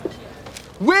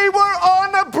We were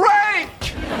on a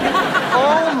break!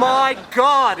 Oh my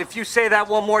God, if you say that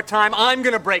one more time, I'm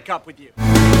gonna break up with you.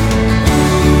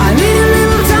 I need a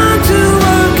little time to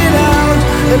work it out,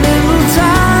 a little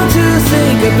time to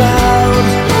think about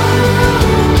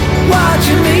what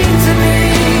you mean to me.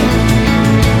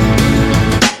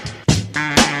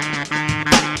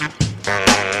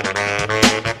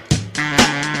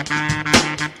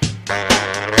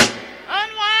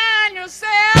 Unwind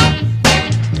yourself.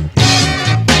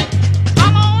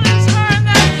 Come on and turn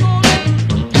that soul loose.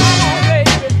 Come on,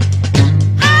 baby.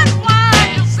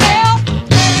 Unwind yourself.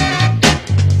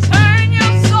 Turn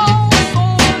your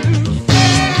soul loose.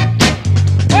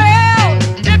 Well,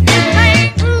 if you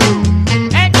can't move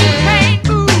and you can't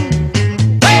move,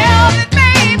 well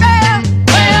then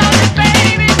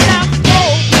baby, just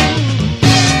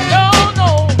go no,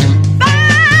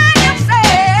 find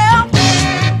yourself.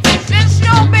 Since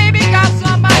your baby got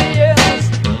somebody else,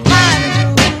 find you.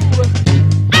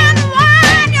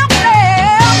 Unwind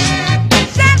yourself.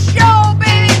 Since your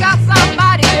baby got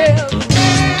somebody else.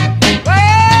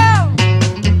 Well,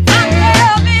 I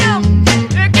tell them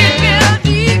to get real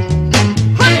deep.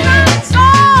 Put some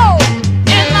soul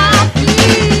in my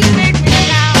feet. Make me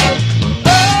shout.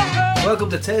 Oh. Welcome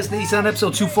to Tftes Nissan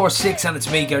episode 246, and it's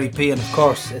me, Gary P, and of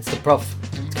course it's the Prof.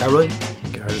 It's Karl.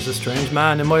 There's a strange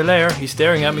man in my lair. He's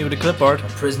staring at me with a clipboard.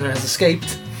 Prisoner has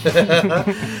escaped.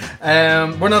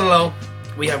 We're not alone.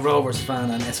 We have Rovers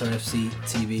fan and SRFC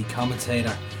TV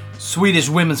commentator, Swedish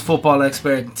women's football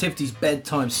expert, and Tftes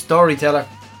bedtime storyteller.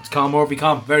 It's Con Murphy.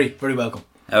 Con, very, very welcome.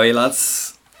 How are you,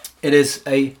 lads? It is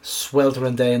a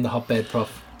sweltering day in the hotbed,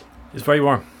 Prof. It's very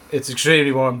warm. It's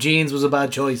extremely warm. Jeans was a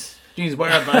bad choice. Jeans were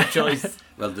a bad choice.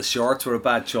 Well, the shorts were a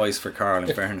bad choice for Karl,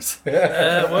 in fairness.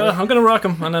 Well, I'm going to rock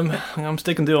him, and I'm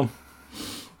sticking to him.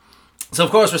 So, of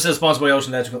course, we're still sponsored by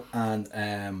Ocean Electrical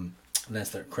and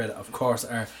Leicester Credit, of course,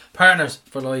 our partners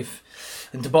for life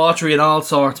in debauchery and all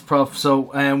sorts, Prof. So,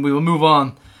 we will move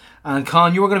on. And,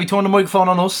 Con, you were going to be turning the microphone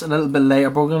on us a little bit later,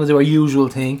 but we're going to do our usual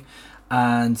thing.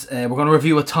 And we're going to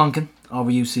review a tonking over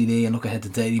UCD and look ahead to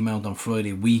Dalymount on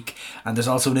Friday week. And there's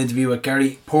also an interview with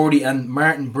Gary, Purdy and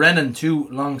Martin Brennan, two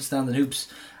long-standing hoops,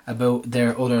 about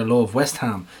their other love, West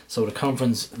Ham. So the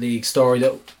Conference League story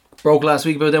that broke last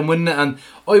week about them winning it. And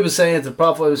I was saying to the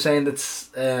Prof, that's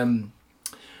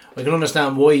I can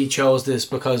understand why he chose this,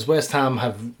 because West Ham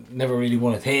have never really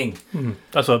won a thing.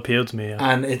 That's what appealed to me, yeah.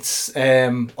 And it's I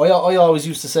always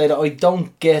used to say that I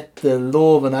don't get the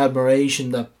love and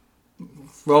admiration that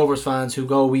Rovers fans who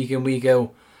go week in week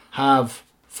out have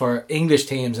for English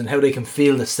teams and how they can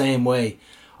feel the same way.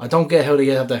 I don't get how they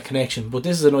have that connection, but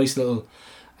this is a nice little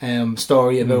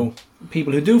story about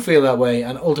people who do feel that way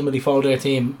and ultimately follow their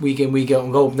team week in week out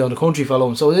and go up and down the country follow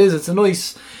them. So it's a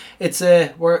nice,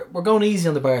 we're going easy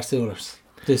on the Barstoolers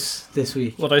this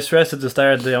week. What I stressed at the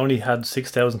start, they only had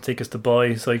 6,000 tickets to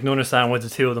buy, so I can understand why the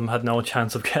two of them had no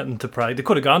chance of getting to Prague. They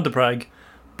could have gone to Prague,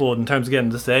 but in terms of getting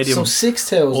to the stadium, so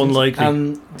 6,000, unlikely.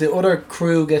 And the other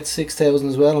crew gets 6,000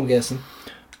 as well, I'm guessing.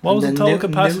 What was the total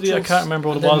capacity? I can't remember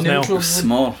what it was now.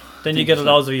 Small. Then you get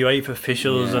loads of UEFA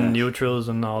officials and neutrals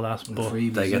and all that. But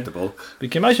they get the bulk. But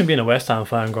can you imagine being a West Ham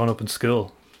fan growing up in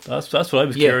school? That's what I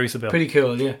was curious about. Pretty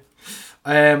cool, yeah.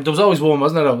 There was always one,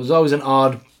 wasn't there? There was always an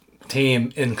odd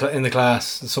team in the class.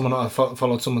 Someone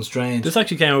followed someone's train. This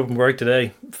actually came up in work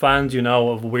today. Fans,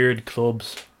 of weird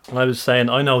clubs. And I was saying,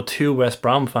 I know 2 West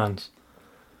Brom fans.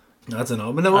 That's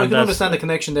enough. But no, I can understand the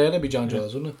connection there. That'd be John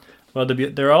Jones, wouldn't it? Well,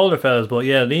 they're older fellas, but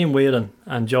yeah, Liam Whelan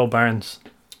and Joe Barnes.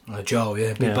 Joe,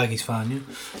 yeah, big Baggies fan, yeah.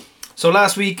 So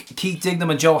last week, Keith Dignam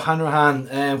and Joe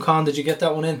Hanrahan. Con, did you get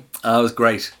that one in? It was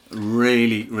great.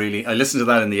 Really, really. I listened to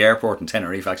that in the airport in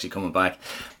Tenerife, actually coming back,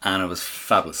 and it was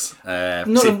fabulous.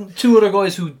 Two other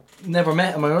guys who never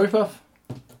met, am I right, Prof?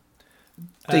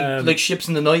 They, like ships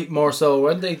in the night more so,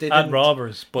 weren't they? They had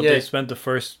robbers, but they spent the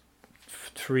first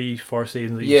 3-4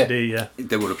 seasons at UCD,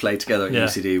 They would have played together at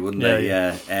UCD, wouldn't they?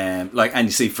 Yeah. And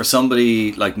you see, for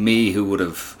somebody like me who would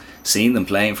have seen them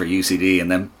playing for UCD and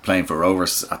then playing for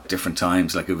Rovers at different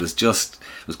times, it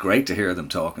was great to hear them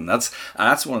talk. And that's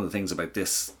one of the things about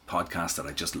this podcast that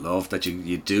I just love, that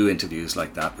you do interviews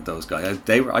like that with those guys.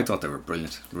 I thought they were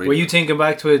brilliant. Really. Were you thinking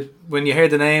back to it when you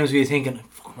heard the names? Were you thinking,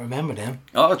 remember them?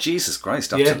 Oh, Jesus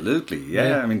Christ, absolutely.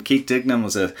 Yeah. I mean, Keith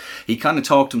Dignam he kind of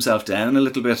talked himself down a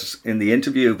little bit in the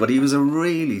interview, but he was a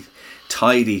really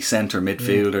tidy centre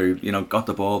midfielder, got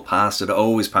the ball,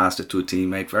 always passed it to a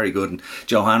teammate, very good. And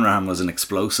Joe Hanrahan was an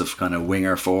explosive kind of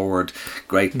winger forward,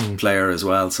 great player as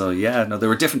well. So there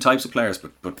were different types of players,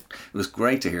 but it was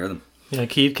great to hear them. Yeah,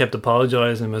 Keith kept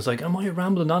apologising and was like, am I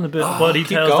rambling on a bit? But he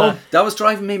keep tells going. that. That was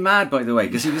driving me mad, by the way,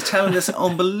 because he was telling this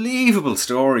unbelievable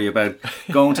story about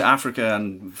going to Africa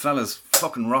and fellas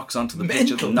fucking rocks onto the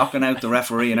pitch and knocking out the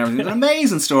referee and everything. It was an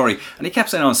amazing story. And he kept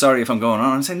saying, "Oh, sorry if I'm going on."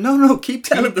 And I'm saying, no, keep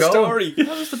telling the going. story. That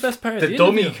was the best part of The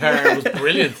dummy car was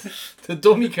brilliant. The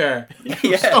dummy car.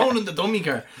 Stone in the dummy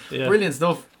car. Yeah. Brilliant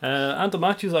stuff. Anton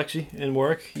Matthews, actually, in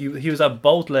work, he was at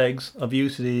both legs of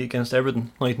UCD against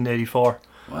Everton, 1984.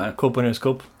 Wow. Cup Winners'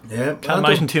 Cup. Yeah. Can't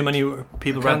imagine too many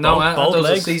people around both Anton's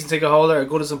legs. a season ticket holder at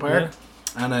Goodison Park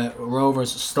and a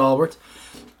Rovers stalwart.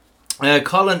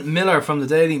 Colin Miller from the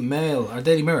Daily Mail, or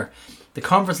Daily Mirror. The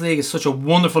Conference League is such a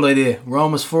wonderful idea.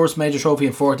 Roma's first major trophy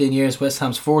in 14 years, West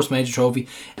Ham's first major trophy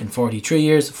in 43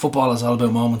 years. Football is all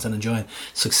about moments and enjoying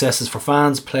successes for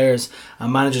fans, players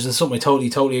and managers. It's something I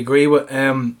totally agree with.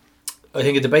 I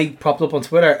think a debate popped up on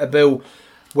Twitter about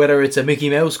whether it's a Mickey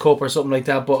Mouse Cup or something like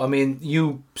that. But I mean,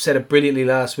 you said it brilliantly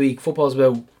last week. Football's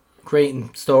about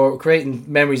creating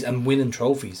memories and winning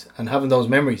trophies and having those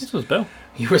memories. That's what it's about.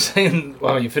 You were saying,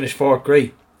 well, you finished fourth,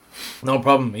 great. No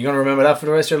problem. You're going to remember that for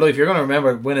the rest of your life. You're going to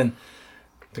remember winning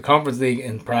the Conference League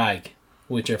in Prague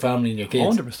with your family and your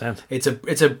kids. 100%.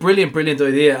 It's a brilliant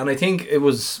idea, and I think it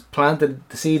was planted.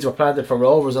 The seeds were planted for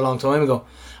Rovers a long time ago,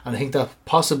 and I think that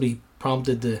possibly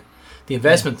prompted the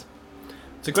investment.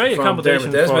 It's a great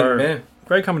competition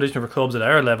great competition for clubs at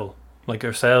our level, like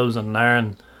ourselves and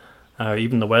Larne, or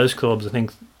even the Welsh clubs. I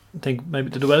think maybe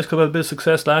did the Welsh club have a bit of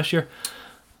success last year?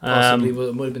 Possibly,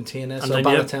 it might have been TNS or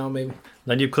Ballatown maybe.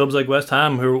 Then you have clubs like West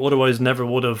Ham who otherwise never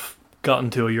would have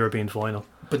gotten to a European final.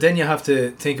 But then you have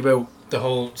to think about the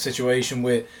whole situation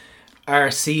with our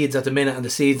seeds at the minute and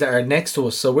the seeds that are next to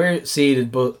us. So we're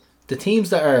seeded, but the teams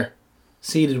that are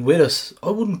seeded with us, I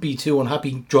wouldn't be too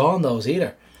unhappy drawing those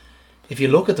either. If you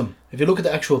look at them, if you look at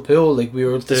the actual pool, like we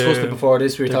were discussing before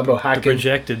this, we were talking about hacking.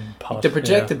 The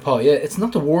projected pot. Yeah, it's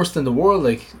not the worst in the world.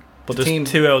 Like, but there's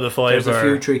 2 out of the 5. There's a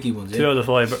few tricky ones. 2 out of the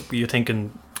 5. You're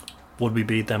thinking, would we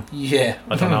beat them? Yeah,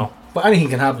 I don't know. But anything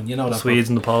can happen. You know that. Swedes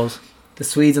and the Poles. The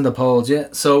Swedes and the Poles. Yeah.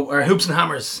 So our Hoops and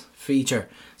Hammers feature.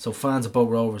 So fans of both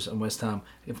Rovers and West Ham.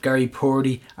 If Gary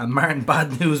Purdy and Martin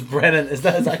Bad News Brennan, is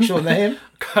that his actual name?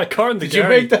 According to Did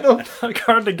Gary, you make that up?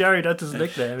 According to Gary, that's his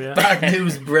nickname. Yeah. Bad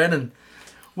News Brennan.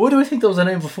 Why do I think that was a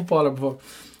name of a footballer before?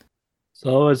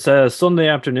 So it's a Sunday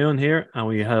afternoon here, and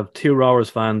we have 2 Rovers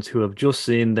fans who have just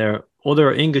seen their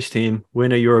other English team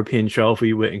win a European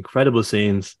trophy with incredible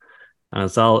scenes. And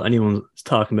it's all anyone's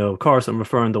talking about. Of course, I'm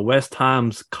referring to West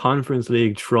Ham's Conference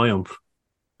League triumph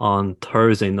on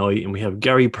Thursday night. And we have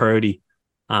Gary Purdy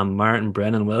and Martin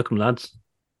Brennan. Welcome, lads.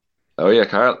 Oh, yeah,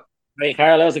 Karl. Hey,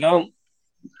 Karl, how's it going?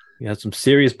 We had some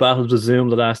serious battles with Zoom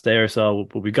the last day or so,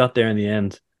 but we got there in the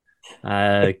end.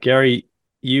 Gary,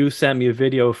 you sent me a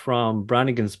video from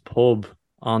Brannigan's pub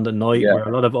on the night where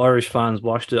a lot of Irish fans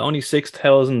watched it. Only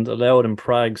 6,000 allowed in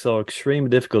Prague, so extremely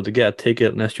difficult to get a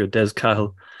ticket unless you're Des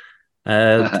Cahill.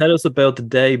 Tell us about the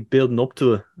day building up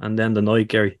to it and then the night,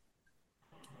 Gary.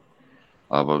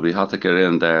 Well, we had to get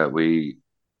in there. We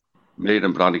made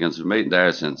in Brannigan's. We've been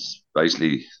there since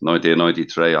basically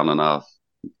 1993 on and off.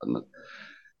 And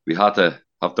we had to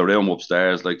have the room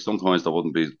upstairs. Like sometimes there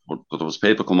wouldn't be, but there was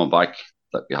people coming back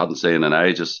that we hadn't seen in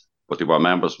ages, but they were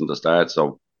members from the start.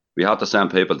 So we had to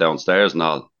send people downstairs and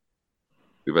all.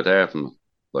 We were there from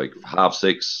like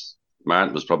 6:30.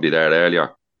 Martin was probably there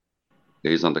earlier.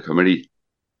 He's on the committee.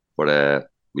 But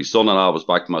my son-in-law was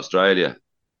back from Australia.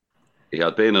 He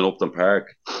had been in Upton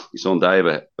Park, my son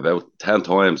David, about 10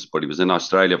 times, but he was in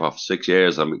Australia for 6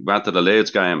 years. And we went to the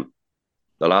Leeds game,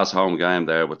 the last home game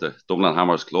there with the Dublin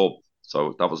Hammers club.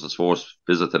 So that was his first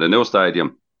visit to the new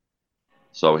stadium.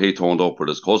 So he turned up with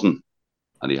his cousin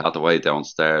and he had to wait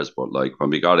downstairs. But like when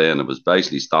we got in, it was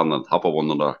basically standing on top of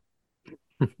one another,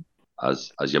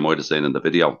 as you might have seen in the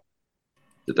video.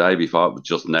 The day before, it was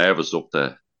just nervous up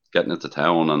to getting into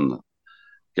town and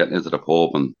getting into the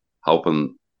pub and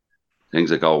hoping things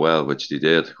would go well, which they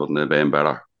did. Couldn't have been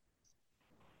better.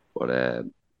 But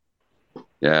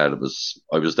yeah,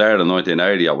 I was there in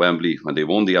 1980 at Wembley when they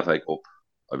won the FA Cup.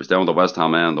 I was down the West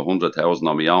Ham end, 100,000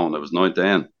 on my own. I was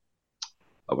 19.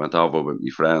 I went over with my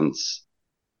friends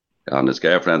and his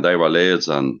girlfriend. They were Leeds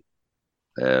and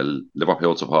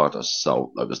Liverpool supporters.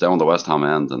 So I was down the West Ham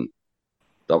end, and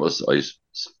I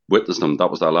witnessed them. That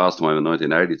was their last time in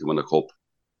 1980 to win a cup.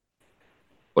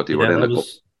 But they were in the cup.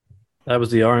 That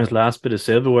was the Orange last bit of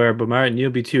silverware. But Martin,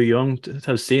 you'd be too young to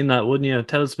have seen that, wouldn't you?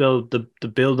 Tell us about the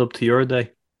build up to your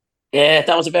day. Yeah,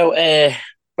 that was about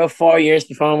 4 years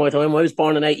before my time. I was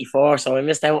born in '84, so I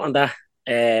missed out on that.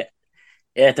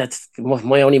 Yeah, that's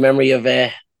my only memory of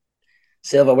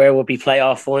silverware would be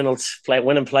playoff finals,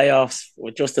 winning playoffs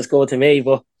were just as good to me.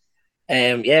 But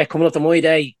coming up to my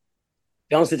day, to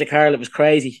be honest with you, Karl, it was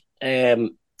crazy.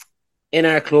 In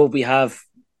our club, we have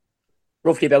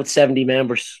roughly about 70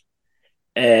 members.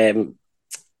 We have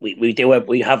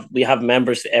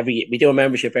members we do a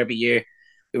membership every year.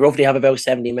 We roughly have about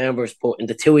 70 members, but in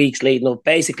the 2 weeks leading up,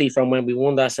 basically from when we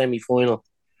won that semi-final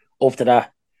up to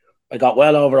that, I got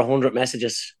well over 100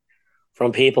 messages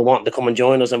from people wanting to come and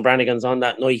join us in Brannigan's on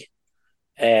that night.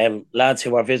 Lads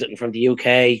who are visiting from the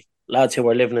UK, lads who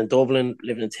are living in Dublin,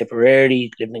 living in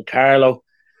Tipperary, living in Carlow,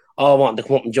 all wanting to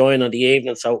come up and join on the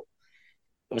evening. So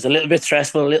it was a little bit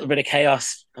stressful, a little bit of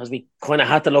chaos, because we kind of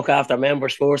had to look after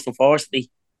members first, unfortunately.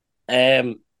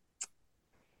 As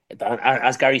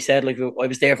Gary said, like, I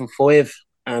was there from 5,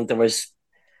 and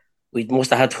we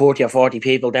must have had 30 or 40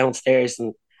 people downstairs,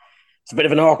 and it's a bit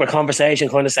of an awkward conversation,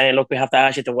 kind of saying, look, we have to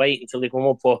ask you to wait until they come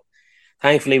up. But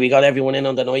thankfully, we got everyone in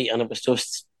on the night, and it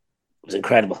was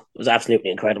incredible. It was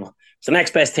absolutely incredible. It's the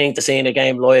next best thing to seeing a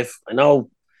game live. I know,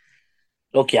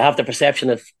 look, you have the perception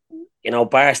of,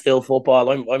 bar still football.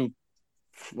 I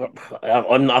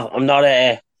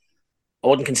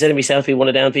wouldn't consider myself to be one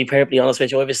of them, to be perfectly honest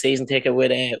with you. I have a season ticket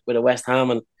with a West Ham,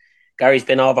 and Gary's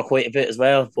been over quite a bit as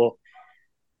well. But,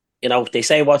 they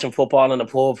say watching football in a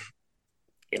pub,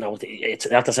 it's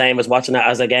not the same as watching it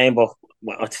as a game. But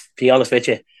to be honest with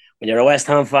you, when you're a West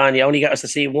Ham fan, you only get us to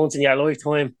see once in your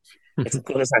lifetime. It's as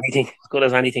good as anything. As good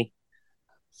as anything.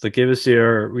 So give us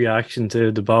your reaction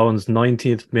to the Bowen's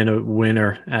 19th minute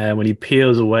winner when he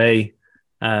peels away.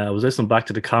 I was listening back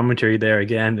to the commentary there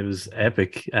again. It was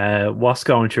epic. What's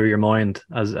going through your mind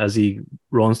as he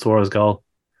runs towards goal?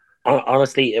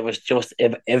 Honestly, it was just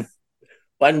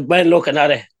when looking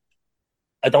at it,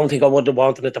 I don't think I would have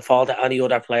wanted it to fall to any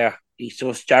other player.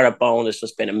 Jared Bowen has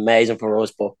just been amazing for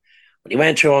us. But when he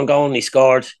went through on goal and he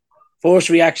scored, first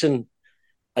reaction,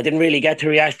 I didn't really get to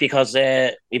react because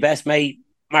my best mate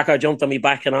Marco jumped on me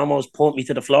back and almost pumped me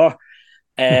to the floor.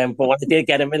 But when I did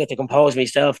get a minute to compose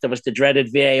myself, there was the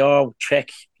dreaded VAR trick.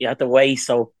 You had to wait.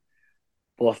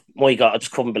 But my God, I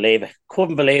just couldn't believe it.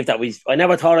 Couldn't believe that I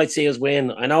never thought I'd see us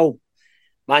win. I know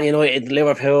Man United,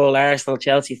 Liverpool, Arsenal,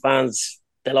 Chelsea fans,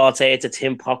 they'll all say it's a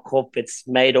Tim Pot Cup, it's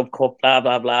made up cup, blah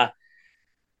blah blah.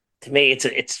 To me,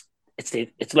 it's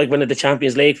like winning the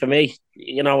Champions League for me.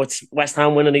 It's West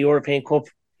Ham winning the European Cup.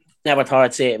 Never thought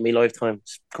I'd see it in my lifetime.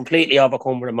 It's completely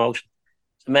overcome with emotion.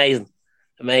 It's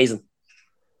amazing.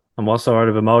 And what sort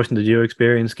of emotion did you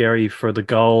experience, Gary, for the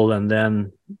goal and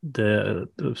then the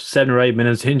 7 or 8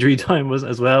 minutes injury time was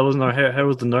as well, wasn't there? How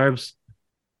was the nerves?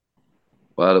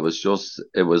 Well, I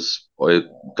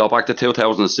got back to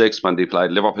 2006 when they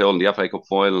played Liverpool in the FA Cup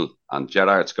final and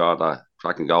Gerrard scored a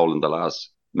cracking goal in the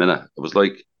last minute. It was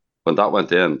like, when that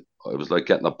went in, it was like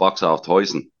getting a box off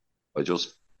Tyson. I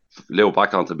just flew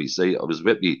back onto my seat. I was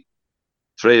with me.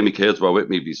 3 of my kids were with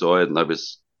me beside, and I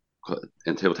was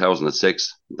in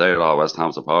 2006. They were all West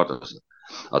Ham supporters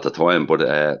at the time, but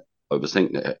I was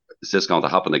thinking, is this going to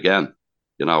happen again?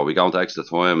 We going to extra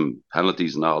time,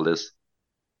 penalties and all this.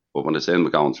 But when it's in,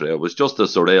 we're going through. It was just a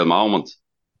surreal moment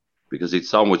because he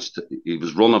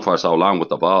was running for so long with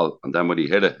the ball, and then when he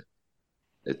hit it,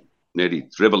 it nearly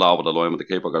dribbled over the line when the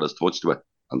keeper got his touch to it,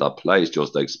 and that place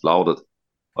just exploded.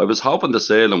 I was hoping the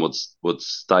ceiling would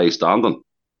stay standing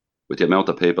with the amount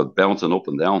of people bouncing up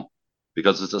and down,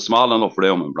 because it's a small enough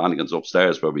room in Brannigan's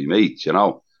upstairs where we meet,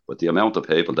 but the amount of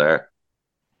people there.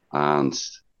 And,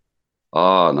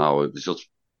 oh no, it was just,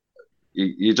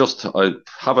 I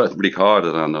have it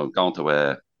recorded and I'm going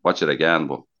to watch it again,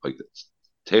 but like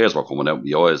tears were coming out of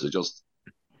my eyes. I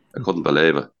couldn't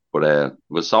believe it. But it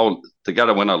was so, to get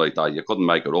a winner like that, you couldn't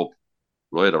make it up,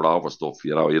 right or over stuff,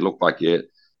 you look back here,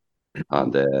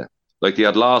 and like they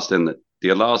had lost in the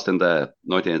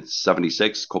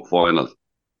 1976 Cup final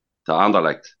to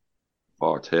Anderlecht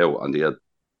 4-2, and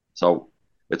so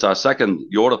it's our second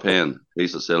European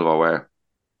piece of silverware,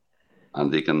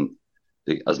 and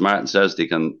as Martin says, they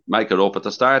can make it up at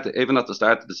the start. Even at the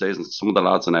start of the season, some of the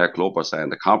lads in our club are saying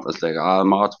the Conference League,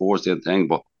 more towards the thing,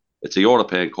 but it's a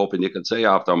European Cup, and you can see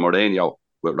after Mourinho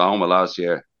with Roma last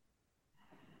year,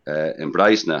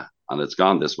 embracing it, and it's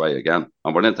gone this way again,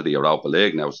 and we're into the Europa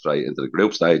League now, straight into the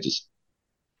group stages.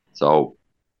 So,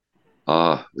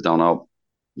 we don't know.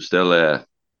 It's still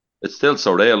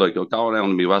surreal. Like, I go around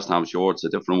in my West Ham shorts, a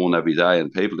different one every day,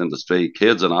 and people in the street,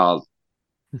 kids and all,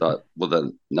 that would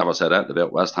have never said anything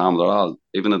about West Ham. They're all,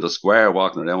 even in the square,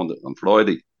 walking around on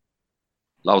Friday,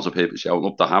 loads of people shouting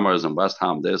up the Hammers and West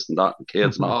Ham this and that, and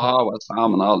kids and West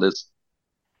Ham and all this.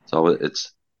 So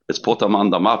it's put them on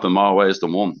the map in more ways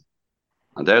than one.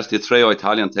 And there's the 3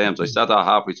 Italian teams. I said that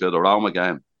halfway through the Roma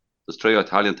game. There's 3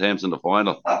 Italian teams in the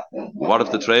final. What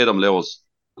if the 3 of them lose?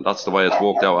 And that's the way it's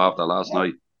worked out after last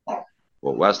night.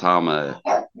 But West Ham,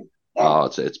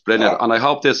 it's brilliant. And I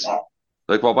hope this,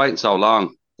 like, we're waiting so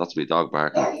long. That's me dog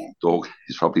barking. Doug,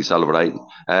 he's probably celebrating.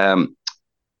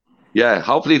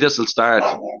 Hopefully this will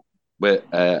start with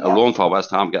a run for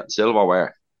West Ham getting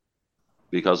silverware.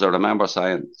 Because I remember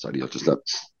saying, sorry, I'll just let.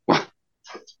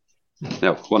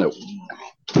 Now,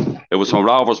 1-0. It was when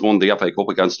Rovers won the FA Cup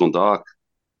against Dundalk.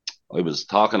 I was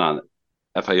talking on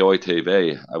FAI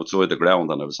TV outside the ground,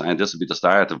 and I was saying this will be the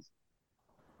start of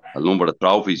a number of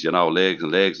trophies, leagues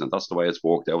and leagues, and that's the way it's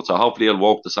worked out. So hopefully it'll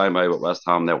work the same way with West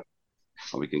Ham now,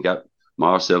 and we can get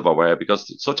more silverware, because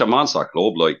it's such a monster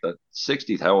club, like that.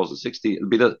 60,000, it'll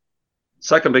be the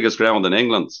second biggest ground in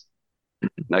England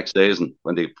next season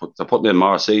when they're putting in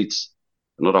more seats,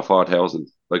 another 4,000.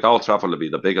 Like Old Trafford will be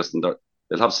the biggest, and they'll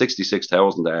have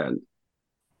 66,000 there. And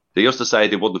they used to say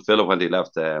they wouldn't fill it when they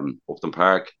left Upton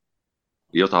Park.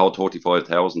 They used to hold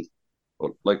 35,000.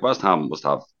 But like West Ham must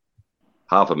have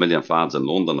 500,000 fans in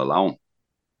London alone.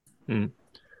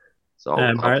 So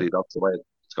hopefully that's the way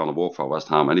it's going to work for West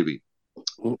Ham anyway.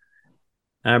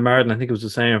 Martin, I think it was the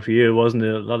same for you. It wasn't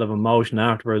a lot of emotion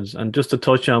afterwards. And just to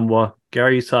touch on what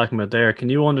Gary's talking about there, can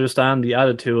you understand the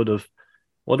attitude of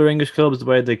other English clubs, the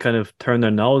way they kind of turn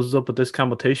their noses up at this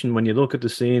competition? When you look at the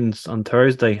scenes on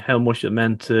Thursday, how much it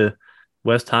meant to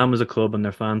West Ham as a club and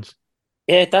their fans.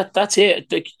 Yeah, that's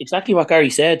it. Exactly what Gary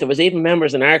said. There was even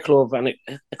members in our club, and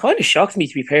it kind of shocked me,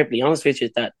 to be perfectly honest with you,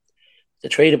 that they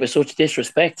treated with such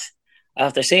disrespect.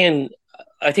 After saying,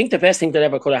 I think the best thing that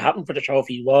ever could have happened for the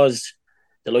trophy was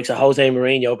the likes of Jose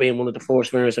Mourinho being one of the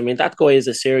first winners. I mean, that guy is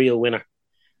a serial winner.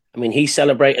 I mean, he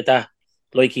celebrated that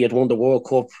like he had won the World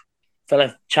Cup.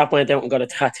 Chap went out and got a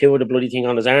tattoo of the bloody thing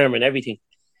on his arm and everything.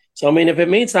 So, I mean, if it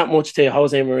means that much to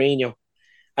Jose Mourinho,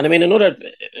 and I mean,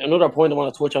 another point I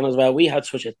want to touch on as well, we had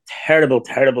such a terrible,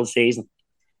 terrible season.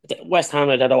 West Ham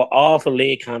had an awful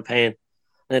league campaign,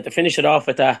 and to finish it off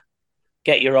with that,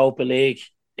 get Europa League,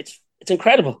 it's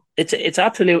incredible. It's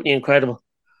absolutely incredible.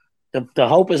 The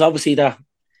hope is obviously that,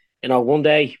 one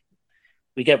day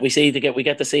we get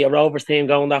to see a Rovers team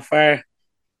going that far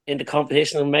in the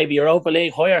competition, and maybe Europa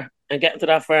League higher, and getting to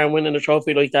that far and winning a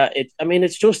trophy like that.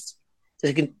 It's just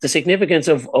the significance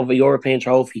of a European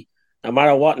trophy. No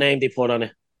matter what name they put on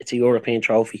it, it's a European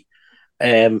trophy.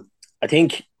 I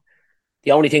think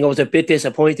the only thing I was a bit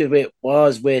disappointed with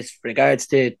was with regards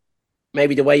to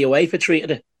maybe the way UEFA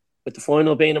treated it, with the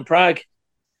final being in Prague.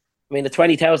 I mean, the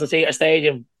 20,000 seater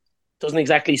stadium doesn't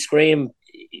exactly scream,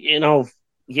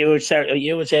 huge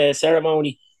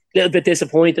ceremony. A little bit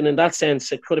disappointing in that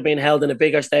sense. It could have been held in a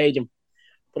bigger stadium.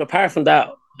 But apart from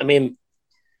that, I mean,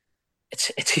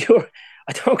 it's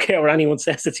I don't care what anyone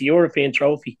says, it's a European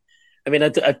trophy. I mean,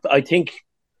 I think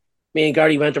me and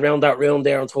Gary went around that room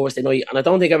there on Thursday night, and I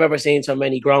don't think I've ever seen so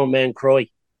many grown men cry.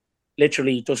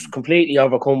 Literally just completely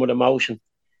overcome with emotion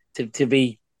to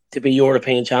be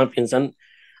European champions. And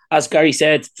as Gary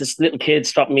said, this little kid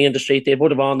stopped me in the street. They would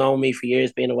have all known me for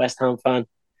years being a West Ham fan.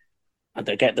 And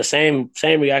they get the same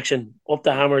reaction, up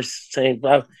the hammers, saying,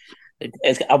 well,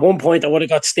 at one point I would have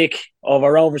got stick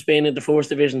over Rovers being in the first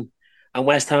division and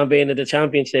West Ham being in the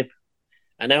championship.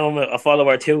 And now I'm a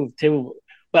follower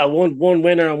one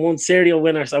winner and one serial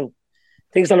winner. So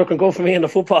things are looking good for me on the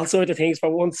football side of things for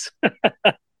once.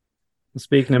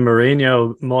 Speaking of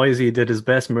Mourinho, Moisey did his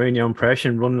best Mourinho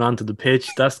impression running onto the pitch.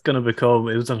 That's going to become,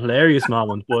 it was a hilarious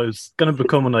moment, but it's going to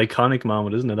become an iconic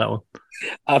moment, isn't it, that one?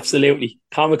 Absolutely.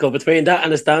 Comical. Between that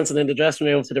and his dancing in the dressing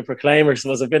room to the Proclaimers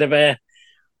was a bit of a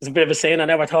scene I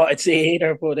never thought I'd see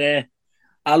either. But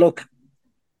look,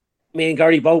 me and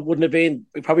Gary both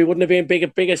probably wouldn't have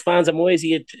been biggest fans of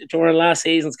Moisey during last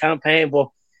season's campaign, but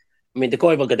I mean, the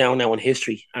guy will go down now in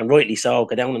history, and rightly so,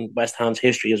 go down in West Ham's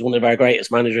history as one of our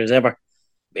greatest managers ever. I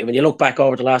mean, when you look back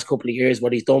over the last couple of years,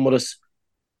 what he's done with us,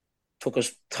 took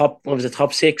us top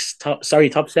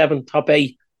 7, top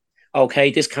 8.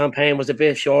 Okay, this campaign was a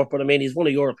bit short, but I mean, he's won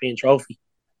a European trophy.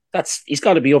 He's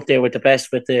got to be up there with the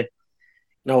best, with the,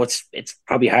 it's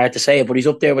probably hard to say, but he's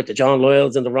up there with the John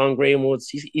Lyles and the Ron Greenwoods.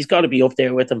 He's got to be up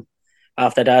there with them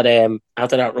after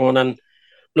that run. And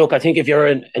look, I think if you're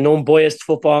an unbiased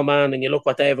football man and you look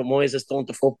what David Moyes has done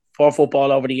for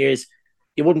football over the years,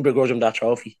 you wouldn't begrudge him that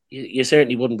trophy. You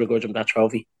certainly wouldn't begrudge him that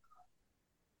trophy.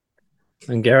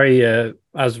 And Gary,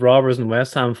 as Rovers and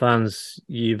West Ham fans,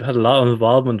 you've had a lot of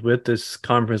involvement with this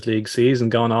Conference League season,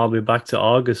 going all the way back to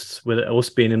August with us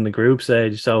being in the group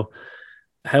stage. So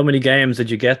how many games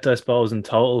did you get, I suppose, in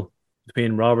total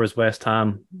between Rovers, West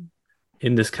Ham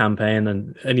in this campaign,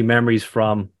 and any memories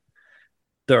from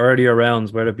the earlier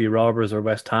rounds, whether it be Rovers or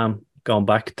West Ham, going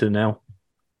back to now?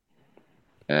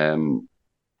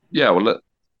 Yeah, well,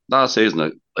 last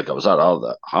season, like I was at all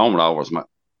the home Rovers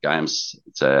games.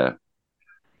 It's the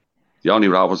only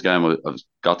Rovers game I've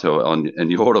got to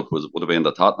in Europe would have been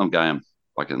the Tottenham game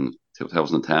back in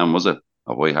 2010, was it?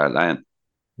 At White Hart Lane.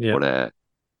 Yeah. But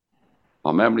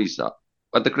my memories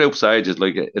at the group stage is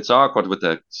like it's awkward with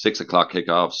the 6 o'clock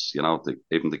kickoffs,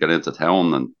 even to get into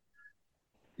town, and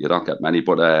you don't get many.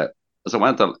 But as I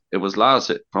went to, it was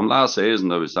from last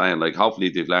season, I was saying, like, hopefully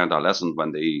they've learned their lesson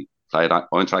when they played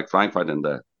Eintracht Frankfurt in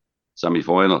the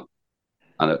semi-final.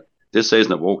 And this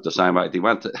season it worked the same way. They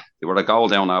were a goal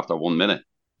down after 1 minute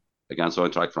against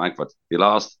Eintracht Frankfurt. They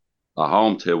lost at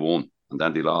home 2-1, and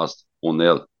then they lost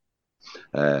 1-0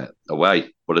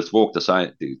 away. But it's worked the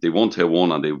same. They won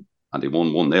 2-1 and they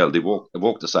won 1-0. It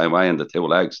worked the same way in the two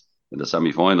legs in the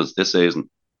semi-finals this season.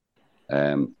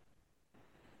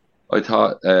 I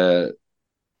thought,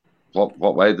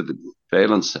 what way did the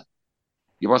failings?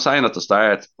 You were saying at the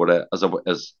start, but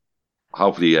as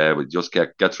hopefully we just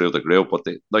get through the group.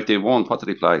 But they won. What did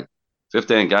they play?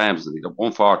 15 games. They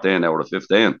won 14 out of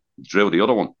 15. Drew the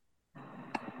other one.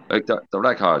 Like the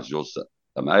record's just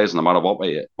amazing. No matter what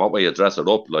way you dress it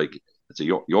up, like it's a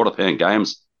European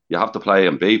games. You have to play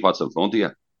and beat what's in front of you,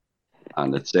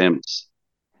 and it seems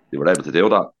they were able to do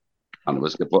that. And it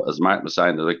was, as Martin was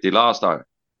saying, like they lost with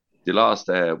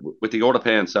the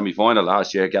European semi-final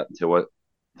last year, getting to it.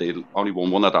 They only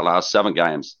won one of their last 7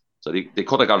 games. So they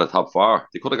could have got a top 4.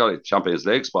 They could have got a Champions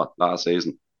League spot last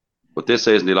season. But this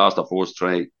season, they lost their first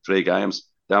three games.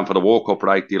 Then for the World Cup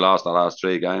break, they lost their last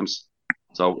 3 games.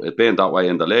 So it's been that way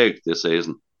in the league this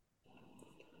season.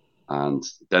 And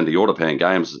then the European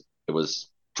games, it was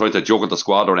trying to juggle the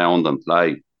squad around and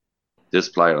play this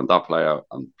player and that player.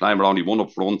 And playing with only one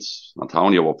up front,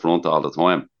 Antonio up front all the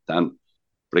time. Then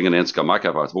bringing in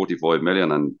Skamaka for 45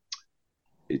 million, and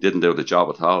he didn't do the job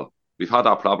at all. We've had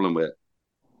that problem with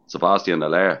Sebastian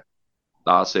Haller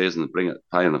last season,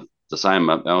 paying the same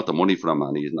amount of money for him,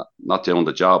 and he's not doing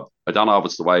the job. I don't know if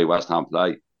it's the way West Ham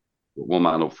play with one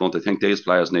man up front. I think these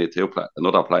players need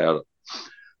another player,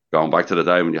 going back to the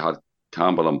day when you had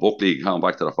Campbell and Buckley going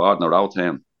back to the forward in a row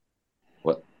team.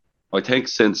 But I think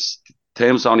since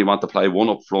teams only want to play one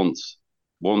up front,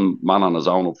 one man on his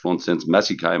own up front since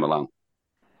Messi came along,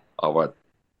 over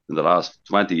in the last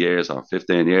 20 years or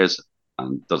 15 years,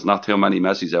 and there's not too many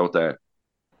Messis out there.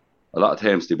 A lot of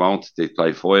teams they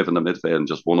play 5 in the midfield and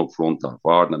just one up front, or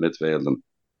 4 in the midfield and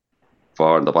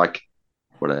 4 in the back.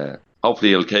 But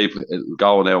hopefully it'll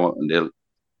go now, and it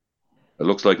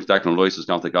looks like Declan Rice is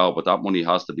going to go, but that money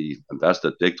has to be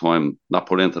invested big time, not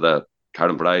put into the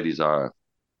Karen Brady's or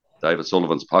David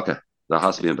Sullivan's pocket. That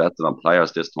has to be invested on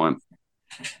players this time.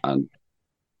 And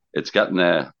it's getting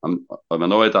I'm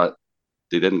annoyed that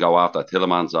they didn't go after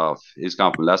Tillemans off. He's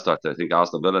gone from Leicester to, I think,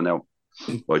 Aston Villa now.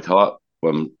 But I thought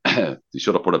they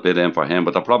should have put a bid in for him,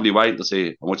 but they're probably waiting to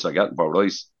see how much they're getting for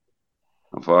Rice.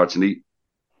 Unfortunately,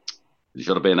 they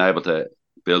should have been able to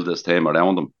build this team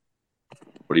around him,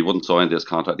 but he wouldn't sign this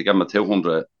contract. They gave him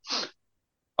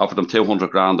offered him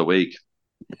 200 grand a week,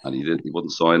 and he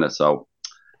wouldn't sign it. So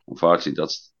unfortunately,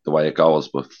 that's the way it goes.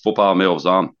 But football moves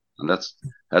on, and let's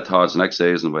head towards next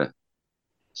season. We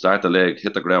start the league,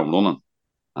 hit the ground running,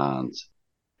 and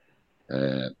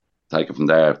take it from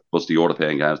there. Plus the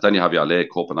European games. Then you have your League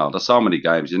Cup and all. There's so many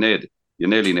games. You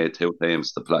nearly need 2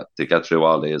 teams to play to get through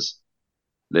all these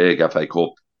League, FA Cup,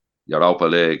 Europa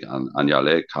League, and your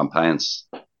league campaigns.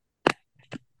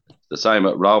 The same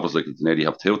at Rovers, like you nearly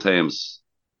have 2 teams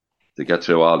to get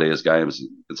through all these games. You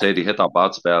can say they hit that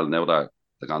bad spell. Now they're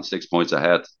gone 6 points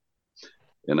ahead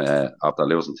after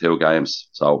losing 2 games.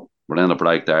 So we're in a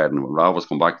break there, and when Rovers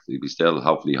come back, they'll be still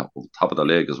hopefully top of the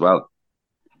league as well.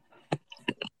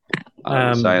 I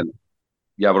was saying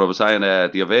the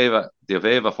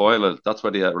Aveva final, that's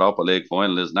where the Europa League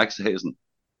final is next season.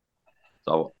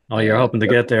 So you're hoping to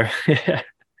get there.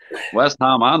 West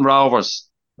Ham and Rovers,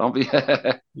 don't be.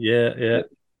 Yeah.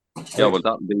 Well,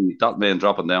 that mean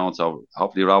dropping down. So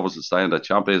hopefully Rovers will stay in the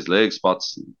Champions League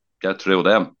spots and get through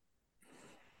them.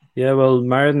 Yeah, well,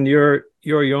 Martin, you're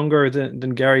younger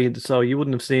than Gary, so you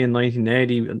wouldn't have seen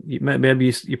 1980.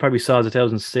 Maybe you probably saw the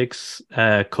 2006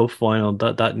 cup final,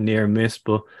 that near miss.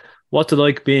 But what's it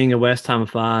like being a West Ham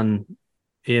fan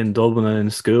in Dublin and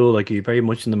in school? Like, you're very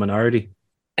much in the minority.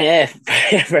 Yeah,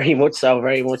 very much so.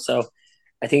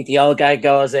 I think the old guy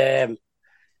goes.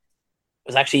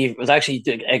 Was actually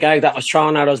a guy that was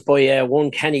thrown at us by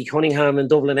one Kenny Cunningham in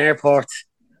Dublin Airport.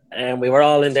 And we were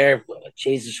all in there.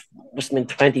 Jesus, must have been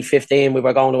 2015. We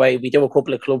were going away. We do a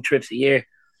couple of club trips a year,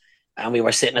 and we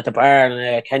were sitting at the bar.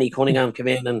 And Kenny Cunningham came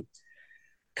in, and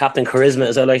Captain Charisma,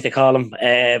 as I like to call him,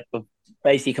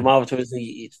 basically come over to us.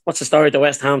 What's the story of the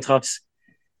West Ham tots?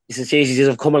 He says, Jesus,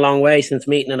 you've come a long way since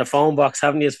meeting in a phone box,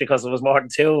 haven't you? It's because there was more than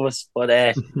two of us. But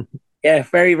yeah,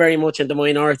 very, very much in the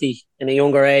minority in a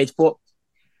younger age. But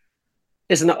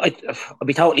listen, I'll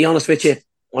be totally honest with you.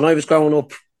 When I was growing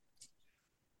up,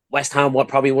 West Ham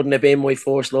probably wouldn't have been my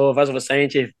first love. As I was saying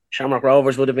to you, Shamrock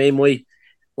Rovers would have been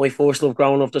my first love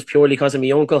growing up, just purely because of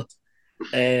my uncle.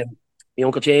 My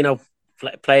uncle Gino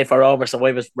played for Rovers, so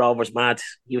I was Rovers mad.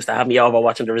 He used to have me over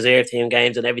watching the reserve team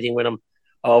games and everything with him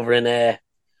over in the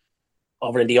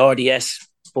RDS.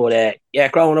 But yeah,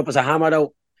 growing up as a Hammer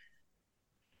though,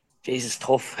 Jesus,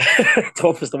 tough.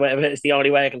 Tough is the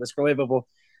only way I can describe it. But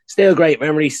still great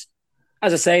memories.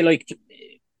 As I say, like,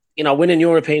 you know, winning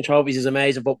European trophies is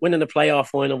amazing, but winning the playoff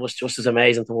final was just as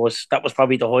amazing to us. That was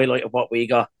probably the highlight of what we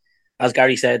got. As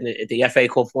Gary said, the FA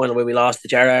Cup final where we lost, the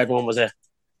Gerrard one was a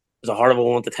horrible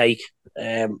one to take.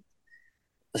 I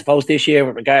suppose this year,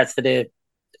 with regards to the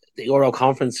Euro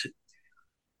Conference,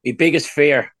 my biggest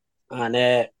fear, and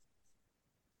I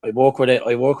work with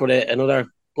another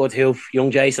good hoof,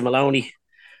 young Jason Maloney.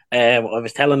 I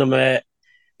was telling him my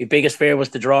biggest fear was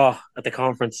the draw at the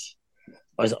conference.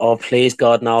 I was, oh, please,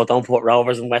 God, no, don't put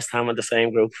Rovers and West Ham in the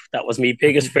same group. That was my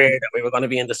biggest fear, that we were going to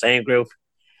be in the same group.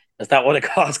 Because that would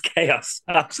have caused chaos,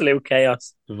 absolute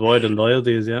chaos. Avoided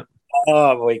loyalties, yeah.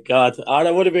 Oh, my God. Oh,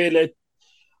 that would have been,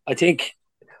 I think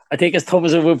as tough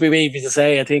as it would be me to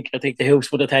say, I think the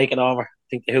Hoops would have taken over. I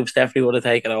think the Hoops definitely would have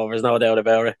taken over. There's no doubt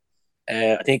about it.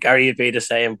 I think Gary would be the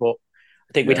same, but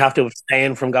I think we'd have to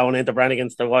abstain from going into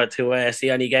Brannigan's to see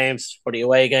any games for the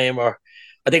away game, or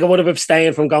I think I would have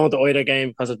abstained from going to either game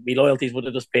because my loyalties would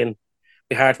have just been,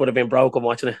 my heart would have been broken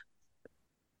watching it.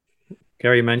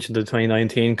 Gary mentioned the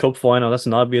 2019 Cup final. That's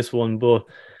an obvious one, but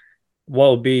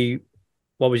what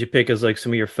would you pick as like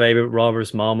some of your favourite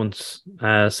Rovers moments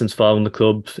since following the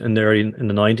club in the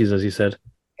 90s, as you said?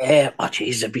 Oh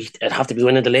jeez, it'd have to be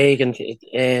winning the league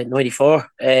in '94.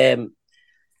 As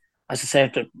I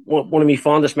said, one of my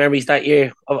fondest memories that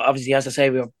year. Obviously, as I say,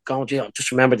 we were going. I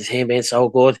just remember the team being so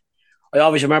good. I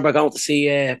always remember going to see.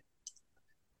 I'm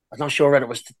not sure whether it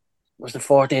was the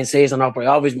 14th season or not, but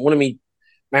one of my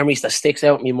memories that sticks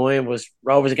out in my mind was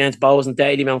Rovers against Bows and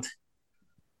Dalymount.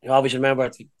 I always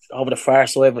remember over the far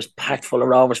side was packed full of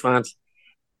Rovers fans.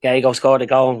 Gago scored a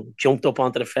goal and jumped up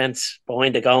onto the fence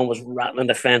behind the goal and was rattling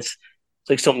the fence. It's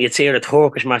like something you'd see at a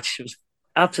Turkish match. It was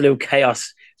absolute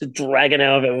chaos. The dragging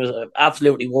out of it was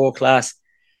absolutely world class.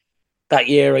 That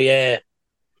year, I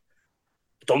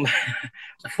done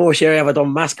the first year I ever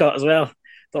done mascot as well.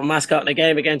 Done mascot in a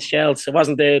game against Shells. It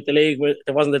wasn't the league.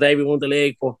 It wasn't the day we won the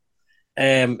league, but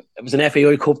it was an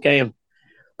FAI Cup game.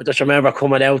 I just remember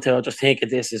coming out there, just thinking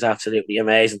this is absolutely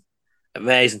amazing,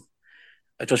 amazing.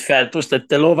 I just felt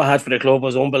the love I had for the club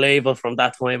was unbelievable from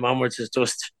that time onwards. It's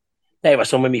just, they were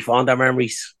some of my fonder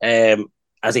memories as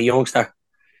a youngster.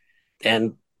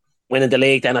 Then winning the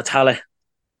league, then at Tala.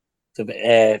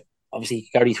 Obviously,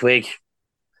 Gary Twigg,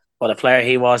 what a player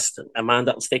he was, a man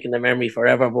that'll stick in the memory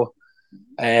forever. But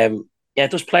yeah,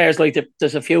 there's players like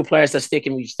there's a few players that stick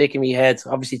in my head.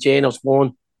 Obviously, Janos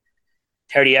one,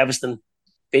 Terry Everston,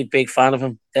 big fan of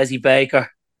him. Desi Baker,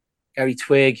 Gary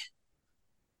Twigg.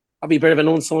 Probably a bit of an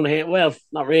unsung here. Well,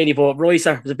 not really, but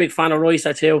Roycer. I was a big fan of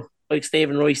Roycer too. Like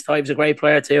Stephen Royce type, was a great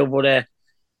player too. But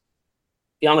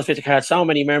be honest with you, Card, so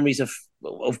many memories of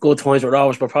good times with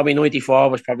Rovers, but probably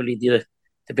 '94 was probably the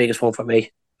biggest one for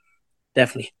me.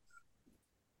 Definitely.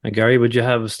 And Gary, would you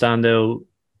have standout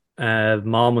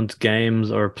moment,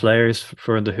 games, or players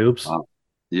for the Hoops?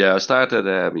 Yeah, I started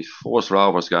my first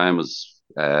Rovers game was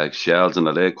Shells in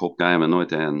the League Cup game in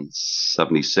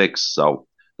 1976. So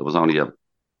there was only a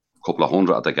couple of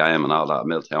hundred at the game and all that at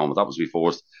Milltown. But that was my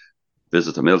first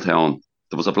visit to Milltown.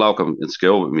 There was a bloke in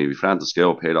school with me, my friend in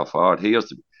school, Peter Ford.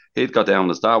 He'd got down,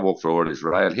 his dad worked for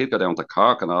Israel. He'd go down to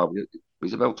Cork and all.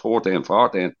 He's about 13,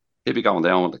 14. He'd be going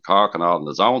down to Cork and all in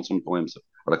the zone sometimes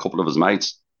with a couple of his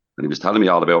mates. And he was telling me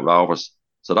all about Rovers.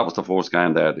 So that was the first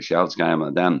game there, the Shells game.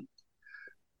 And then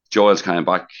Giles came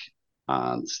back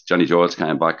and Johnny Giles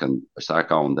came back and I started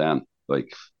going then,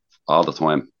 like, all the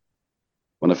time.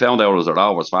 When I found out I was a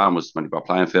Rovers fan was when we were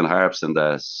playing Finn Harps in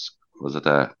the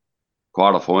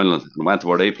quarter final and went to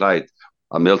where they played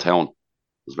at Milltown. It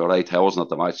was about 8,000 at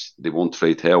the match. They won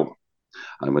 3-2.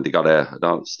 And when they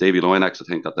got Stevie Loinex, I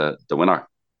think, got the winner.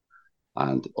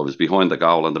 And I was behind the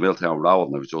goal on the Milltown Road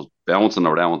and I was just bouncing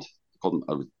around.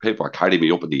 People were carrying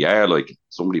me up in the air like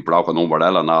somebody broke an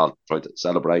umbrella and all, tried to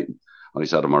celebrate. And he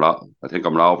said, I think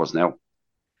I'm Rovers now.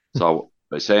 So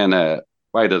I was saying,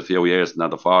 waited a few years and then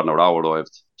the foreigner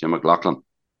arrived, Jim McLaughlin,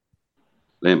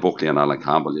 Liam Buckley and Alan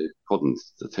Campbell. You couldn't,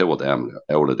 the two of them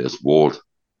out of this world.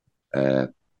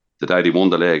 The day they won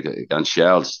the league against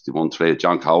Shells, they won 3.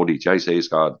 John Cody, JC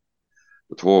scored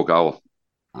the 3rd goal,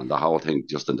 and the whole thing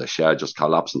just in the shed just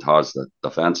collapsing towards the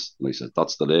defence. And I said,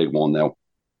 that's the league one now.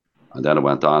 And then it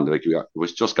went on. Like, it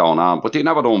was just going on. But they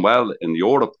never done well in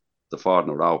Europe, the 4 in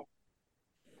a row.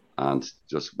 And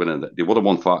just winning. They would have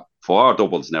won 4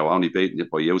 doubles now, only beaten it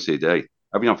by UCD.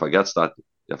 Everyone forgets that.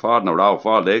 They're 4 in a row,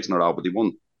 4 leagues in a row, but they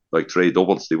won like 3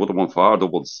 doubles. They would have won 4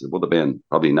 doubles. It would have been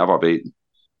probably never beaten.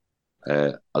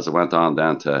 As it went on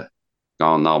then to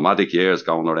going nomadic years,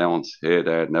 going around here,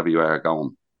 there, and everywhere,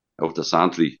 going out to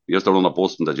Santley. We used to run a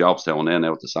bus from the Jobstown in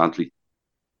out to Santley.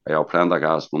 Our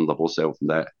Prendergast run the bus out from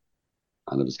there.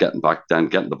 And it was getting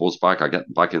the bus back or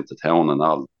getting back into town and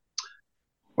all.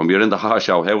 When we were in the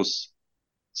Harshaw house,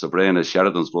 Sabrina,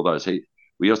 Sheridan's brothers,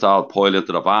 we used to all pile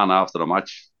into the van after the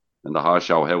match in the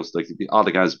Harshaw house. Like, all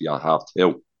the guys would be at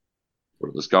 2:30. But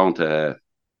it was going to,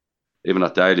 even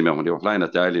at Dalymount, when they were playing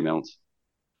at Dalymount,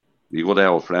 we would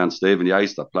have our friend Stephen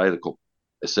Yates that played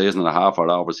a season and a half or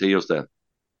hours. He used to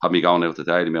have me going out to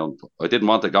Dalymount. I didn't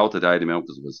want to go to Dalymount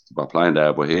because we were playing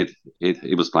there, but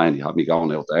he was playing, he had me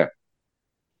going out there.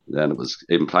 And then it was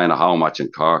even playing a home match in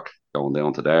Cork, going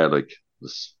down to there, like, it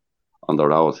was on the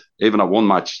road. Even at one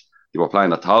match, they were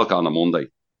playing at Talca on a Monday,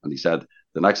 and he said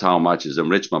the next home match is in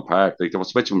Richmond Park. Like, they were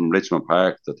switching from Richmond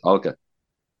Park to Talca.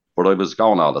 But I was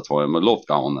going all the time. I loved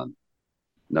going and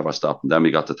never stopped. And then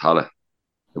we got to Tala.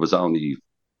 It was only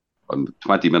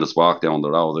 20 minutes walk down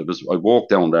the road. I walked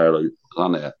down there. I was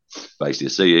on basically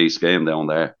a CE scheme down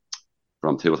there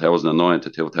from 2009 to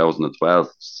 2012.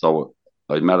 So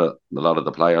I met a lot of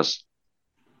the players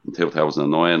in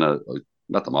 2009. I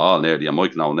met them all nearly. And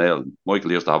Michael O'Neill.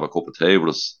 Michael used to have a couple of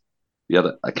tables. He had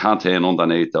a canteen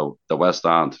underneath the West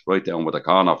End, right down where the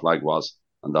corner flag was.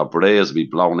 And the breeze would be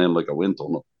blown in like a wind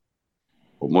tunnel.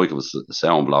 But Michael was a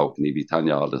sound bloke, and he'd be telling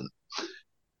you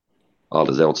all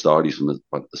his out stories from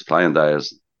his playing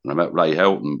days. And I met Ray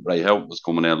Houghton. Ray Houghton was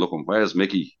coming in looking, where's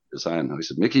Mickey? He was saying, I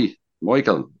said, Mickey,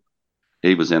 Michael.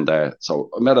 He was in there. So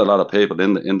I met a lot of people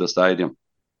in the stadium.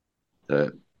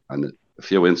 And a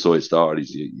few inside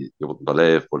stories you wouldn't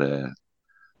believe, but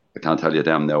I can't tell you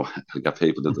them now. I'll get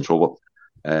people into trouble.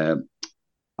 And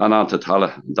on to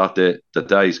Tala. That day, the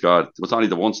day he scored, it was only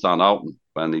the one stand out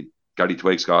when Gary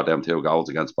Twigg scored them 2 goals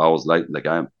against Bowes late in the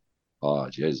game. Oh,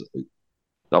 jeez.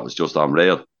 That was just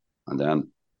unreal. And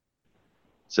then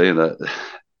seeing that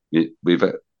we've,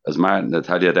 as Martin will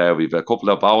tell you there, we've a couple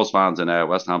of Bowes fans in our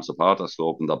West Ham supporters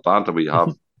club, and the banter we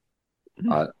have,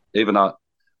 even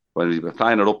when we were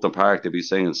playing at Upton Park, they'd be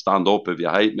saying, stand up if you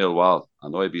hate Millwall.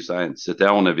 And I'd be saying, sit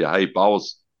down if you hate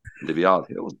Bowes. And they'd be all,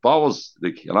 it was Bowes,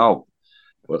 like, you know.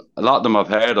 But a lot of them have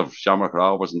heard of Shamrock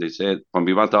Rovers, and they said, when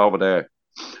we went over there,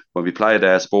 when we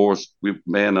played Spurs, me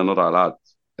and another lad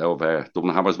over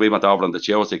Dublin Hammers, we went over on the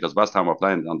Tuesday because West Ham were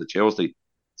playing on the Tuesday.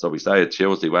 So we stayed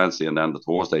Tuesday, Wednesday, and then the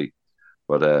Thursday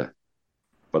for the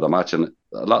match. And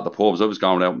a lot of the pubs, I was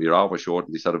going out with your Rovers short,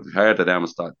 and they said, we've heard of them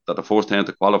that the first team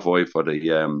to qualify for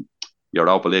the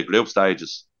Europa League group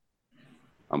stages.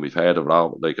 And we've heard of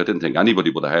Rovers. Like, I didn't think anybody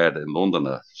would have heard in London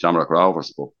of Shamrock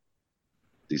Rovers, but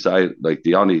they say, like,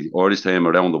 the only Irish team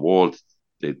around the world,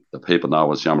 the people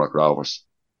know is Shamrock Rovers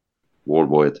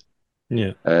worldwide.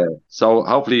 Yeah. So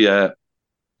hopefully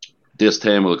this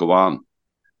team will go on.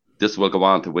 This will go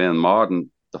on to win more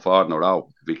than the 4 in a row.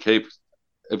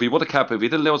 If we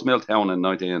didn't lose Milltown in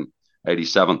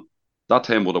 1987, that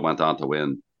team would have went on to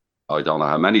win. I don't know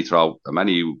how many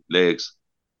leagues.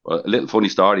 A little funny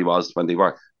story was when they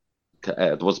were.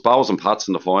 There was Bowes and Pats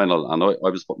in the final, and I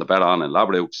was putting the bet on in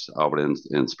Labrooks over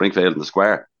in Springfield in the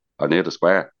square, or near the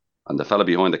square. And the fella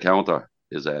behind the counter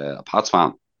is a Pats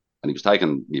fan. And he was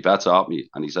taking me bets off me.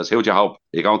 And he says, who do you hope? Are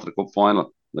you going to the cup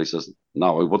final? And I says,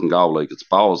 no, I wouldn't go. Like, it's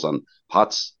Bowes and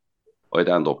Pats. I'd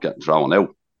end up getting thrown out.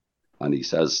 And he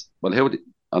says, well,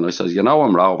 and I says, you know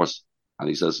I'm Rovers. And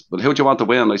he says, well, who do you want to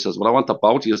win? And I says, well, I want the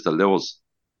both of you to lose.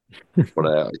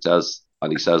 But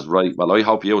he says, right, well, I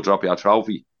hope you drop your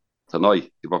trophy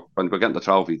tonight. When we're getting the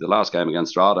trophy, the last game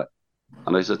against Strada.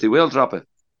 And I said, they will drop it.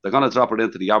 They're going to drop it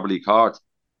into the Aberley court.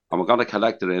 And we're going to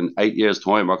collect it in 8 years'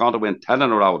 time. We're going to win 10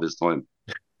 in a row this time.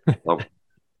 So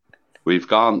we've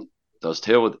gone, there's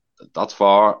 2, that's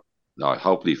 4,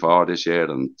 hopefully 4 this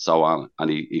year and so on. And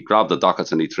he grabbed the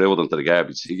dockets and he threw them to the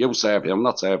garbage. You serve him, I'm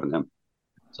not serving him.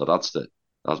 So that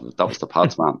was the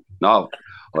Pats, man. No,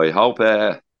 I hope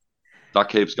that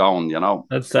keeps going, you know.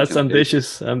 That's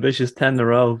ambitious 10 in a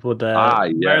row. But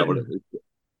yeah, but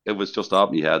it was just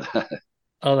off my head.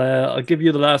 I'll give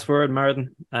you the last word,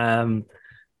 Martin.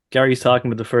 Gary's talking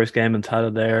about the first game in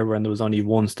Tala there when there was only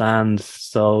 1 stand.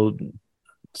 So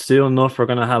soon enough, we're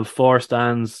going to have 4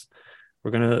 stands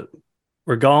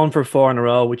we're going for 4 in a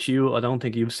row, which I don't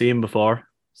think you've seen before. I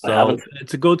So haven't.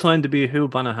 it's a good time to be a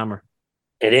hoop and a hammer.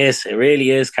 It is. It really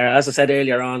is, Carl. As I said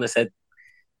earlier on, I said,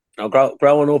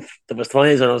 growing up, there was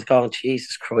times when I was going,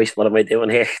 Jesus Christ, what am I doing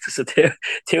here?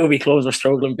 Two of my clubs were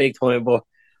struggling big time, but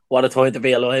what a time to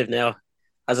be alive now.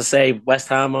 As I say, West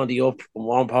Ham on the up, and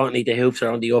more importantly, the Hoops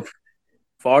are on the up.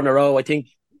 4 in a row. I think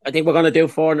we're going to do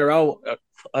 4 in a row.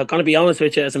 I'm going to be honest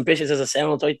with you, as ambitious as it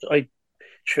sounds, I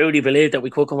truly believe that we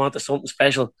could come on to something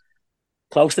special.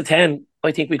 Close to 10,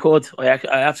 I think we could. I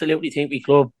absolutely think we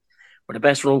could. We're the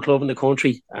best run club in the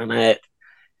country, and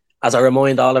as I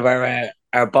remind all of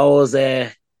our boys,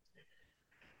 I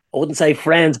wouldn't say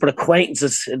friends, but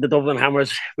acquaintances in the Dublin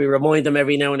Hammers, we remind them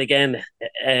every now and again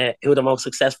who the most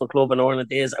successful club in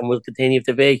Ireland is and will continue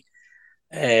to be.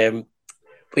 But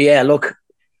yeah, look,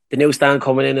 the new stand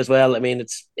coming in as well. I mean,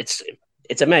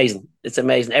 it's amazing. It's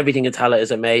amazing. Everything in Tallaght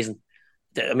is amazing.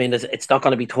 I mean, it's not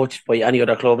going to be touched by any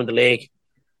other club in the league.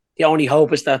 The only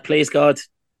hope is that, please God,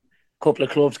 couple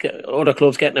of clubs, other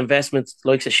clubs getting investments,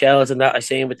 likes of Shells and that I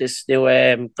seen with this new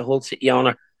the Hull City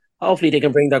owner. Hopefully they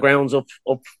can bring their grounds up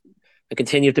and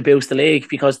continue to boost the league,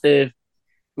 because the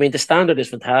standard is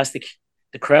fantastic.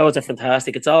 The crowds are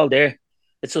fantastic. It's all there.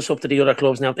 It's just up to the other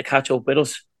clubs now to catch up with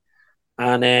us.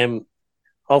 And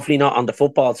hopefully not on the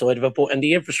football side of it, but in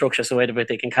the infrastructure side of it,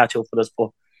 they can catch up with us.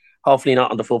 But hopefully not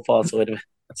on the football side of it.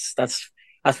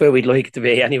 That's where we'd like it to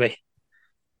be anyway.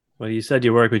 Well, you said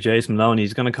you work with Jason Maloney.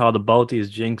 He's going to call the both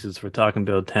these jinxes for talking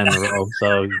about 10 in a row.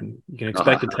 So you can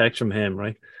expect a text from him,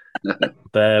 right? But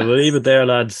we'll leave it there,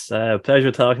 lads.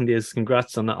 Pleasure talking to you.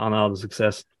 Congrats on all the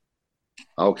success.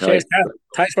 Okay. Cheers, Carl.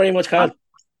 Thanks very much, Carl.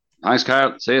 Thanks,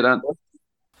 Carl. See you then.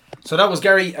 So that was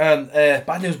Gary and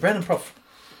bad news, Brennan, prof.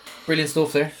 Brilliant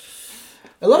stuff there.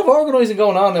 A lot of organising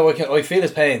going on now. I feel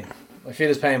his pain. I feel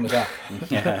his pain with that.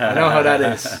 I know how that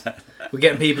is. We're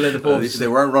getting people in the pubs. They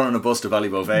weren't running a bus to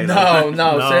Ballybovey.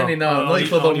 No, certainly not.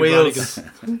 Nightclub on wheels.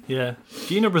 Yeah.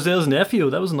 Gino Brazil's nephew,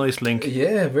 that was a nice link.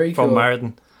 Yeah, very from cool.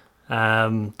 Martin.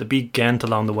 The beat Ghent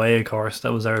along the way, of course.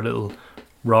 That was our little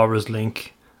Robbers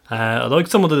link. I like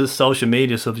some of the social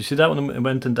media stuff. You see that when I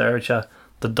went into our chat?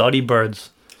 The Doddy Birds.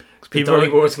 People Dolly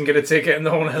Birds can get a ticket and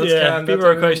no one else can. People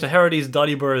are questioning, how are these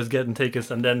Dolly Birds getting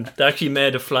tickets? And then they actually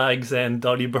made a flag saying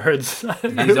Dolly Birds.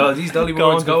 these Dolly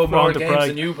Birds go more games Prague.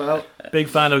 Than you, pal. Big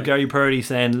fan of Gary Purdy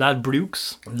saying Lad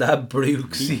Brooks. Lad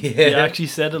Brooks, He actually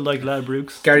said it like Lad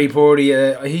Brooks. Gary Purdy,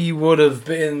 he would have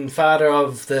been father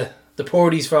of the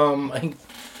Purdys from, I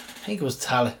think it was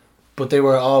Tallaght. But they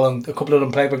were all on, a couple of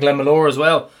them played for Glenmalure as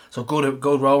well. So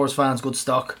good Rovers fans, good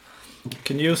stock.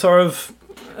 Can you sort of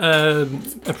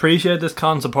appreciate this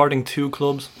con supporting two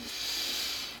clubs?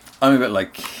 I'm a bit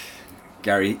like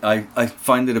Gary. I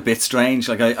find it a bit strange.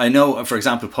 Like I know, for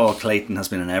example, Paul Clayton has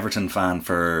been an Everton fan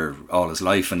for all his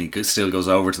life, and he still goes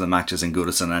over to the matches in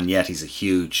Goodison, and yet he's a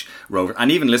huge Rover.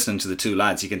 And even listening to the two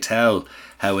lads, you can tell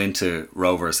how into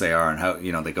Rovers they are, and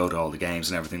how they go to all the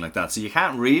games and everything like that. So you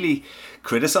can't really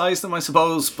criticise them, I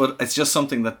suppose. But it's just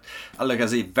something that, like,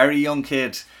 as a very young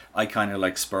kid, I kind of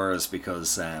like Spurs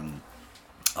because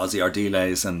Ozzy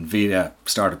Ardiles and Vida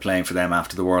started playing for them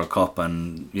after the World Cup,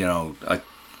 and I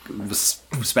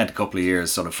spent a couple of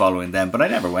years sort of following them, but I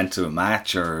never went to a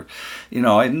match, or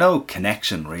I had no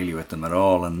connection really with them at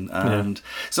all, and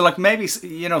so like maybe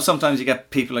sometimes you get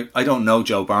people like, I don't know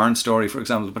Joe Barnes' story, for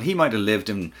example, but he might have lived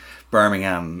in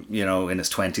Birmingham in his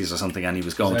 20s or something, and he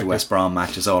was going to West Brom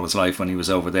matches all his life when he was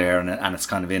over there, and it's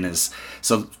kind of in his,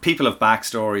 so people have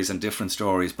backstories and different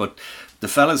stories, but the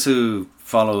fellas who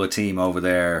follow a team over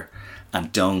there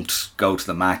and don't go to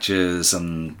the matches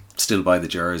and still buy the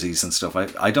jerseys and stuff,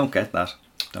 I don't get that.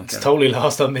 It's totally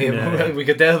lost on me. Yeah. We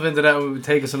could delve into that. It would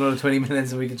take us another 20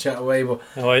 minutes and we could chat away. But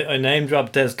I name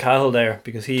dropped Des Cahill there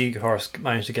because he, of course,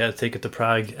 managed to get a ticket to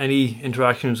Prague. Any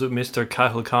interactions with Mr.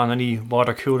 Cahill Khan? Any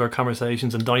water cooler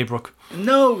conversations in Donnybrook?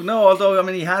 No. Although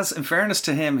he has, in fairness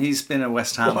to him, he's been a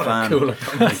West Ham fan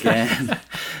again.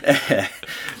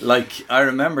 Like I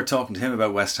remember talking to him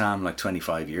about West Ham like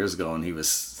 25 years ago, and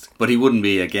but he wouldn't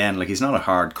be again. Like he's not a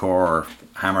hardcore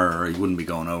Hammer, or he wouldn't be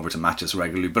going over to matches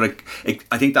regularly. But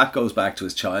I think that goes back to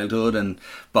his childhood and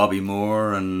Bobby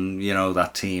Moore and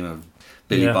that team of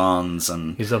Billy Bonds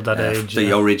and he's of that age.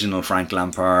 The original Frank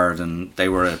Lampard, and they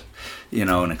were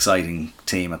an exciting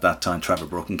team at that time. Trevor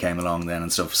Brooken came along then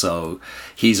and stuff. So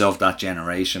he's of that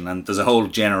generation, and there's a whole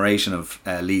generation of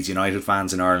Leeds United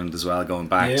fans in Ireland as well, going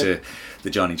back to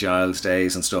the Johnny Giles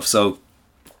days and stuff. So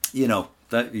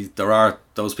that there are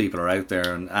those people are out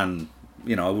there, and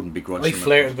I wouldn't begrudge I them.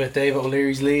 flirted with David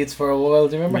O'Leary's Leeds for a while,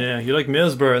 do you remember? Yeah, you like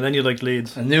Middlesbrough and then you like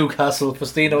Leeds. And Newcastle,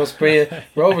 Fustino, Sprea.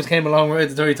 Rovers came along right at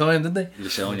the very time, didn't they? You're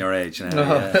showing your age now.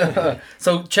 Yeah.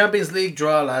 So, Champions League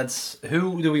draw, lads.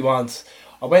 Who do we want?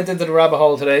 I went into the rabbit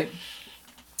hole today,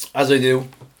 as I do.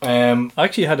 I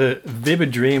actually had a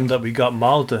vivid dream that we got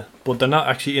Malta, but they're not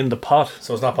actually in the pot.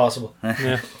 So it's not possible.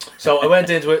 Yeah. So I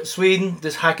went into it. Sweden,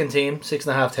 this hacking team,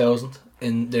 6,500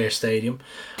 in their stadium.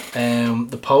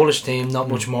 The Polish team, not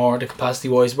much more, the capacity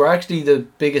wise. We're actually the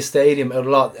biggest stadium out of a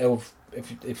lot,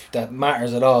 if that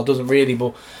matters at all. It doesn't really,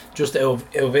 but just out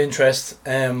of interest.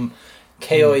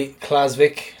 KI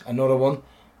Klasvik, another one.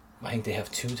 I think they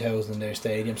have 2,000 in their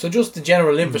stadium. So just the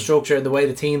general infrastructure and the way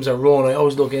the teams are run, I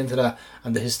always look into that,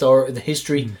 and the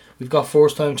history. We've got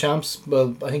first-time champs.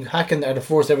 Well, I think Häcken are the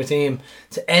first ever team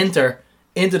to enter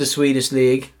into the Swedish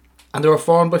league, and they were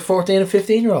formed by 14 and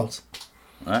 15-year-olds.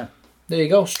 Right. There you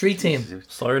go, street team.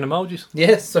 Siren emojis.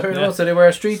 Yes, sorry, no, so they were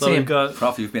a street team.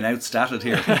 Prof, you've been outstatted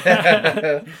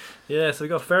here. Yeah, so we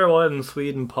got Faroe Islands,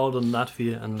 Sweden, Poland,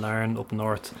 Latvia, and Larne up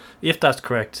north. If that's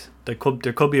correct, there could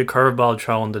be a curveball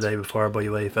thrown the day before by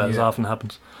UEFA, as often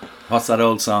happens. What's that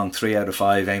old song? 3 out of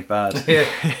 5 ain't bad.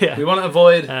 Yeah. We want to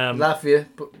avoid Latvia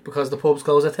because the pubs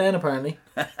close at 10 apparently.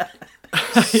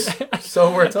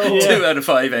 So we're told. Yeah. 2 out of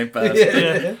 5 ain't bad.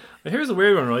 Yeah. But here's a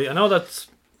weird one, right? I know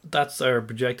that's our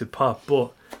projected pot,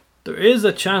 but there is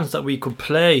a chance that we could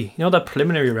play. That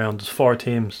preliminary round, there's 4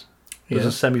 teams. There's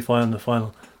a semi-final and a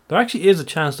final. There actually is a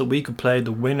chance that we could play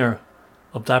the winner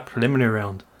of that preliminary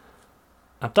round.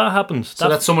 If that happens... So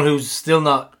that's someone who's still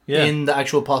not in the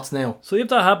actual pots now. So if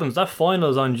that happens, that final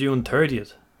is on June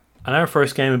 30th. And our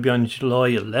first game would be on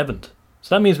July 11th.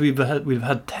 So that means we've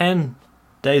had 10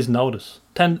 days notice.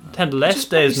 10 less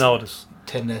days notice.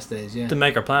 10 less days, yeah. To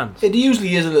make our plans. It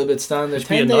usually is a little bit standard.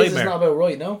 10 days is not about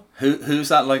right, no? Who's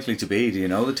that likely to be? Do you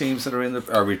know the teams that are in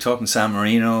the... Are we talking San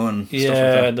Marino and stuff like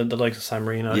that? Yeah, the likes of San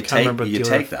Marino. You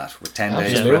take that with 10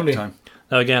 days prep time.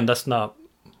 Now again, that's not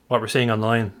what we're seeing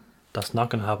online. That's not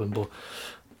going to happen, but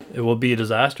it will be a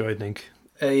disaster, I think.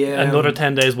 Another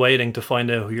 10 days waiting to find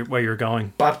out where you're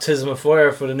going. Baptism of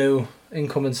fire for the new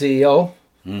incoming CEO.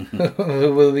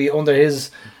 Mm-hmm. Will be under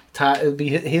his... he'll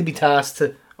be tasked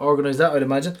to organise that, I'd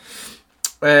imagine.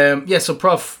 So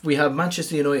Prof, we have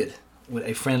Manchester United with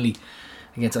a friendly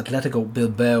against Atletico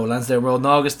Bilbao, Lansdale Road in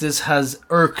August. This has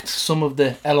irked some of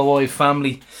the LOI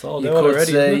family. Sold out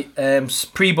already, isn't it?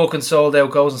 Pre-book and sold out,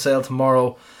 goes on sale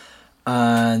tomorrow,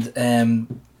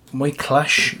 and might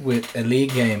clash with a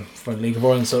league game for the League of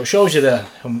Ireland. So it shows you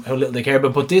how little they care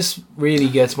about. But this really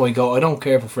gets my goat. I don't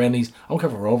care for friendlies. I don't care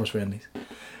for Rovers friendlies.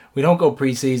 We don't go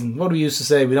pre-season. What do we used to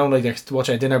say? We don't like to watch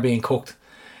our dinner being cooked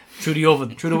through the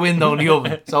oven, through the window in the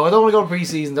oven. So I don't want to go to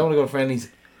pre-season, don't want to go to friendlies.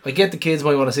 I get the kids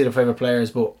might want to see their favourite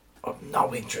players, but I've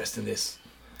no interest in this.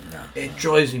 No. It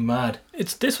drives me mad.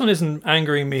 This one isn't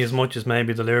angering me as much as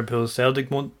maybe the Liverpool Celtic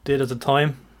one did at the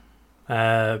time.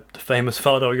 The famous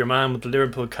photo of your man with the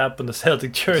Liverpool cap and the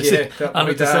Celtic jersey. Yeah, and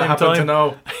at the same time. To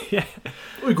know. Yeah.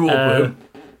 I grew up with him.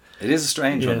 It is a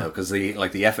strange one though, because the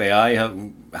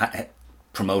FAI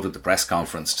promoted the press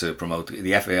conference to promote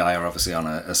the FAI are obviously on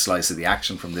a slice of the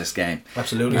action from this game.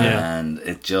 Absolutely, and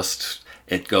it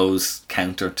goes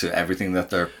counter to everything that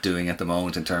they're doing at the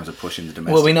moment in terms of pushing the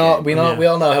domestic. Well, we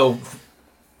all know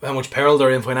how much peril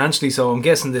they're in financially. So I'm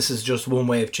guessing this is just one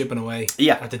way of chipping away.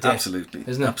 At the debt, absolutely,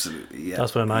 isn't it? Absolutely, yeah.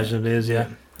 That's what I imagine it is. Yeah.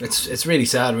 It's really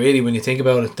sad, really, when you think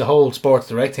about it. The whole Sports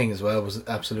Direct thing as well was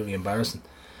absolutely embarrassing.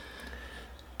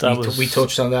 We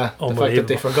touched on that. The fact that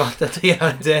they forgot that they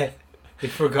had. They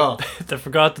forgot. They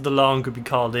forgot that the loan could be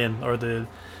called in, or the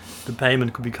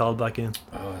payment could be called back in.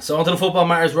 So on to the Football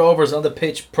Matters Rovers on the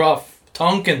pitch. Prof,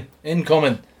 Tonkin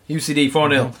incoming. UCD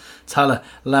 4-0. Tala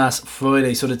last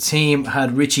Friday. So the team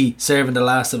had Richie serving the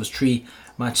last of his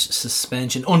 3-match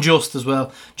suspension. Unjust as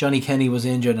well. Johnny Kenny was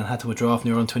injured and had to withdraw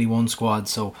from the Under-21 squad.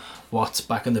 So Watts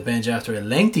back on the bench after a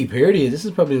lengthy period. This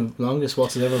is probably the longest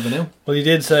Watts has ever been out. Well, he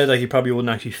did say that he probably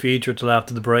wouldn't actually feature till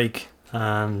after the break.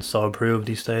 And so proved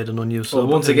he stayed an unused. Well,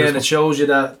 once again, it shows you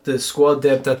that the squad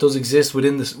depth that does exist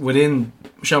within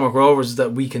Shamrock Rovers is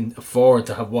that we can afford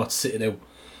to have Watts sitting out.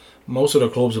 Most other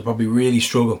clubs will probably really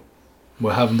struggle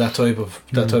with having that type of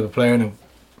player now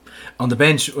on the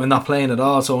bench and not playing at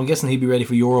all. So I'm guessing he'd be ready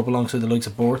for Europe alongside the likes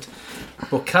of Bort.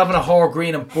 But Kavanagh, Hoare,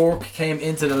 Green, and Burke came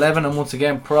into the 11, and once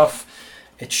again, Prof,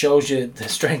 it shows you the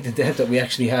strength and depth that we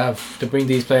actually have to bring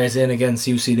these players in against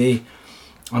UCD.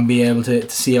 And be able to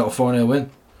see out a 4-0 win.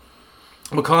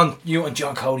 McCon, you and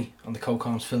John Cody on the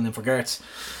co-coms filling in for Gertz.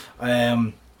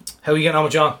 How are you getting on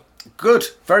with John? Good,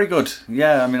 very good.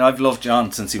 Yeah, I mean, I've loved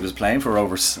John since he was playing for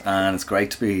Rovers, and it's great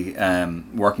to be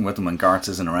working with him when Garth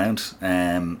isn't around.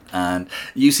 And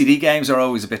UCD games are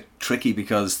always a bit tricky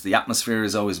because the atmosphere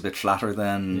is always a bit flatter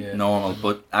than normal.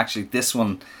 But actually, this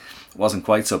one wasn't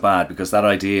quite so bad because that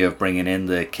idea of bringing in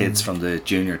the kids from the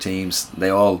junior teams, they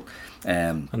all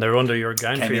and they were under your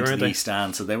gantry, came into weren't the they? East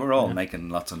Stand, so they were all making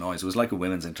lots of noise. It was like a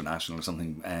women's international or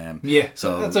something.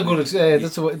 So that's a good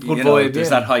good vibe.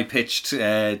 There's that high pitched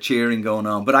cheering going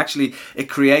on, but actually it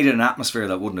created an atmosphere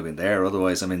that wouldn't have been there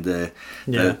otherwise. I mean, the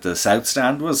South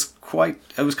Stand was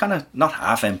it was kind of not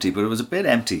half empty, but it was a bit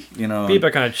empty. You know, people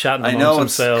are kind of chatting. I know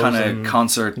it's kind of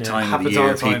concert time of the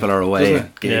year. People are away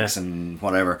at gigs and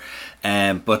whatever,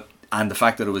 and the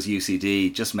fact that it was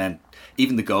UCD just meant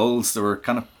even the goals, there were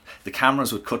kind of. The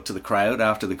cameras would cut to the crowd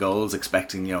after the goals,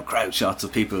 expecting crowd shots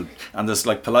of people, and there's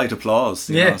like polite applause.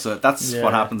 You know? So that's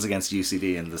what happens against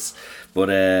UCD in this.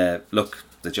 But look,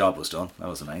 the job was done. That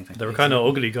was the main thing. They were kind of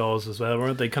ugly goals as well,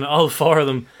 weren't they? Kind of all four of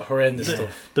them. Horrendous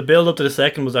stuff. The build up to the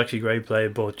second was actually great play,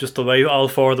 but just the way all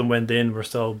four of them went in were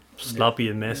so sloppy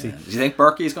and messy. Do you think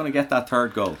Berkey's going to get that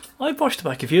third goal? I pushed it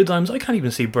back a few times. I can't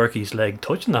even see Berkey's leg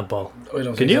touching that ball. I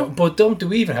don't Can you? So. But do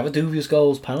we even have a dubious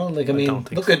goals panel? Like, I mean,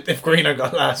 look at if Greener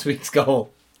got last week's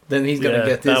goal, then he's going to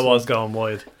get this. That was going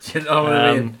wide. You know what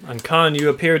I mean? And Con, you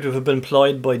appear to have been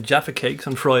employed by Jaffa Cakes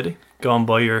on Friday. Gone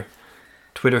by your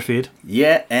Twitter feed.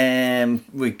 Yeah,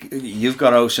 you've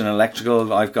got Ocean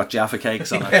Electrical, I've got Jaffa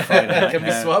Cakes on a Friday. Can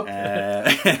we swap?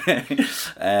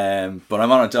 But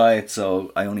I'm on a diet,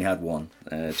 so I only had one.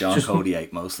 John Cody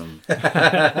ate most of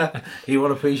them. He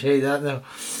won't appreciate that now.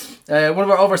 One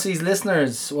of our overseas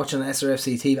listeners watching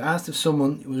SRFC TV asked if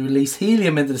someone would release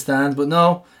helium into the stand, but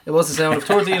no, it was the sound of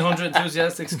 1,300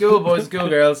 enthusiastic schoolboys and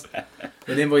schoolgirls.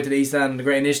 An invite to the East Stand and a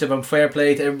great initiative, and fair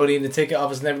play to everybody in the ticket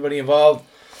office and everybody involved.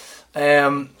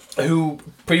 Who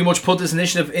pretty much put this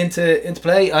initiative into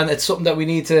play, and it's something that we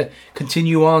need to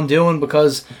continue on doing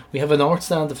because we have a North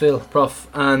Stand to fill, Prof.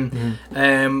 And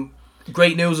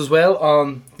great news as well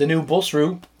on the new bus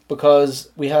route,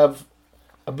 because we have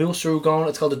a bus route going.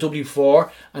 It's called the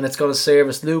W4, and it's going to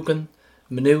service Lucan,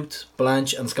 Maynooth,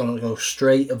 Blanche, and it's going to go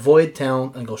straight, avoid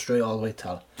town and go straight all the way to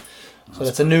Tala. So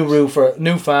it's a new route for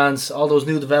new fans. All those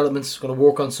new developments. Going to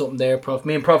work on something there, Prof.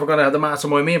 Me and Prof are going to have the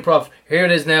mastermind. Me and Prof, here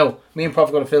it is now. Me and Prof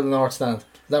are going to fill the North Stand. Is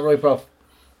that right, Prof?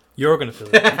 You're going to fill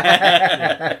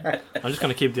it. I'm just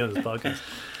going to keep doing this podcast.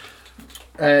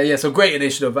 So great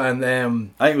initiative, and I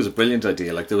think it was a brilliant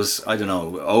idea. Like, there was, I don't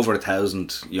know, over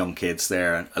 1,000 young kids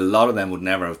there, and a lot of them would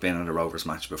never have been in a Rovers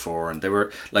match before, and they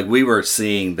were like, we were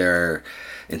seeing their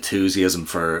enthusiasm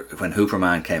for when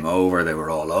Hooperman came over. They were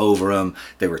all over him.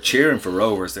 They were cheering for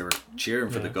Rovers. They were cheering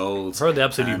for the goals. I heard they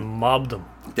absolutely mobbed them.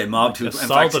 They mobbed Hooperman.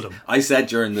 Assaulted him. I said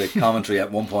during the commentary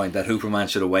at one point that Hooperman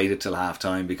should have waited till half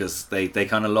time because they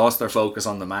kind of lost their focus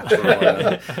on the match for a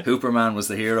while. Hooperman was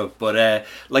the hero. But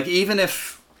like, even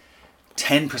if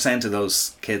 10% of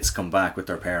those kids come back with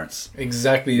their parents,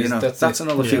 exactly, you know, that's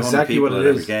another few hundred people at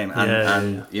every game.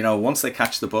 And you know, once they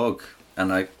catch the bug,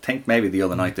 and I think maybe the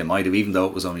other night they might have, even though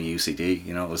it was only UCD,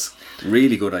 you know, it was a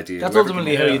really good idea. That's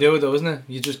ultimately how you do it, though, isn't it?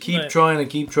 You just keep trying and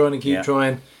keep trying and keep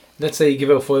trying. Let's say you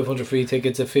give out 500 free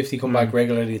tickets, if 50 come back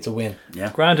regularly, it's a win.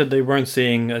 Yeah. Granted, they weren't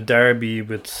seeing a derby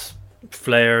with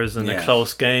flares and a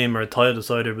close game or a title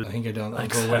decider. But I think you're done.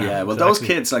 Well, those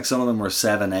kids, like, some of them were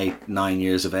 7, 8, 9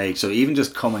 years of age. So even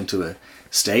just coming to a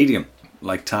stadium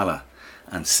like Tala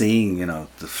and seeing, you know,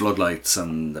 the floodlights,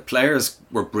 and the players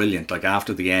were brilliant. Like,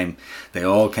 after the game, they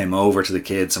all came over to the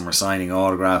kids and were signing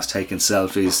autographs, taking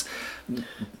selfies.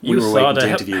 We were waiting to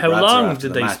interview How long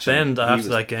did they spend after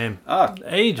that game?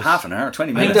 Ages. Half an hour,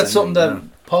 20 minutes. I think that's something that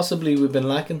possibly we've been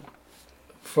lacking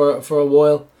for a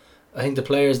while. I think the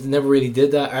players never really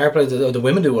did that. Our players, the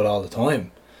women do it all the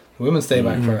time. The women stay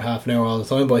back for half an hour all the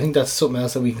time, but I think that's something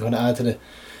else that we can kind of add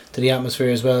to the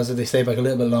atmosphere as well, so they stay back a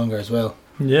little bit longer as well.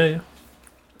 Yeah.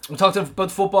 We talked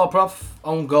about football, Prof.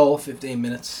 Own goal, 15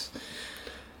 minutes.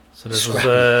 So this was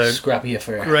a scrappy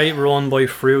affair. Great run by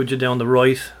Fruja down the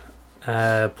right.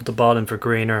 Put the ball in for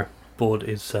Greener, but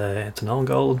it's an own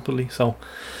goal, ultimately. So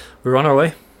we're on our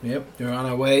way. Yep, we're on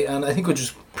our way, and I think we'll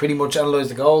just pretty much analyse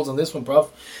the goals on this one,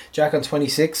 Prof. Jack on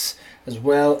 26 as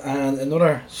well, and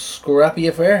another scrappy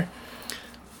affair.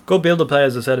 Good build-up play,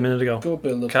 as I said a minute ago. Good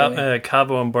build-up play.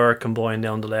 Cavo and Burke combined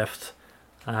down the left,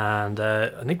 and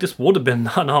I think this would have been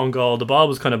an own goal. The ball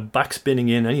was kind of back-spinning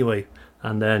in anyway,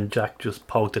 and then Jack just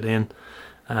poked it in.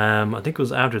 I think it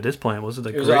was after this point, was it?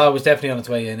 It was definitely on its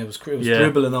way in. It was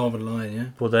dribbling over the line, yeah.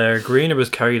 But Greener was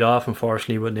carried off,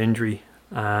 unfortunately, with an injury,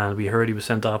 and we heard he was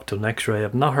sent off to an X-ray.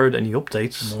 I've not heard any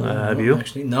updates. Have you?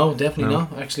 Actually, no, definitely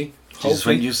not. Actually, Jesus,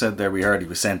 when you said there we heard he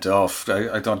was sent off,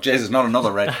 I thought, Jesus, not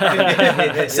another red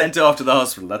card. Sent off to the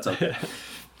hospital, that's okay.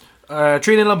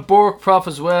 3-0 on Bourke, Prof,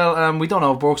 as well. We don't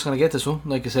know if Bourke's going to get this one.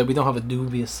 Like I said, we don't have a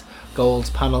dubious goals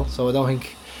panel, so I don't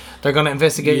think they're going to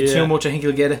investigate it too much. I think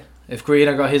he'll get it. If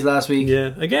Greener got his last week.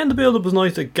 Yeah, again, the build-up was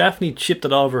nice. Like, Gaffney chipped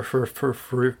it over for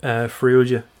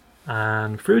Ferrugia.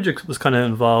 And Ferrugia was kind of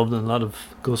involved in a lot of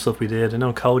good stuff we did. I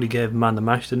know Cody gave man the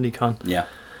match, didn't he, Con? Yeah.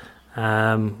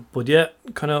 But yeah,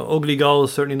 kind of ugly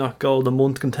goals, certainly not goal of the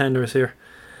month contenders here.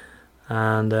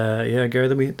 And Gary,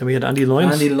 then we had Andy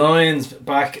Lyons. Andy Lyons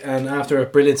back, and after a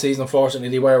brilliant season, unfortunately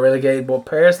they were relegated. But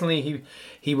personally,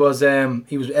 he was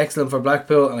excellent for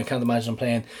Blackpool, and I can't imagine him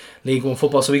playing League One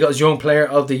football. So he got his Young Player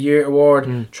of the Year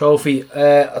award trophy.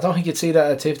 I don't think you'd see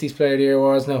that at Tftes Player of the Year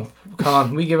awards now.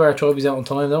 Con, we give our trophies out on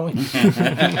time, don't we?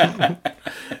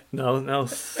 No,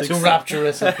 too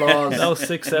rapturous applause. No,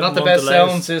 6-7 not the best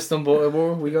sound system, but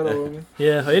we got it.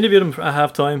 Yeah, I interviewed him at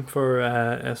half time for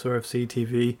SRFC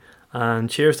TV, and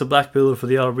cheers to Blackpool for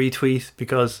the old retweet,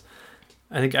 because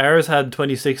I think ours had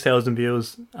 26,000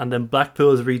 views, and then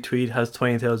Blackpool's retweet has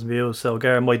 20,000 views. So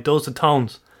Gary might dose the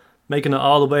tones, making it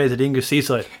all the way to the English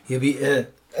seaside. You'll be a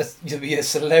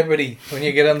celebrity when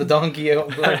you get on the donkey out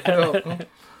in Blackpool.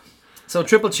 So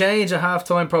triple change at half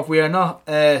time, Prof. We are not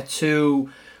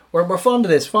we're fond of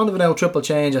this, fond of an old triple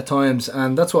change at times,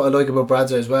 and that's what I like about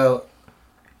Bradzer as well.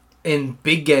 In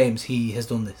big games, he has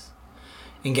done this.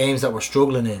 In games that we're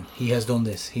struggling in, he has done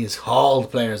this. He has hauled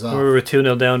players off. We were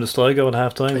 2-0 down to Sligo at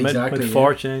half time. Exactly, made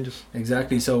 4 changes.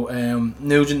 Exactly. So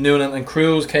Nugent, Noonan and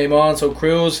Cruz came on. So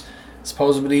Cruz,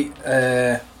 supposedly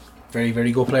very,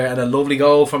 very good player, and a lovely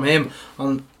goal from him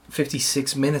on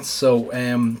 56 minutes. So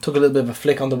took a little bit of a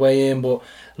flick on the way in, but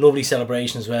lovely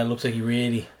celebration as well. Looks like he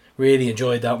really, really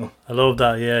enjoyed that one. I love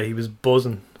that. Yeah, he was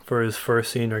buzzing for his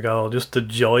first senior goal. Just the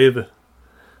joy of it.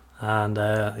 And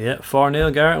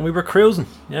 4-0 Garrett, and we were cruising.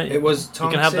 Yeah, it was. You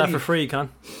can have that for free, Con.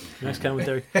 Next comment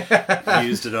there. I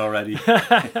used it already.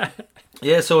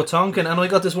 Yeah, so Tonkin, and I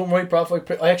got this one right, Prof.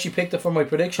 I actually picked it for my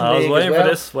prediction league. I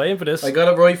was waiting for this. I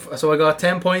got it right, so I got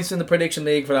 10 points in the prediction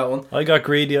league for that one. I got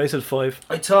greedy. I said 5.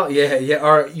 I thought,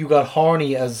 or you got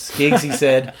horny, as Giggsy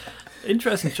said.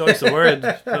 Interesting choice of word.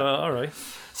 All right.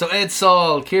 So Ed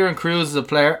Saul, Kieran Cruz is a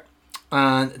player.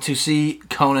 And to see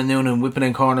Conan Noonan whipping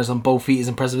in corners on both feet is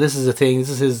impressive. This is a thing. This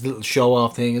is his little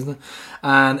show-off thing, isn't it?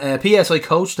 And P.S. I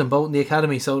coached them both in the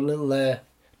academy, so a little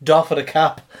doff of the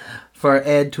cap for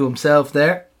Ed to himself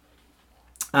there.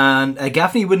 And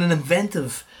Gaffney with an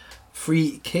inventive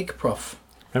free kick, Prof.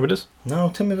 Remember this? No,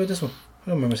 tell me about this one. I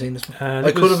don't remember seeing this one.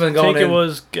 I could have been going. I think it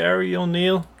was Gary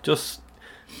O'Neill. Just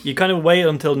you kind of wait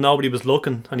until nobody was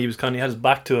looking, and he had his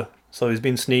back to it, so he's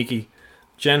being sneaky.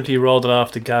 Gently rolled it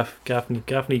off to Gaffney.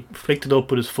 Gaffney flicked it up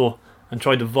with his foot and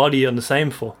tried to volley on the same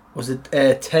foot. Was it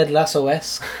Ted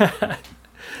Lasso-esque?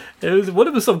 It would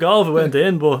have been some goal if it went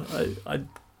in, but I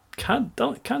can't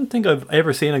think I've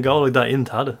ever seen a goal like that in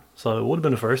Tada. So it would have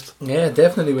been a first. Yeah,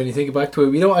 definitely. When you think back to it,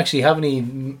 we don't actually have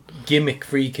any gimmick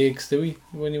free kicks, do we?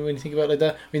 When you think about it like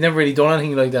that, we've never really done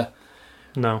anything like that.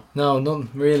 No,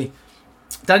 nothing really.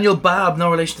 Daniel Babb,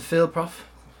 no relation to Phil, Prof.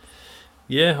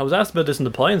 Yeah, I was asked about this in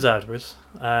the Pines afterwards.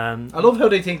 I love how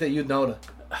they think that you'd know that.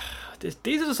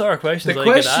 These are the sort of questions the I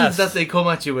questions get asked. that they come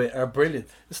at you with are brilliant.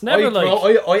 It's never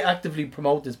I actively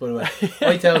promote this, by the way.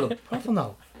 I tell them, Prof will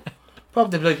know. Prof,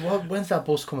 they'll be like, when's that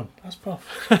bus coming? That's Prof.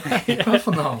 Prof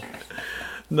will know.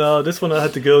 No, this one I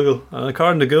had to Google, and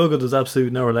according to Google there's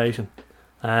absolutely no relation.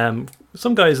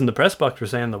 Some guys in the press box were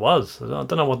saying there was. I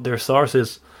don't know what their source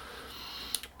is.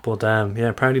 But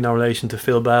apparently no relation to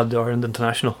Phil Babb, the Ireland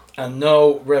international. And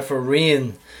no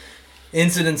refereeing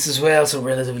incidents as well, so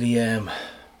relatively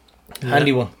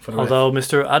handy one for the Although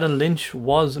Mr. Adam Lynch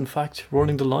was in fact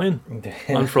running the line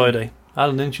on Friday.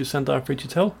 Adam Lynch, you sent off Richie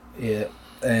Tell. Yeah.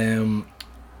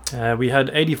 We had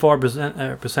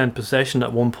 84% possession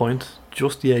at one point.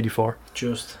 Just the 84.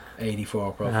 Just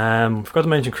 84, probably. Forgot to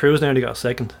mention Cruz nearly got a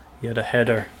second. He had a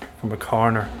header from a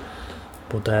corner,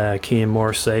 but Cian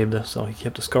Moore saved it, so he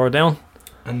kept the score down.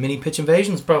 And mini pitch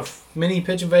invasions, Prof. Mini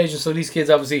pitch invasions. So these kids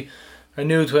obviously are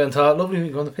new to it and thought, lovely, we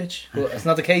can go on the pitch. But it's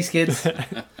not the case, kids. It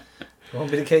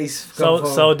won't be the case.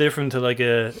 So different to like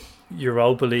a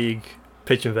Europa League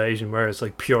pitch invasion where it's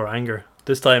like pure anger.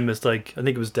 This time it's like, I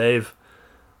think it was Dave,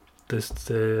 the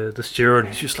steward.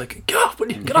 He's just like, get off,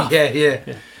 will you? Get off.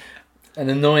 Yeah. An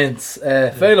annoyance.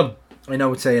 Phelan, I know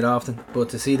we say it often, but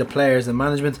to see the players and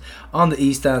management on the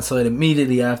East Stand side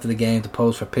immediately after the game to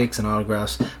pose for pics and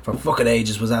autographs for fucking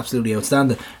ages was absolutely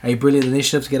outstanding. A brilliant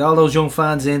initiative to get all those young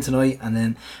fans in tonight and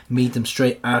then meet them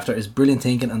straight after is brilliant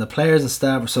thinking, and the players and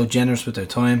staff were so generous with their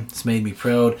time. It's made me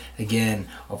proud again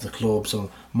of the club. So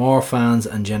more fans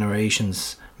and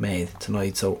generations made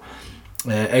tonight. So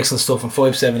excellent stuff. And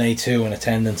 5782 in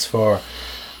attendance for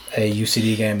a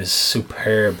UCD game is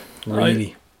superb.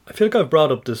 Really, I feel like I've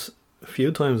brought up this a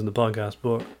few times in the podcast,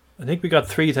 but I think we got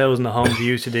 3,000 at home to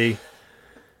UCD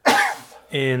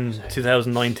in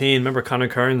 2019. Remember Conor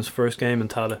Kern's first game in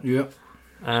Tala? Yeah.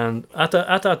 And at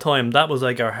that time, that was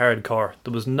like our hardcore.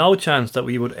 There was no chance that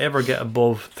we would ever get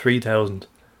above 3,000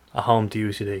 at home to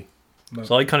UCD. No.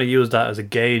 So I kind of used that as a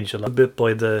gauge a little bit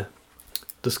by the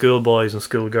schoolboys and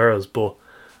schoolgirls, but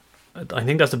I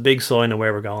think that's a big sign of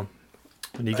where we're going.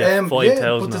 When you get 5,000.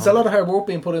 Yeah, but there's a lot of hard work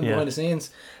being put in behind the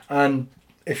scenes. And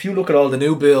if you look at all the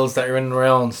new builds that are in and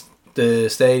around the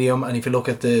stadium, and if you look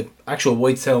at the actual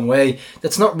Whitestown Way,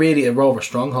 that's not really a Rover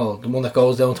stronghold. The one that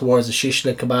goes down towards the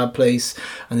Shishla kebab place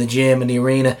and the gym and the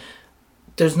arena.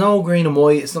 There's no green and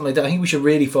white. It's not like that. I think we should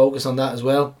really focus on that as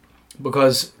well.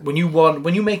 Because when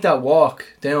you make that walk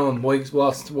down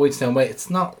Whitestown Way, it's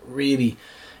not really...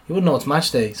 You wouldn't know it's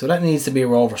match day. So that needs to be a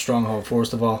Rover stronghold,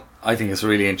 first of all. I think it's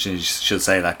really interesting you should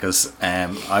say that, because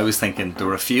I was thinking there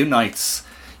were a few nights,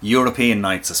 European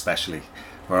nights especially,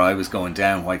 where I was going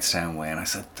down Whitestown Way and I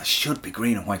said there should be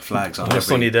green and white flags on every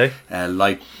sunny day.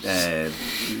 Light,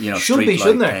 street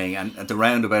light thing, and at the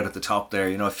roundabout at the top there,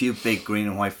 a few big green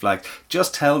and white flags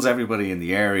just tells everybody in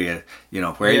the area,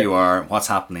 where you are, what's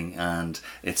happening, and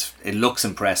it looks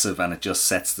impressive and it just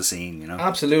sets the scene.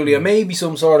 Absolutely, and maybe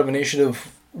some sort of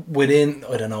initiative within,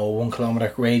 I don't know, a 1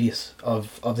 kilometre radius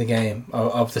of the game,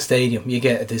 of the stadium. You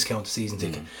get a discounted season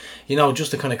ticket,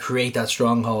 just to kind of create that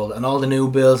stronghold. And all the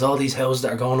new builds, all these houses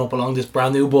that are going up along this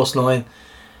brand new bus line,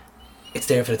 it's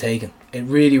there for the taking. It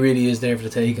really, really is there for the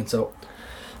taking. So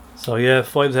yeah,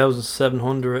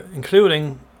 5,700,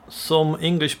 including some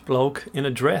English bloke in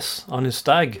a dress on his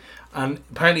stag. And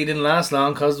apparently it didn't last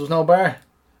long because there was no bar.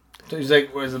 So he's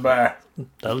like, where's the bar?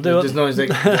 That'll do it. There's no, he's like,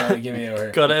 get me out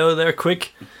here. Got out of there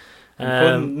quick.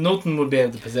 Nothing would be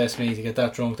able to possess me to get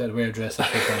that drunk that I'd wear a dress and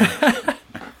pick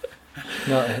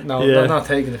on. I'm not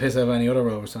taking the piss out of any other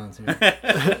Rovers fans here.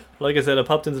 Like I said, I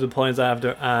popped into the points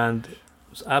after, and it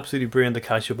was absolutely brilliant to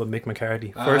catch up with Mick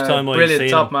McCarthy. First time I've seen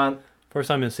top him. Man. First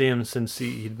time I've seen him since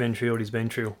he'd been through what he's been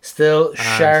through. Still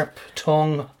sharp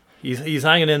tongue. He's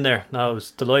hanging in there. Now I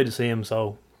was delighted to see him,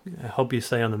 so I hope you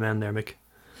stay on the mend there, Mick.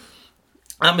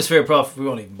 Atmosphere, prof, we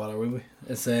won't even bother, will we?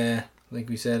 It's like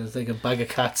we said, it's like a bag of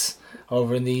cats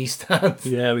over in the East Stand.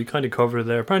 Yeah, we kind of covered it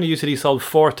there. Apparently UCD sold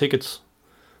 4 tickets.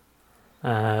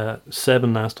 7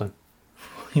 last time.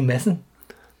 Are you messing?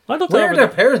 Where are their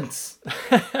parents?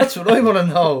 That's what I want to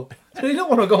know. They don't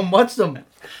want to go and watch them.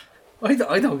 I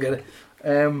don't get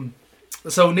it.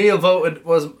 So Neil voted,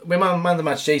 was my man the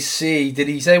match, JC. Did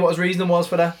he say what his reasoning was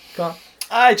for that?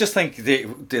 I just think the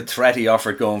threat he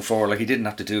offered going forward, he didn't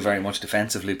have to do very much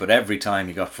defensively, but every time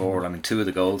he got forward, 2 of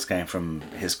the goals came from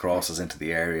his crosses into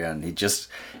the area, and he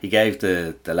gave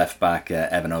the left back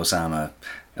Evan Osam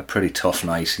a pretty tough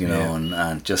night,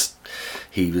 and just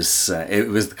he was it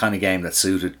was the kind of game that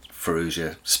suited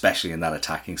Farouja, especially in that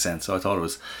attacking sense. So I thought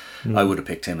I would have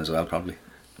picked him as well, probably.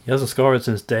 He hasn't scored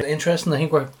since day. Interesting. I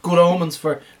think we're good omens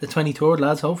for the 23rd,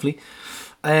 lads. Hopefully,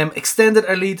 extended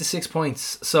our lead to 6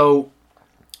 points. So.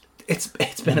 It's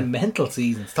been a mental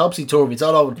season. It's topsy-turvy. It's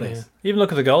all over the place. Yeah. Even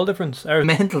look at the goal difference. Our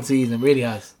mental season, it really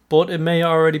has. But it may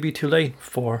already be too late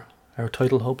for our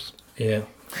title hopes. Yeah.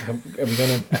 Are we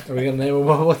gonna name it?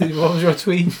 What was your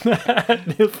tweet?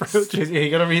 Neil Fruit. Are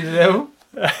you gonna read it out?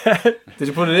 Did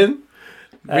you put it in?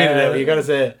 Read it out. You gotta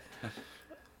say it.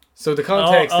 So the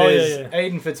context is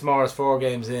Aidan Fitzmaurice 5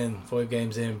 games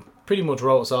in, pretty much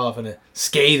wrote us off in a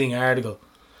scathing article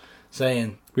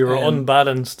saying we were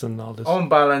unbalanced and all this.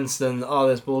 Unbalanced and all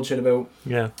this bullshit about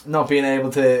not being able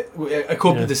to...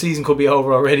 The season could be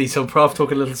over already, so Prof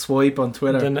took a little swipe on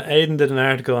Twitter. Then Aidan did an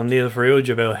article on Neil Farouja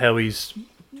about how he's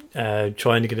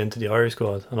trying to get into the Irish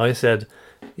squad. And I said,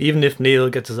 even if Neil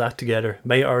gets his act together, it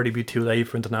may already be too late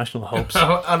for international hopes.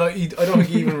 And I don't think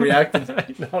he even reacted. I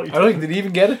don't think, did he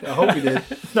even get it? I hope he did.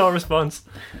 No response.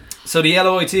 So the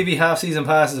LOI TV half-season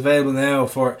pass is available now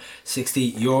for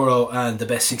 €60, and the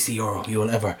best €60 you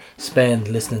will ever spend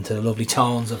listening to the lovely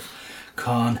tones of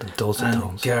Con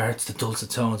and Garrett's, the dulcet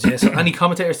tones. Yeah. So any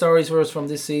commentator stories for us from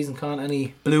this season, Con?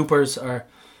 Any bloopers or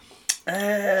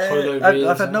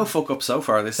I've had no fuck up so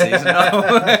far this season.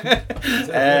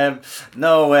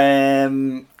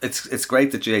 It's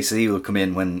great that JC will come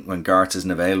in when Garth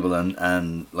isn't available,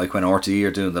 and like when RTE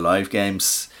are doing the live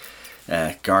games,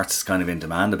 Garth's kind of in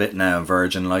demand a bit now, and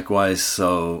Virgin likewise.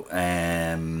 So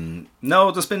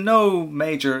no, there's been no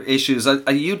major issues.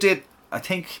 You did, I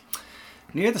think,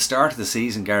 near the start of the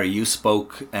season, Gary, you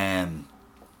spoke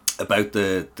about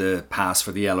the pass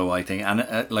for the LOI thing, and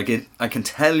I can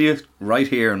tell you right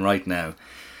here and right now,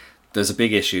 there's a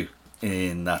big issue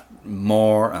in that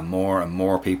more and more and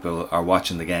more people are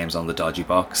watching the games on the dodgy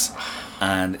box,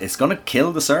 and it's going to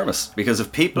kill the service, because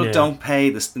if people don't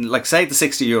pay this, like say the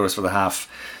 €60 for the half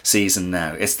season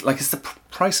now, it's the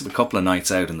price of a couple of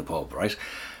nights out in the pub, right?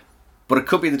 But it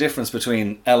could be the difference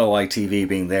between LOI TV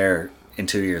being there in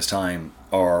 2 years' time,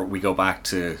 or we go back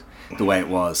to the way it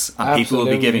was, and people will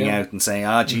be giving out and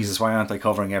saying, Jesus, why aren't they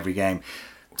covering every game?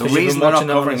 The reason they're not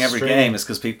covering every game is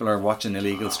because people are watching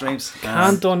illegal streams.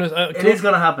 It is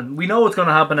going to happen. We know it's going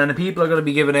to happen, and the people are going to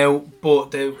be giving out,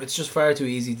 but it's just far too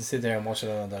easy to sit there and watch it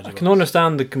on dodgy. I can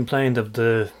understand the complaint of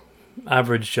the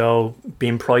average Joe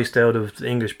being priced out of the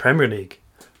English Premier League,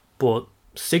 but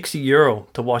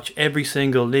 €60 to watch every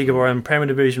single League of Ireland, Premier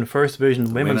Division, First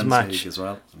Division, women's match as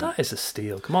well. That is a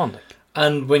steal. Come on, like.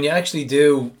 And when you actually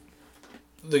do,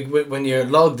 like when you're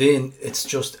logged in, it's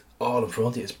just all in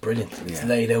front of you. It's brilliant. It's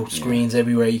laid out, screens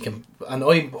everywhere. You can, and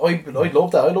I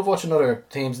love that. I love watching other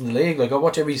teams in the league. Like I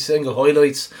watch every single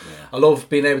highlights. I love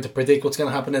being able to predict what's going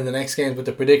to happen in the next game with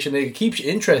the prediction league. It keeps you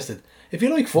interested. If you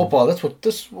like football,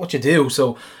 that's what you do.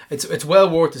 So it's well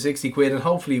worth the £60, and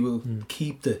hopefully we'll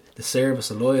keep the service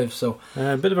alive. So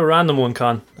a bit of a random one,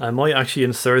 Con. I might actually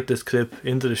insert this clip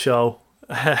into the show,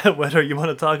 whether you want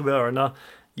to talk about it or not.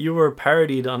 You were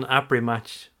parodied on Apri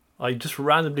Match. I just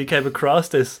randomly came across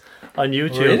this on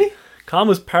YouTube. Really? Con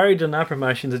was parodied on Apri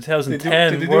Match in the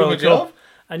 2010 did they World do a Cup.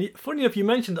 And funny enough, you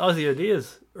mentioned Aussie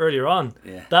Ideas earlier on.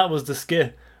 Yeah. That was the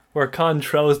skit where Con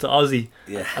throws to Aussie.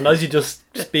 Yeah. And Aussie just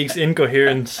speaks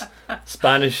incoherent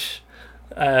Spanish.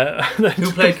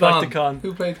 Who played Con?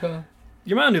 Who played Con?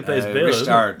 Your man who plays Bill.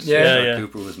 Richard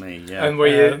Cooper was me. Yeah.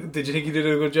 And did you think he did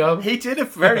a good job? He did a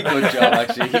very good job,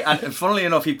 actually. And funnily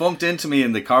enough, he bumped into me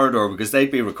in the corridor because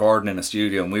they'd be recording in a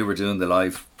studio and we were doing the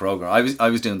live program. I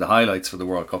was doing the highlights for the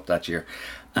World Cup that year,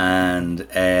 and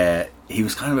he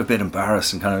was kind of a bit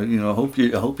embarrassed and kind of, I hope you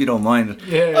don't mind.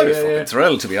 I was fucking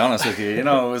thrilled, to be honest with you.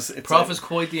 Prof is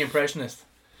quite the impressionist.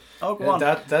 Oh, go on.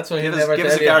 That's what he'll never give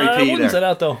us tell a Gary I P wouldn't there. say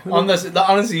that though.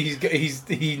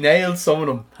 Honestly, he nailed some of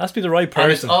them. Has to be the right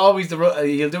And it's person. always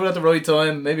he'll do it at the right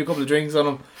time. Maybe a couple of drinks on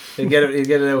him. He'll get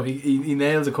it out. He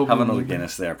nails a couple. Have of another them.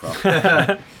 Guinness there, Prof.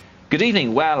 Good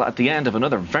evening. Well, at the end of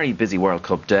another very busy World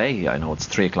Cup day, I know it's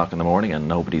 3 o'clock in the morning and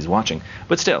nobody's watching,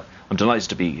 but still, I'm delighted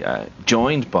to be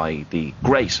joined by the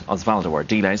great Osvaldo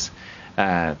Ardiles.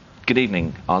 Good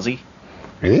evening, Ozzy.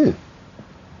 Yeah.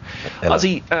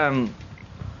 Ozzy,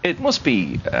 it must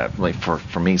be,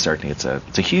 for me certainly, it's a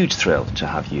huge thrill to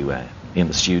have you in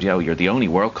the studio. You're the only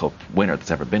World Cup winner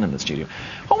that's ever been in the studio.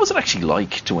 What was it actually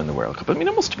like to win the World Cup? I mean,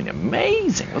 it must have been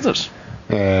amazing, was it?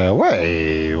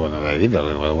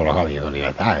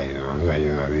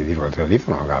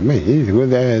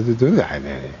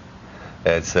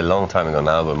 It's a long time ago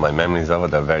now, but my memories of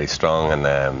it are very strong, and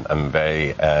I'm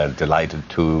very delighted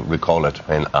to recall it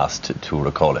when asked to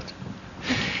recall it.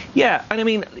 Yeah, and I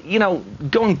mean,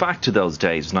 going back to those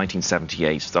days,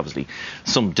 1978, there's obviously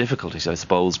some difficulties, I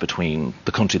suppose, between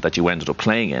the country that you ended up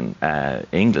playing in,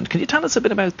 England. Can you tell us a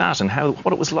bit about that and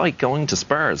what it was like going to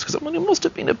Spurs? Because it must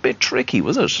have been a bit tricky,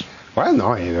 was it? Well,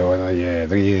 no, because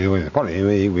they were coming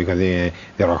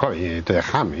to the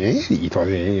camp.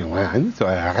 It was so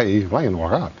I playing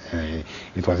World Cup.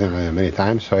 It wasn't many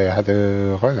times, so I had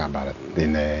to worry about it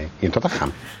into the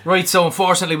camp. Right, so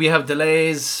unfortunately we have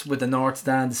delays with the North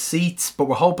Stand seats, but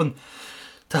we're hoping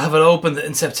to have it open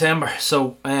in September.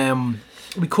 So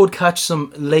we could catch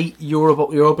some late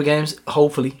Europa games,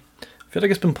 hopefully. I feel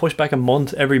like it's been pushed back a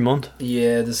month every month.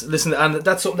 Yeah, listen, and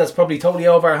that's something that's probably totally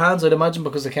out of our hands, I'd imagine,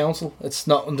 because the council. It's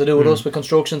nothing to do with us, with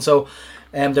construction. So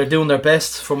they're doing their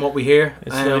best from what we hear.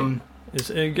 It's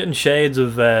getting shades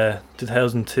of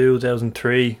 2002,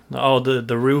 2003. Oh,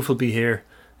 the roof will be here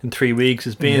in 3 weeks.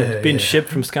 It's being shipped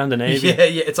from Scandinavia.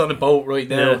 Yeah, it's on a boat right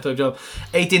now. Yeah. Job.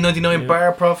 1899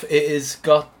 bar, Prof. It is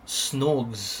got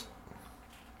snugs.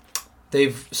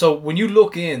 So when you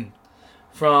look in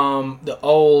from the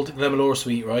old Glenmalure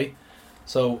suite, right?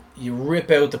 So you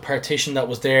rip out the partition that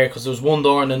was there, because there was one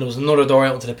door and then there was another door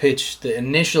out into the pitch. The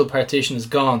initial partition is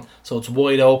gone, so it's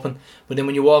wide open. But then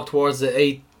when you walk towards the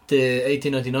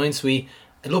 1899 suite,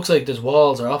 it looks like there's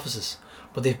walls or offices.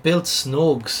 But they've built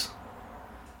snugs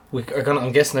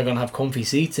I'm guessing they're gonna have comfy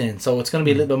seats in, so it's gonna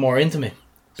be a little bit more intimate.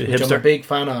 Bit Which hipster. I'm a big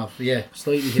fan of. Yeah,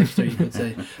 slightly hipster, you could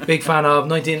say. Big fan of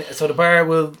 19. So the bar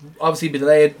will obviously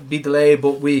be delayed,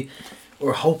 but we're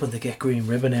hoping to get green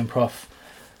ribbon in, Prof,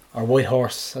 or white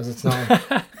horse as it's known.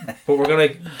 But we're gonna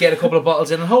get a couple of bottles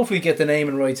in and hopefully get the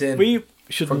naming rights in. We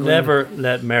should never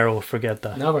let Mero forget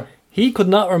that. Never. He could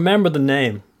not remember the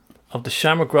name of the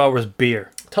Shamrock Rovers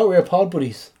beer. Thought we were pod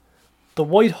buddies. The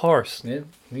White Horse. Yeah,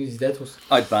 he's dead to us.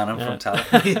 I'd ban him from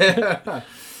talent. Yeah.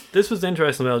 This was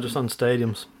interesting, well, just on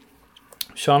stadiums.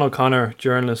 Sean O'Connor,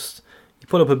 journalist, he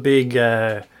put up a big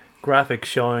graphic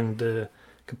showing the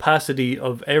capacity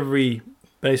of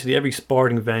basically every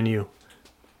sporting venue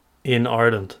in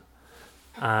Ireland.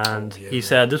 And he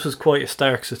said this was quite a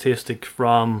stark statistic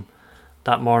from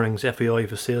that morning's FAI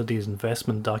facilities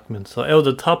investment document. So out of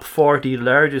the top 40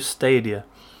 largest stadia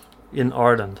in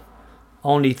Ireland,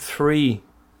 only 3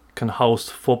 can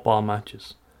host football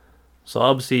matches. So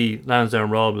obviously Lansdowne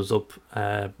Road was up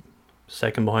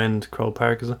second behind Croke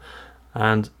Park, is it?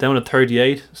 And down at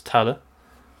 38 is Tala,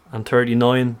 and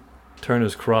 39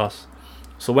 Turner's Cross.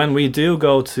 So when we do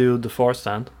go to the fourth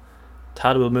stand,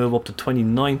 Tala will move up to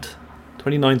 29th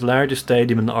largest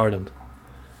stadium in Ireland.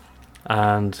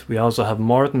 And we also have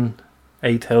Morton,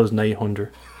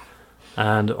 8,800,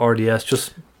 and RDS,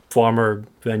 just former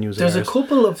venues. There's a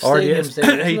couple of stadiums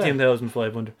there,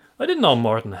 18,500. I didn't know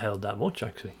Morton held that much,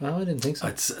 actually. No, I didn't think so.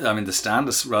 I mean, the stand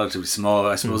is relatively small.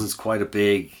 I suppose it's quite a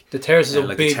big... The terrace is a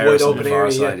like big, wide open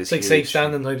area. Yeah. It's like safe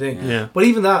standing type thing. Yeah. But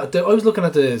even that, I was looking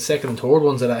at the second and third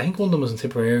ones of that. I think one of them was in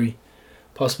Tipperary,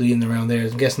 possibly in and around there.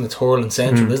 I'm guessing it's Hurl and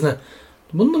Central, isn't it?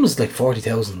 One of them is like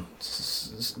 40,000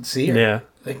 seater. Yeah.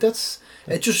 Like that's...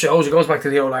 It just shows, it goes back to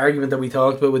the old argument that we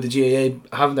talked about with the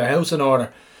GAA having their house in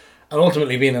order and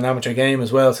ultimately being an amateur game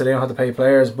as well, so they don't have to pay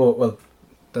players, but, well,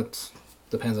 that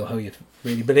depends on how you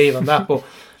really believe on that, but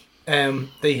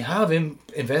they have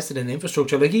invested in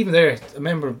infrastructure. Like even there, I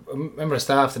remember a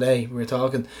staff today, we were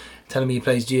talking, telling me he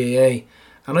plays GAA,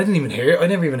 and I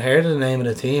never even heard of the name of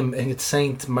the team. I think it's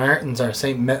St. Martin's or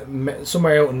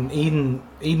somewhere out in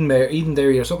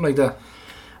Edenderry or something like that,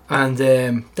 and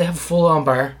they have a full-on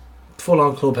bar,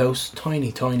 full-on clubhouse,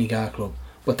 tiny car club,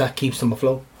 but that keeps them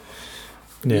afloat.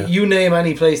 Yeah. You name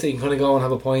any place that you can kind of go and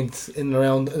have a point in and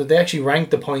around. They actually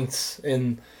ranked the points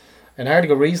in an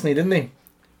article recently, didn't they?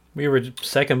 We were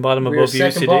second bottom above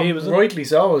UCD, was it? Rightly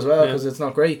so as well, because it's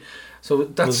not great. So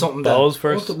that's was something Bowes that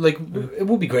first? like it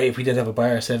would be great if we did have a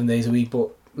bar 7 days a week. But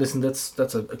listen, that's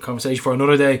a conversation for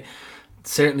another day. It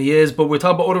certainly is. But we're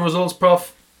talking about other results,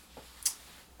 Prof.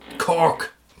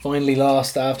 Cork finally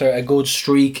lost after a good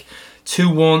streak,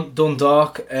 2-1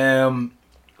 Dundalk.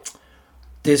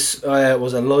 This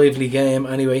was a lively game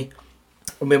anyway.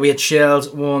 I mean, we had Shells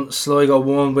 1, Sligo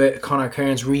 1, with Conor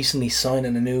Kearns recently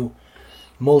signing a new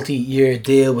multi-year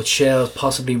deal with Shells,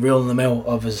 possibly ruling him out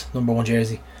of his number 1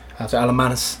 jersey after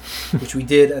Alamanis, which we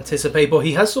did anticipate. But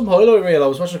he has some highlight reel. I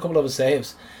was watching a couple of his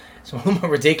saves. Some of them are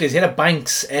ridiculous. He had a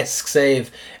Banks-esque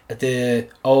save at the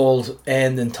old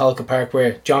end in Tolka Park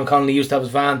where John Connolly used to have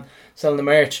his van selling the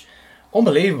merch.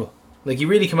 Unbelievable. Like, he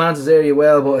really commands his area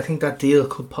well, but I think that deal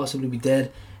could possibly be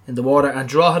dead in the water. And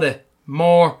Drogheda,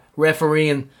 more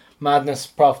refereeing madness.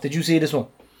 Prof, did you see this one?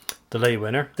 The late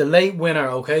winner. The late winner,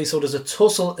 okay. So there's a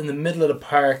tussle in the middle of the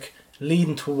park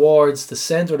leading towards the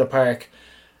centre of the park.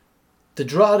 The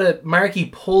Drogheda marquee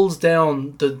pulls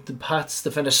down the Pats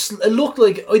defender. It looked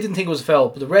like, I didn't think it was a foul,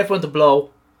 but the ref went to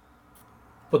blow.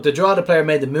 But the Drogheda player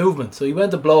made the movement. So he went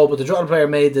to blow, but the Drogheda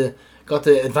player got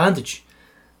the advantage.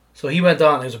 So he went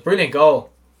on. It was a brilliant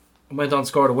goal. And went on to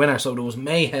score the winner. So there was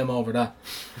mayhem over that.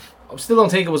 I still don't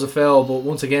think it was a foul, but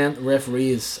once again,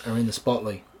 referees are in the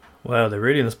spotlight. Well, they're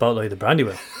really in the spotlight, the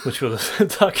Brandywell, which we'll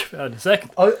talk about in a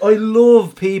second. I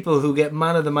love people who get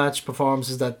man of the match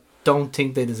performances that don't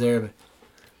think they deserve it.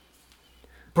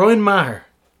 Brian Maher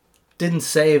didn't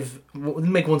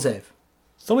make one save.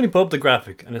 Somebody put up the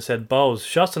graphic and it said Bowes,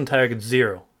 shots on target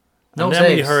 0. No and then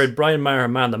saves. we heard Brian Maher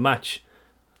man the match.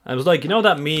 And it was like, you know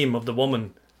that meme of the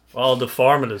woman, all the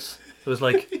formulas? It was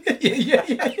like, yeah.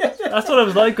 that's what it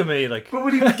was like with me. Like, but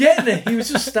when he was getting it, he was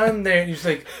just standing there and he was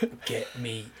like, "Get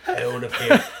me out of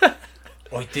here!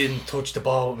 I didn't touch the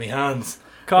ball with my hands."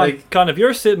 Con, if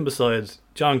you're sitting beside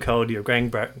John Cody or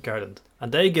Greg Garland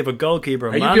and they give a goalkeeper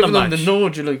a man the match, them the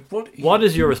nod? You're like, "What?" What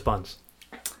is your response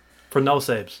for no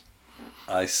saves?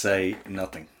 I say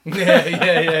nothing.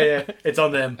 Yeah. It's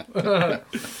on them.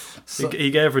 He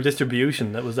gave for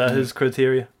distribution. That was his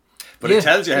criteria. But it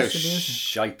tells you how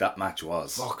shite that match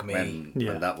was. Fuck me.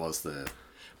 When that was the...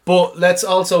 But let's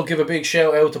also give a big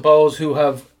shout out to Bowes, who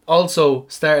have also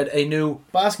started a new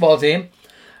basketball team.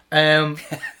 The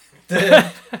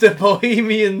the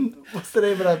Bohemian, what's the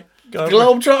name of that?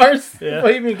 Globetrotters. Yeah.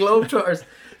 Bohemian Globetrotters.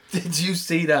 Did you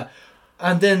see that?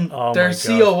 And then Oh their my God.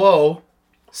 COO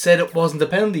said it wasn't a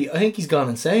penalty. I think he's gone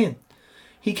insane.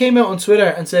 He came out on Twitter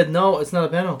and said, no, it's not a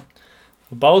penalty.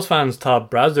 Bows fans thought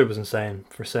Brazder was insane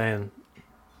for saying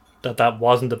that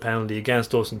wasn't a penalty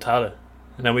against us in Tata.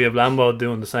 And then we have Lambo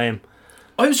doing the same.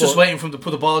 I was just waiting for him to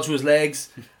put the ball through his legs,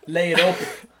 lay it up.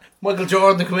 Michael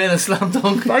Jordan to come in and slam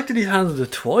dunk. The fact that he handled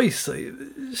it twice, like,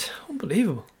 it's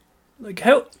unbelievable. Like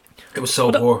how it was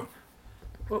so poor.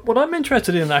 What I'm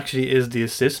interested in actually is the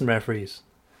assistant referees,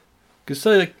 because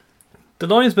like the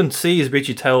linesman sees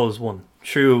Richie Towell's one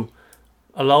through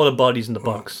a lot of bodies in the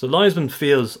box. The linesman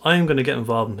feels, I'm going to get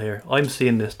involved in here. I'm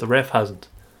seeing this. The ref hasn't.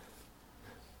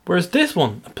 Whereas this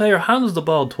one, a player handles the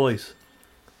ball twice.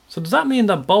 So does that mean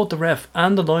that both the ref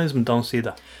and the linesman don't see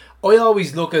that? I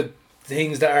always look at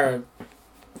things that are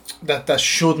that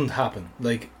shouldn't happen.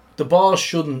 Like the ball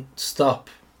shouldn't stop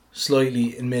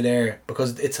slightly in midair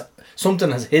because it's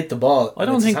something has hit the ball. I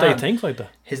don't think they think like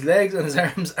that. His legs and his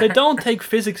arms. They don't take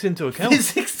physics into account.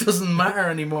 Physics doesn't matter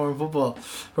anymore in football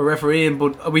for refereing.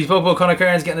 But we spoke about Conor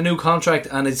Kearns getting a new contract,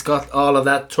 and it's got all of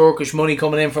that Turkish money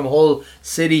coming in from Hull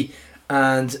City,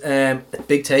 and a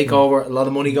big takeover, a lot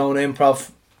of money going in.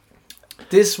 Prof,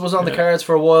 this was on the cards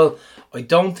for a while. I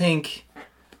don't think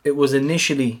it was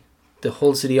initially the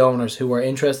Hull City owners who were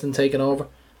interested in taking over,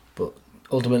 but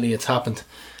ultimately it's happened,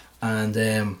 and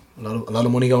a lot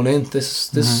of money going in.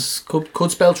 This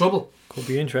could spell trouble. Could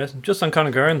be interesting. Just on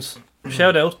Conor Kearns,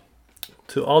 shout out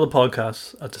to all the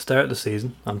podcasts at the start of the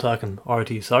season. I'm talking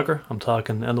RT Soccer, I'm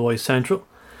talking LOI Central.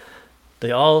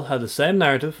 They all had the same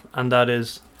narrative, and that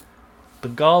is the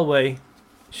Galway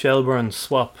Shelburne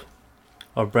swap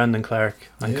of Brendan Clark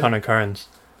and Conor Kearns.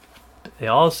 They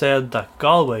all said that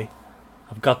Galway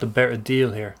have got the better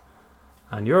deal here.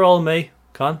 And your old mate,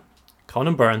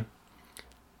 Conan Byrne,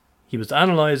 he was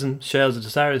analysing Shells at the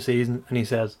start of the season, and he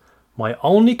says, my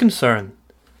only concern,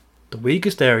 the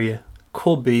weakest area,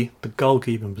 could be the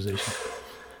goalkeeping position.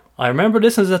 I remember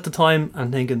listening at the time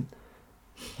and thinking,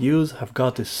 yous have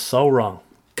got this so wrong.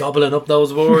 Gobbling up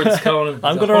those words, Conan.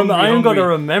 I'm going to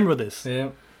remember this. Yeah.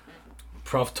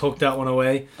 Prof took that one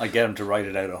away. I get him to write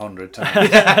it out 100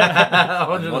 times.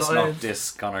 I must not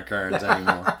diss Conor Kearns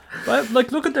anymore. But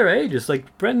like, look at their ages.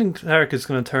 Like Brendan Clark is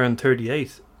going to turn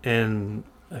 38 in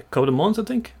a couple of months, I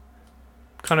think.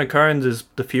 Conor Kearns is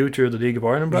the future of the League of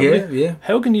Ireland, probably. Yeah.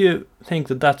 How can you think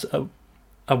that that's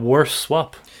a worse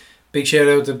swap? Big shout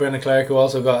out to Brendan Clark, who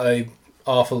also got a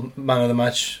awful man of the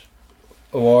match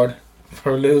award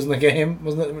for losing the game.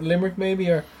 Wasn't it Limerick maybe,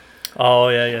 or? Oh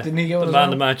yeah. Didn't he get the man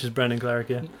of the match is Brendan Clark,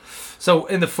 yeah. So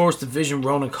in the first division,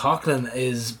 Ronan Coughlin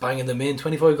is banging them in.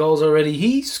 25 goals already.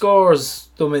 He scores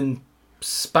them in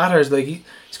spatters. Like he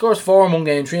scores 4 in one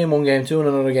game, 3 in one game, 2 in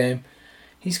another game.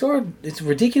 He scored. It's a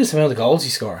ridiculous amount of goals he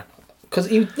scored. Because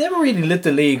he never really lit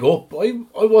the league up. I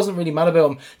wasn't really mad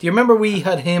about him. Do you remember we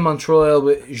had him on trial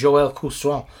with Joël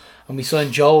Coustron and we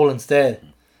signed Joel instead?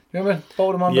 Remember?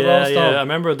 Bought him on the roll Yeah, I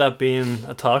remember that being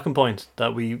a talking point,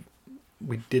 that we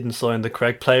didn't sign the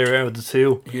correct player out of the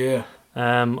two. Yeah.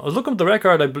 I was looking at the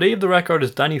record. I believe the record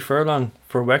is Danny Furlong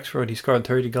for Wexford. He scored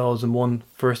 30 goals in one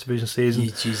first division season.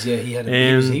 He had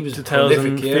he was 2015.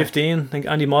 prolific, yeah. I think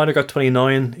Andy Motter got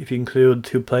 29 if you include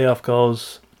 2 playoff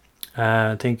goals.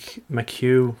 I think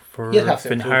McHugh for You'd have to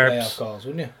Finn include playoff Harps. goals,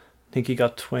 wouldn't you? I think he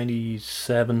got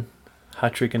 27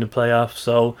 hat-trick in the playoff.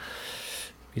 So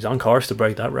he's on course to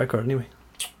break that record anyway.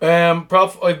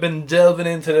 Prof, I've been delving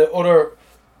into the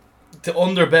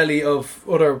underbelly of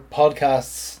other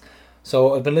podcasts.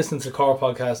 So I've been listening to the Core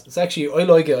podcast. It's actually, I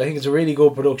like it. I think it's a really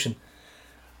good production.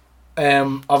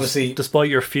 Obviously, despite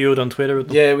your feud on Twitter with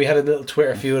them. Yeah, we had a little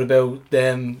Twitter feud about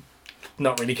them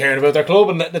not really caring about their club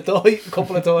and letting it die a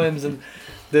couple of times, and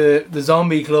the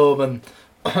zombie club, and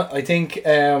I think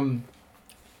I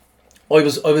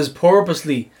was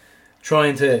purposely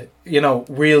trying to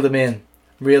reel them in,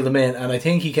 and I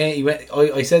think he went.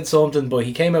 I said something, but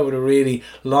he came out with a really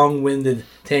long-winded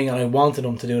thing, and I wanted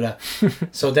him to do that.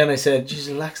 So then I said, "Just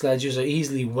relax, lads. You're so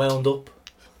easily wound up."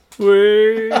 So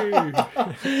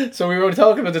we were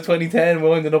talking about the 2010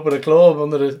 winding up with a club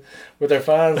with their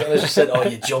fans, and I just said, "Oh,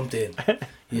 you jumped in.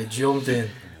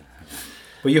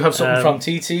 But you have something from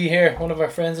TT here, one of our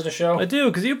friends of the show. I do,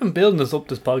 because you've been building this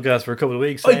podcast for a couple of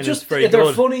weeks. They're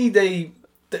good. Funny. They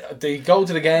go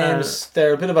to the games.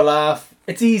 They're a bit of a laugh.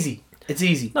 It's easy.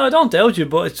 No, I don't doubt you,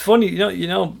 but it's funny. You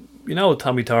know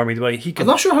Tommy Tormey, the way he can. I'm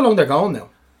not sure how long they're going now.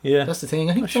 Yeah, that's the thing.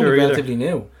 I think it's only relatively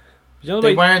new.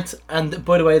 They weren't, and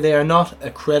by the way, they are not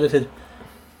accredited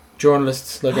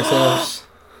journalists like ourselves.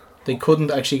 They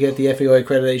couldn't actually get the FAI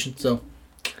accreditation, so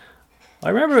I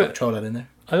remember throw that in there.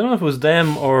 I don't know if it was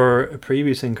them or a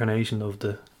previous incarnation of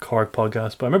the Cork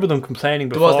podcast, but I remember them complaining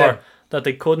It was before them. that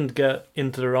they couldn't get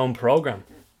into their own program.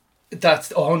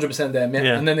 That's 100% them,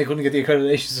 yeah. And then they couldn't get the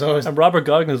accreditation. So and Robert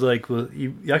Goggins like, well,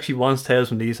 he actually wants Tales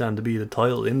from the East End to be the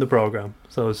title in the program.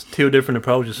 So it's two different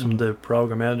approaches from the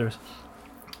program editors.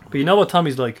 But you know what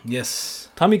Tommy's like? Yes.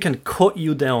 Tommy can cut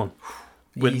you down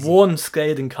with one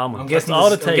scathing comment. I'm That's guessing,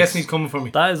 all it takes. I'm guessing he's coming for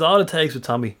me. That is all it takes with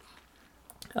Tommy.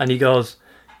 And he goes,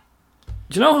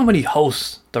 do you know how many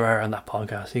hosts there are on that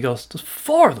podcast? He goes, there's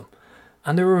 4 of them.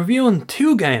 And they were reviewing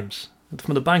 2 games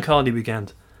from the bank holiday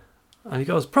weekend. And he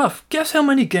goes, Prof, guess how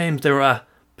many games there were at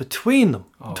between them?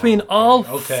 Between all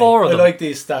 4 of them. I like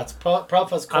these stats.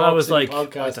 Prof has and I was like,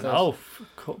 podcast I don't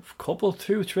know, couple,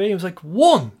 2, 3. He was like,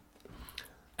 1.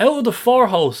 Out of the 4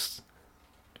 hosts,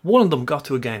 1 of them got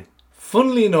to a game.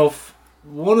 Funnily enough,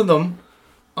 one of them,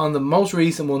 on the most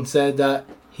recent one, said that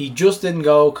he just didn't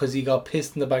go because he got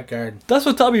pissed in the back garden. That's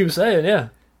what Tommy was saying, yeah.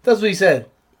 That's what he said.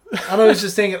 And I was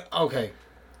just thinking, okay,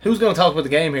 who's going to talk about the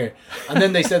game here? And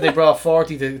then they said they brought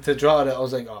 40 to draw it. I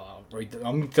was like, oh, right,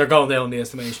 they're going down the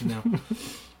estimation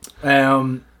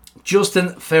now. Justin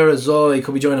Ferrazoi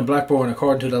could be joining Blackburn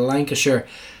according to the Lancashire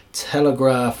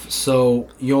Telegraph. So,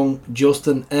 young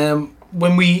Justin.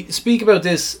 When we speak about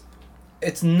this,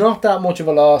 it's not that much of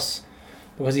a loss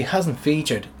because he hasn't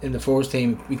featured in the first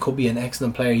team. He could be an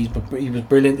excellent player. He was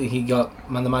brilliant. He got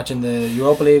man of the match in the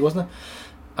Europa League, wasn't it?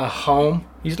 At home.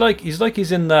 He's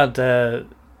in that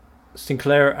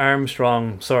Sinclair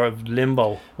Armstrong sort of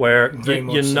limbo where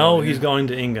you know he's going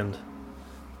to England.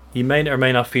 He may or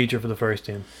may not feature for the first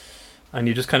team, and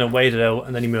you just kind of wait it out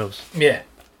and then he moves. Yeah,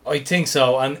 I think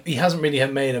so. And he hasn't really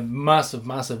made a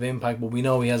massive impact, but we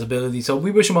know he has ability. So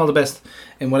we wish him all the best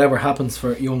in whatever happens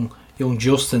for young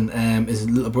Justin. His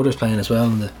little brother's playing as well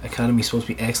in the academy. Supposed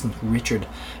to be excellent. Richard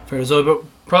Ferrazoi,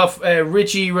 but Prof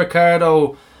Richie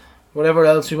Ricardo, whatever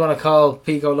else we want to call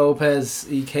Pico Lopez,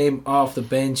 he came off the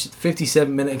bench.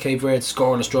 57-minute in Cape Verde,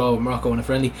 scoreless draw with Morocco in a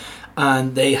friendly,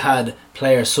 and they had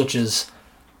players such as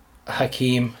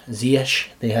Hakim Ziyech.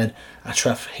 They had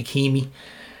Achraf Hakimi.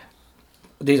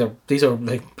 These are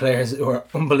like players who are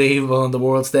unbelievable on the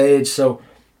world stage. So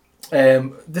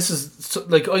this is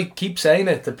like, I keep saying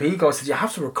it to Pico. I said you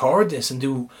have to record this and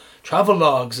do travel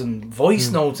logs and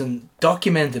voice notes and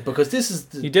document it, because this is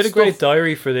he did a great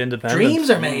diary for the Independent. Dreams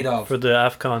are made of for the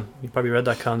AFCON. You probably read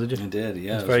that, Con, did you? I did,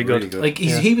 yeah. It's very really good. Like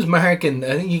he was marking,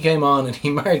 I think he came on and he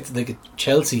marked like a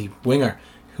Chelsea winger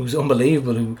who's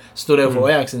unbelievable, who stood out for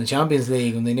Ajax in the Champions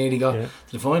League when they nearly got to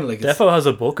the final. Like, Defo has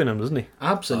a book in him, doesn't he?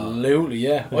 Absolutely,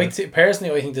 yeah.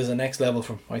 Personally, I think there's a next level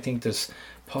from. I think there's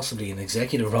possibly an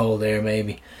executive role there,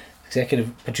 maybe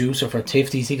executive producer for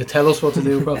Tftes. He could tell us what to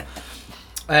do, bro.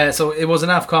 So it was an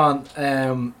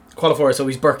AFCON qualifier. So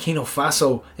he's Burkina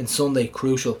Faso in Sunday,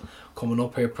 crucial coming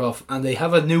up here, Prof. And they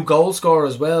have a new goal scorer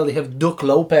as well. They have Duck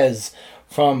Lopez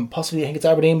from possibly, I think it's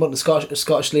Aberdeen, but in the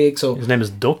Scottish League. So his name is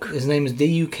Duck. His name is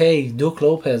DUK, Duck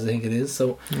Lopez, I think it is.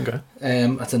 So okay,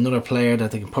 that's another player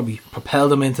that they can probably propel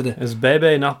them into the. Is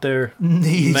Bebe not there?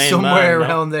 He's somewhere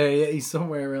around there. Yeah, he's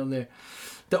somewhere around there.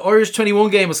 The Irish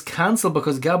 21 game was cancelled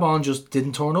because Gabon just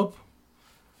didn't turn up.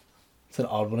 It's an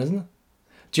odd one, isn't it?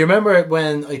 Do you remember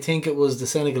when I think it was the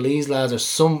Senegalese lads or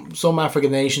some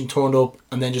African nation turned up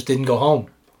and then just didn't go home?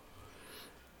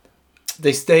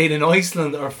 They stayed in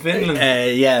Iceland or Finland.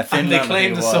 Yeah, Finland. And they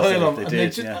claimed asylum. They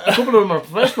and did, a couple of them are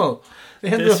professional. They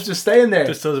ended up just staying there.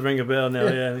 This does ring a bell now,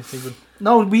 yeah.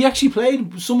 No, we actually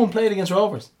someone played against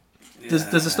Rovers.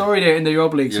 There's a story there in the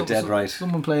Europa League. You're dead right.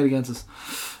 Someone played against us.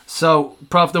 So,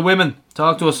 Prof, the women,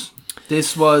 talk to us.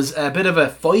 This was a bit of a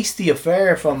feisty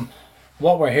affair from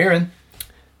what we're hearing.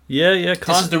 Yeah.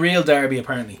 This is the real derby,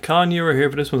 apparently. Con, you were here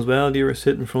for this one as well. You were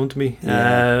sitting in front of me.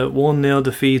 1-0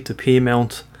 defeat to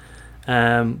Peamount.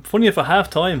 Funny enough, at half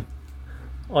time,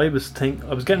 I was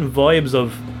getting vibes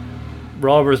of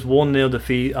Rovers' 1-0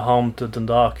 defeat at home to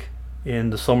Dundalk in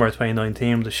the summer of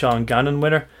 2019, the Sean Gannon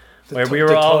winner, where we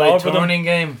were all over them.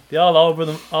 Game. They all over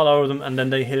them, and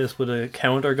then they hit us with a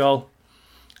counter goal,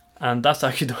 and that's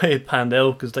actually the way it panned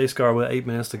out, because they scored with 8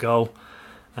 minutes to go,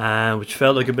 which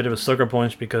felt like a bit of a sucker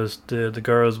punch because the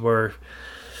girls were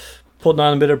putting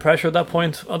on a bit of pressure at that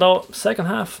point. Although second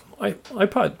half, I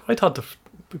thought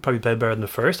we probably played better in the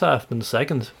first half than the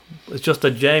second. It's just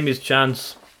that Jamie's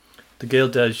chance, the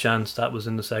Gilded's chance, that was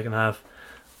in the second half.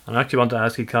 And I actually want to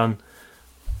ask you, Con,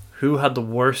 who had the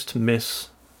worst miss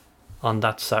on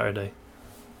that Saturday?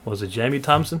 Was it Jamie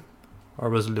Thompson or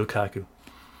was it Lukaku?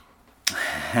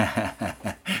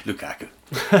 Lukaku.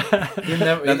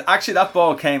 Actually, that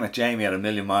ball came at Jamie at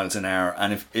 1,000,000 miles an hour,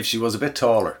 and if she was a bit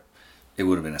taller, it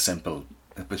would have been a simple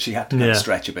but she had to kind of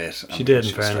stretch a bit. She did,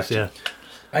 in fairness, yeah.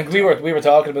 I think we were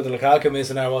talking about the Lukaku miss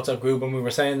in our WhatsApp group, and we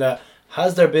were saying that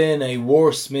has there been a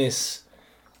worse miss,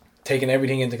 taking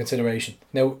everything into consideration?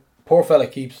 Now, poor fella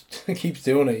keeps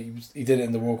doing it. He did it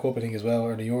in the World Cup, I think, as well,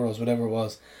 or the Euros, whatever it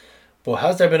was. But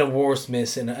has there been a worse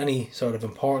miss in any sort of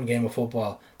important game of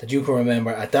football that you can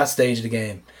remember at that stage of the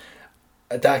game,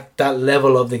 at that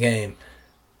level of the game?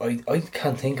 I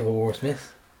can't think of a worse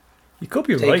miss. You could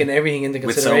be taking right. everything into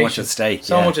With consideration. so much at stake.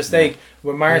 Much at stake.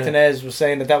 Where Martinez was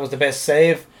saying that was the best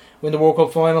save in the World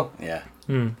Cup final. Yeah.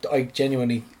 I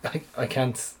genuinely, I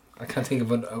can't think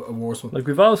of a worse one. Like,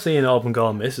 we've all seen open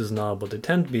goal misses now, but they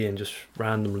tend to be in just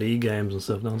random league games and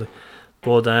stuff, don't they?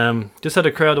 But just had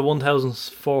a crowd of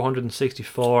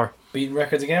 1,464. Beating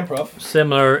records again, Prof.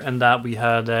 Similar in that we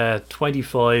had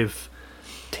 25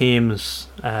 teams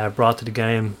brought to the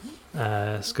game.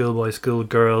 Schoolboys,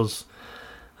 schoolgirls.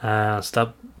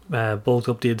 So that bulked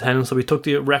up the attendance. So we took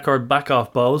the record back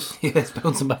off Bose. Yeah, it's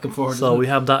bouncing back and forth. So we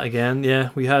have that again, yeah.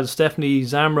 We had Stephanie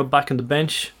Zamra back on the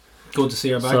bench. Good to see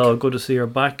her back. So good to see her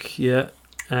back, yeah.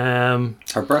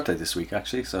 Her birthday this week,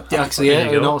 actually. So I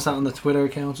noticed that on the Twitter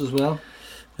accounts as well.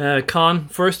 Con,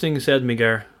 first thing he said to me,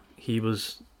 Gar, he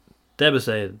was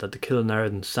devastated that the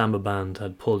Killinarden Samba band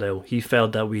had pulled out. He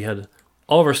felt that we had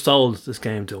oversold this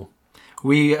game to him.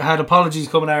 We had apologies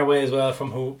coming our way as well from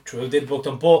who did book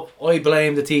them, but I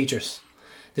blame the teachers.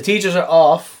 The teachers are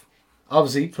off,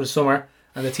 obviously, for the summer,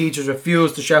 and the teachers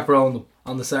refused to chaperone them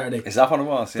on the Saturday. Is that what it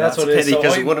was? Yeah, that's what it is.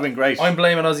 Because it would have been great. I'm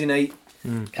blaming Aussie Nate.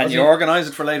 Can you organise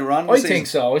it for later on? I think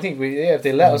so. I think if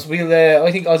they let us, we'll.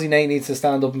 I think Aussie Nate needs to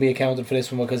stand up and be accounted for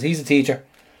this one because he's a teacher.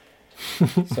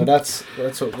 So that's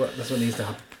what needs to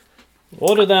happen.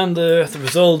 Other than the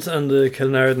result and the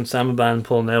Killinarden Samba band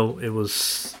pulling out, it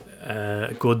was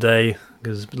a good day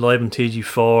because live in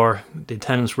TG4, the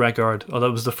attendance record. Although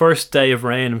it was the first day of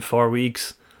rain in 4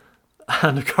 weeks,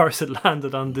 and of course it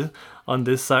landed on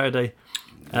this Saturday.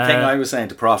 The thing I was saying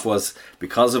to Prof was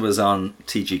because it was on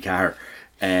TG Car,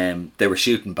 they were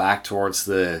shooting back towards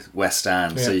the West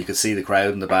Stand, so you could see the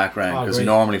crowd in the background. Because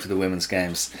normally for the women's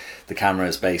games, the camera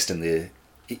is based in the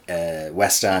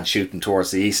West Stand, shooting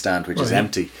towards the East Stand, which is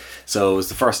empty. So it was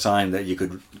the first time that you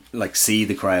could see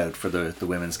the crowd for the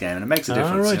women's game, and it makes a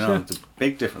difference. It's a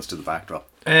big difference to the backdrop.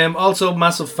 Also,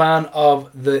 massive fan of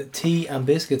the tea and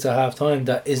biscuits at half time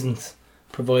that isn't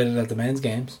provided at the men's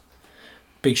games.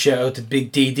 Big shout out to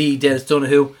Big DD, Dennis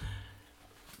Donoghue.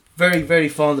 Very, very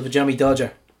fond of a Jammy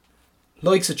Dodger.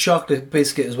 Likes a chocolate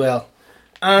biscuit as well.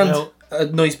 And a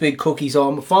nice big cookie. So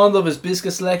I'm fond of his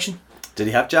biscuit selection. Did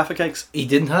he have Jaffa cakes? He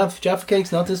didn't have Jaffa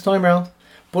cakes, not this time round.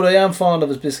 But I am fond of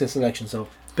his biscuit selection. So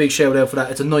big shout out for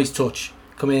that. It's a nice touch.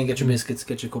 Come in and get your biscuits,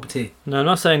 get your cup of tea. No, I'm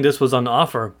not saying this was on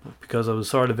offer because I was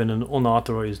sort of in an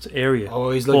unauthorised area. Oh,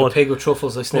 he's like a pig with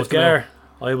truffles. I sniffed him out.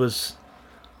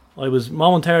 I was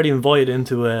momentarily invited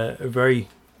into a very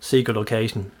secret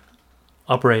location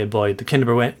operated by the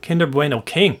Kinder Bueno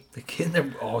King. The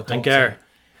Kinder... Oh, don't and Gar,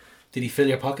 did he fill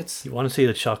your pockets? You want to see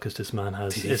the chocolates this man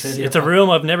has. It's a room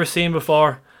I've never seen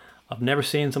before. I've never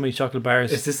seen so many chocolate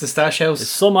bars. Is this the stash house? It's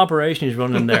some operation he's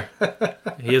running there.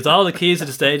 He has all the keys to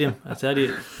the stadium. I tell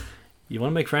you, you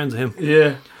want to make friends with him.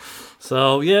 Yeah.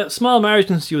 So, yeah, small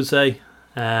margins, you would say.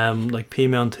 Like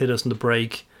Peamount hit us in the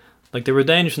break. Like, they were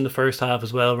dangerous in the first half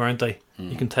as well, weren't they?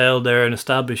 You can tell they're an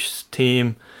established team.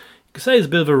 You could say it's a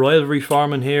bit of a rivalry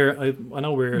forming here. I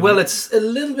know we're... Well, it's a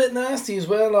little bit nasty as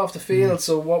well off the field,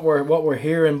 so what we're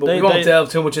hearing, but we won't delve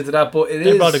too much into that, but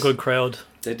they brought a good crowd.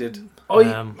 They did.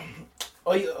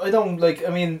 I don't like.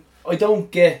 I mean, I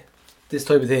don't get this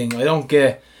type of thing. I don't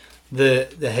get the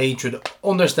hatred.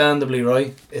 Understandably,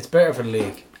 right? It's better for the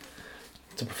league.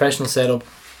 It's a professional setup,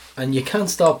 and you can't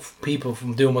stop people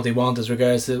from doing what they want as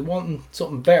regards to wanting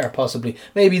something better. Possibly,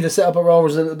 maybe the setup at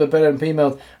Rovers is a little bit better than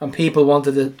Peamount, and people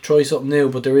wanted to try something new.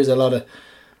 But there's a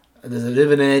bit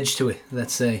of an edge to it,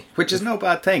 let's say. Which is no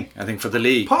bad thing, I think, for the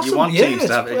league. Possibly, you want teams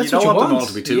to have it. You don't want them all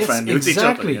to be too friendly with each other,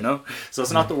 exactly. you know? So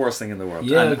it's not the worst thing in the world.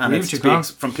 Yeah, and it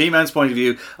speaks, from Peamount's point of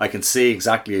view, I can see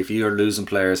exactly if you're losing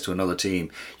players to another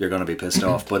team, you're going to be pissed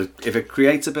off. But if it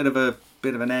creates a bit of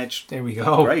an edge, there we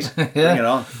go. Great. Bring it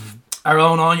on. Our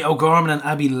own Anya O'Gorman and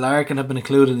Abby Larkin have been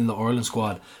included in the Ireland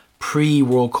squad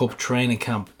pre-World Cup training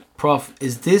camp. Prof,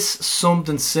 is this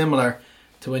something similar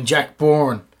to when Jack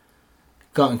Bourne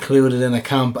got included in a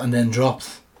camp and then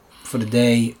dropped for the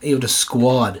day out of the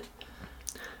squad?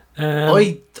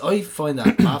 I find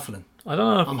that baffling. I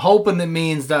don't know. I'm hoping it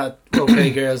means that,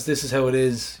 okay, girls, this is how it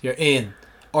is, you're in.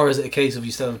 Or is it a case of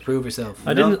you still have to prove yourself?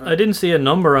 I didn't see a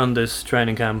number on this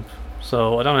training camp,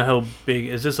 so I don't know how big.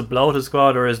 Is this a bloated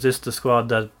squad, or is this the squad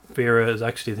that Vera is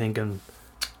actually thinking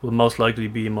will most likely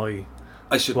be my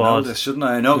I should know this, shouldn't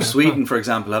I? I know Sweden, for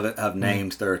example, have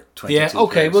named their 22 Yeah,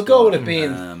 okay, players. we'll go with it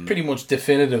being pretty much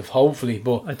definitive, hopefully.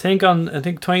 But I think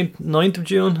 29th of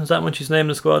June, is that when she's named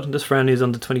the squad? And this friendly is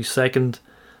on the 22nd.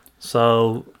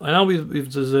 So I know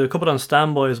there's a couple on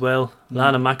standby as well.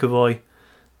 Lana McAvoy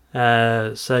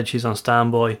said she's on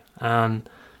standby, and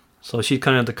so she's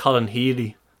kind of the Colin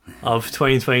Healy of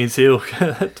 2022.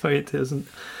 20,000.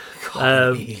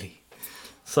 Colin Healy.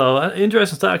 So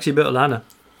interesting stat actually about Lana.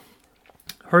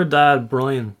 Her dad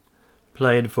Brian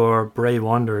played for Bray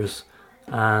Wanderers,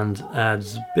 and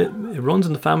it runs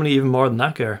in the family even more than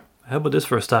that, Gar. How about this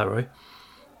for a stat, right?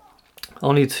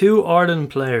 Only 2 Ireland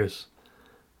players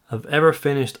have ever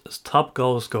finished as top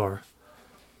goal scorer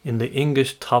in the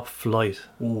English top flight.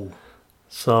 Ooh.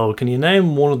 So can you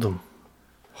name one of them?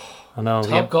 I know.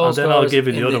 Top goal and then I'll give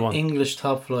you in the other one. English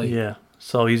top flight. Yeah.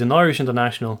 So he's an Irish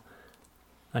international,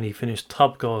 and he finished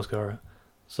top goal scorer.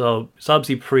 So it's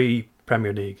obviously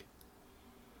pre-Premier League.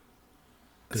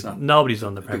 Nobody's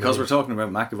on the Premier Because League. we're talking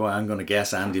about McAvoy, I'm going to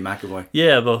guess Andy McAvoy.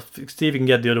 Yeah, but see if you can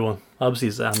get the other one. Obviously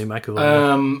it's Andy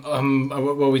McAvoy.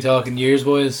 What are we talking years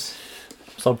wise?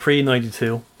 So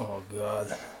pre-92. Oh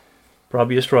God.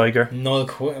 Probably a striker. No,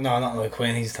 not like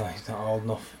Quinn. He's not old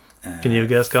enough. Can you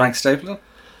guess, Carl? Frank Stapleton?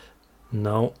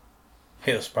 No.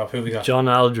 Hit us, prop. Who we got? John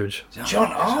Aldridge.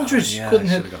 John Aldridge. Yeah, couldn't I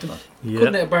hit. should've got that.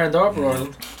 Couldn't hit a Baron d'Or for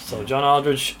Ireland. So John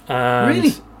Aldridge. And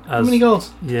Really? How many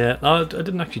goals? Yeah, no, I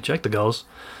didn't actually check the goals.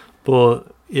 But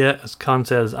yeah, as Con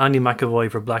says, Andy McAvoy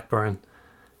for Blackburn.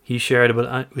 He shared it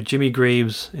with Jimmy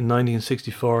Greaves in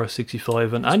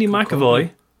 1964-65. And Andy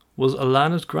McAvoy was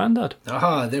Alana's granddad.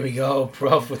 Ah, there we go.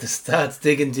 Prof with the stats,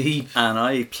 digging deep. And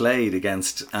I played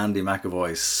against Andy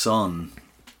McAvoy's son,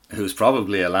 who's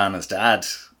probably Alana's dad,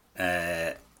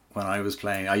 when I was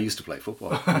playing. I used to play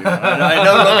football. I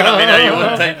know, looking at me now, you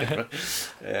wouldn't think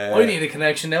it. I need a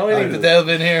connection now. I need to delve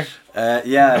in here.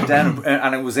 Yeah, down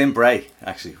and it was in Bray,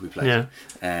 actually, we played.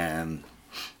 Yeah.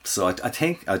 So I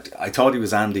think, I thought he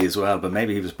was Andy as well, but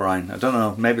maybe he was Brian. I don't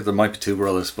know. Maybe there might be 2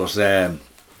 brothers, but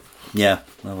yeah,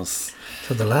 that was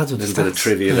so the lads with a little bit of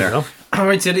trivia there.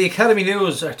 Alright, so the Academy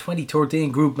News, our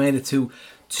 2013 group made it to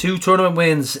 2 tournament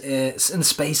wins in the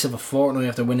space of a fortnight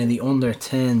after winning the under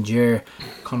 10 Ger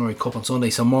Conroy Cup on Sunday.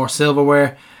 So more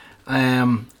silverware.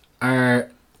 Our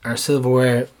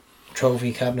silverware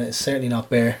trophy cabinet is certainly not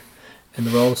bare in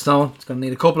the Roadstone. It's going to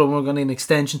need a couple of them. We're going to need an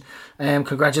extension.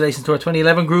 Congratulations to our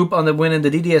 2011 group on the winning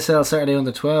the DDSL Saturday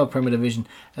Under 12 Premier Division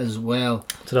as well.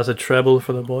 So that's a treble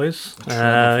for the boys.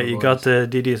 You got the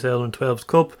DDSL Under 12s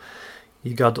Cup,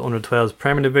 you got the Under 12s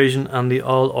Premier Division, and the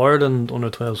All Ireland Under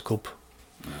 12s Cup.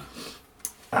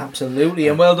 Absolutely,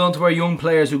 and well done to our young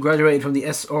players who graduated from the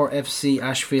SRFC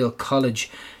Ashfield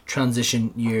College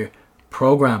Transition Year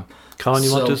Programme. Colin,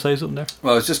 you want to say something there?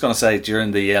 Well, I was just going to say,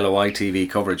 during the LOI TV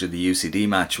coverage of the UCD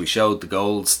match, we showed the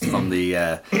goals from the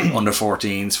under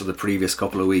 14s for the previous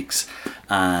couple of weeks,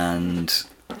 and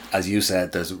as you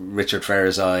said, there's Richard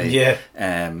Fairseye,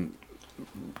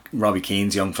 Robbie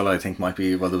Keane's young fellow, I think might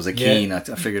be, well, there was a Keane, I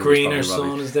figured Greener's it was probably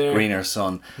Robbie. son is there. Greener's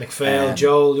son. McPhail,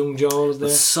 young Joel is there.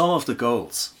 Some of the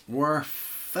goals were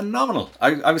phenomenal.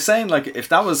 I was saying, like, if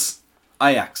that was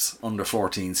Ajax under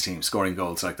 14s team scoring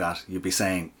goals like that, you'd be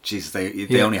saying, Jesus,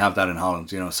 they only have that in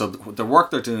Holland, you know. So the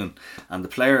work they're doing and the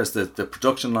players, the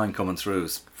production line coming through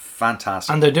is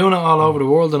fantastic. And they're doing it all over the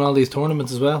world in all these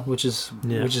tournaments as well, which is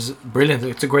brilliant.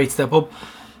 It's a great step up.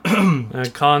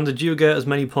 Con, did you get as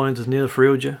many points as Neil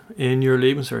Ferrugia in your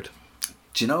leaving cert?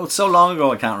 Do you know, it's so long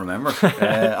ago I can't remember.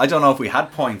 I don't know if we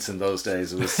had points in those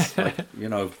days. It was like, you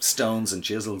know, stones and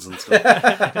chisels and stuff.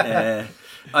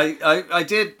 I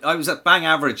did. I was at bang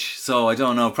average, so I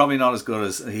don't know. Probably not as good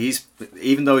as he's.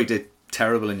 Even though he did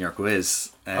terrible in your quiz.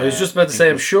 I was just about to say,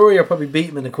 I'm sure you're probably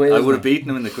beating him in the quiz. I would have beaten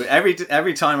him in the quiz.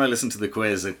 Every time I listen to the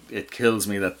quiz, it kills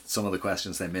me that some of the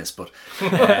questions they miss. But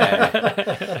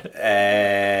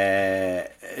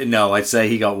no, I'd say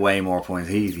he got way more points.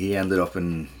 He ended up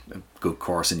in a good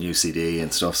course in UCD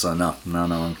and stuff. So no.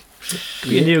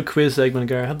 Be a new quiz segment,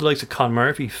 Gary. Had the likes of Con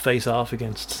Murphy face off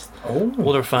against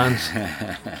other fans.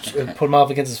 Put him off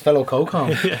against his fellow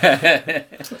co-con.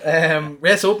 Yes,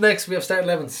 up next we have start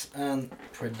 11s and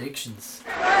predictions.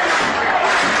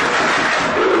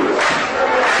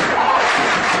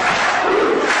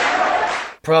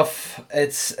 Prof,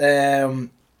 it's a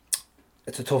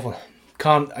tough one.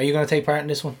 Con, are you going to take part in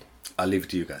this one? I'll leave it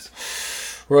to you guys.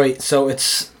 Right, so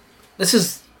this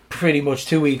is pretty much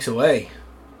 2 weeks away.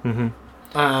 Mm-hmm.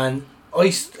 And do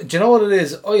you know what it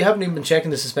is? I haven't even been checking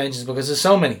the suspensions because there's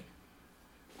so many.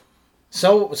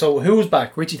 So who's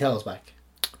back? Richie Tell's back.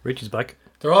 Richie's back.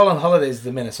 They're all on holidays at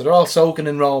the minute, so they're all soaking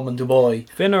in Rome and Dubai.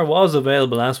 Finner was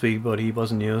available last week, but he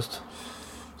wasn't used.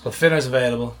 So Finner's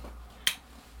available.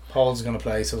 Paul's going to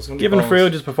play, so it's going to be Given Paul's.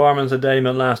 Froude's performance at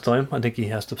Dalymount last time, I think he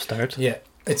has to start. Yeah,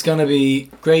 it's going to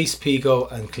be Grace, Pico,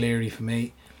 and Cleary for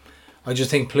me. I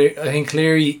just think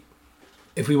Cleary,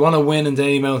 if we want to win in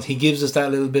Dalymount, he gives us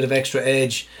that little bit of extra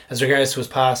edge as regards to his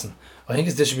passing. I think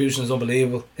his distribution is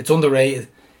unbelievable. It's underrated.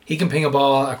 He can ping a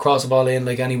ball, across a ball in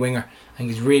like any winger. I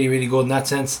think he's really, really good in that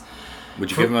sense.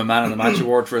 Would you give him a man of the match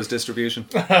award for his distribution?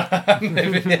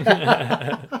 Maybe.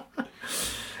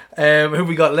 Who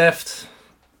we got left?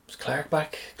 Is Clark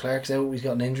back? Clark's out. He's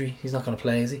got an injury. He's not going to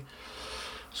play, is he?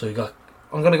 So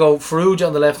I'm going to go Farouja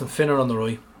on the left and Finner on the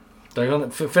right.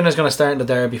 Finner's going to start in the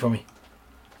derby for me.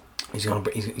 He's going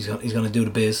to do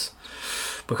the biz.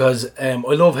 Because I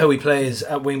love how he plays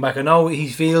at wing back. I know he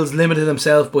feels limited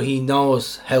himself, but he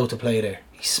knows how to play there.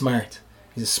 He's smart.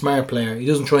 He's a smart player. He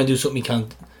doesn't try and do something he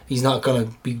can't. He's not going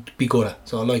to be good at.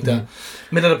 So I like that.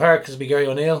 Middle of the park is be Gary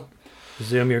O'Neill.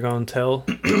 Presume you're going to tell.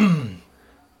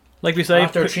 Like we say,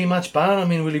 after a 3-match ban, I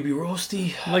mean, will he be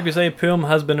rusty? Like we say, Pum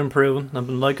has been improving. I've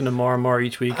been liking him more and more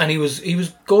each week. And he was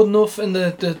good enough in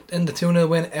the 2-0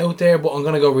 win out there, but I'm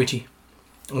going to go Richie.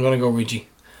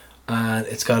 And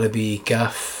it's got to be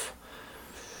Gaff.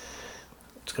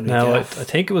 It's going to be Gaff. I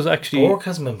think it was actually... Bork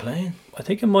hasn't been playing. I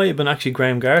think it might have been actually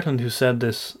Graham Gartland who said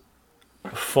this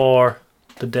before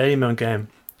the Dalymount game.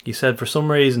 He said for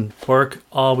some reason Burke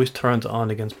always turns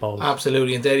on against Bowles.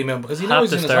 Absolutely, in Dalymount, because he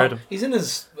knows he's in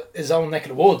his own neck of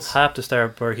the woods. Have to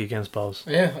start Burke against Bowles.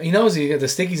 Yeah, he knows the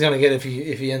stick he's going to get if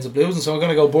he ends up losing. So I'm going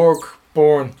to go Burke,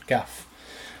 Bourne, Gaff,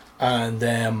 and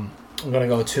I'm going to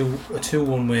go a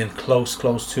 2-1 win, close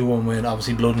 2-1 win.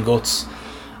 Obviously blood and guts,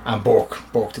 and Burke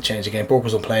to change the game. Burke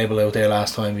was unplayable out there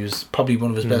last time. He was probably one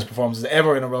of his best performances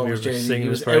ever in a row. He was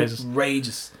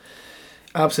outrageous.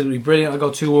 Absolutely brilliant. I'll go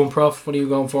 2-1 Prof. What are you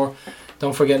going for?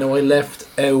 Don't forget now I left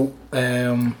out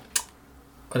Cavo,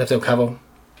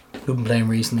 who's been playing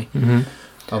recently.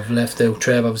 I've left out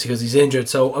Trev obviously because he's injured,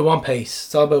 so I want pace.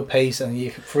 It's all about pace, and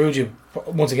Farouja,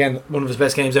 once again, one of his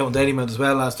best games out in Dalymount as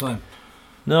well last time.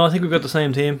 No, I think we've got the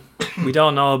same team. We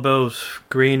don't know about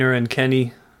Greener and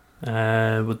Kenny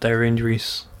with their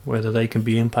injuries, whether they can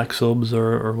be impact subs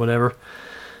or whatever.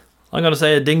 I'm going to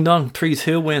say a ding-dong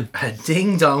 3-2 win. A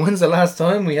ding-dong? When's the last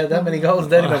time we had that many goals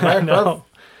in Dalymount Park? No.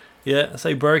 Yeah, I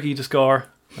say Berkey to score,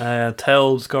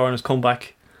 Tell score on his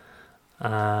comeback,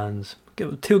 and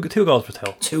give two goals for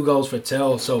Tell. 2 goals for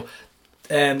Tell. So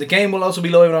the game will also be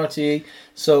live on RTE,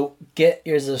 so get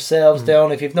yourselves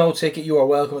down. If you've no ticket, you are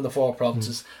welcome in the 4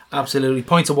 provinces. Absolutely.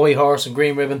 Points of White Horse and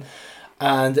Green Ribbon.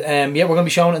 And we're going to be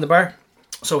showing it in the bar.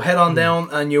 So head on down,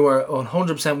 and you are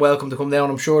 100% welcome to come down.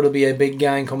 I'm sure there'll be a big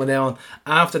gang coming down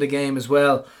after the game as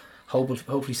well.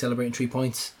 Hopefully celebrating 3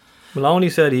 points. Maloney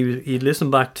said he'd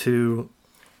listened back to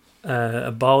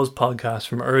a Bowes podcast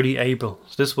from early April.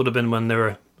 So this would have been when they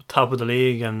were top of the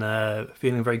league and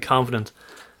feeling very confident.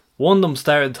 One of them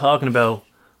started talking about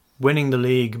winning the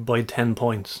league by 10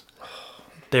 points.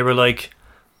 They were like,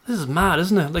 this is mad,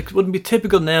 isn't it? Like, it wouldn't be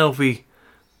typical now if we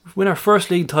win our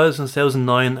first league title since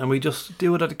 2009 and we just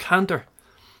do it at a canter.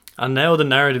 And now the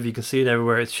narrative, you can see it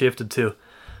everywhere, it's shifted to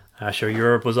sure,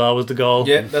 Europe was always the goal.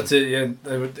 Yeah, that's it. Yeah,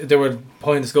 they were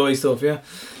pie in the sky stuff. Yeah,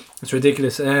 it's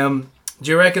ridiculous. Do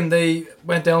you reckon they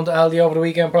went down to Aldi over the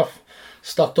weekend, Prof?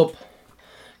 Stocked up,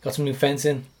 got some new fence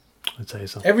in? I'd say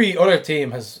so. Every other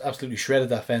team has absolutely shredded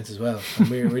that fence as well,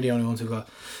 and we're really the only ones who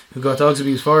got dogs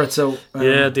abuse for it. So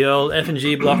yeah, the old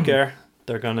F&G block there.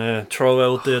 They're gonna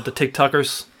throw out the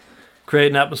TikTokers,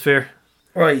 create an atmosphere.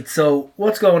 Right. So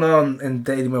what's going on in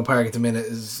Dalymount Park at the minute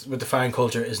is with the fan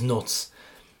culture is nuts.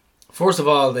 First of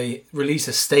all, they released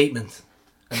a statement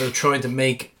and they're trying to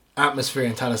make atmosphere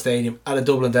in Tallaght Stadium at a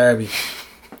Dublin derby,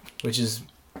 which is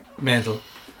mental.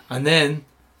 And then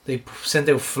they sent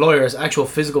out flyers, actual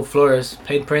physical flyers,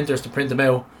 paid printers to print them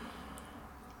out,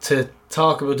 to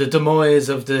talk about the demise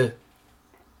of the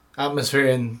atmosphere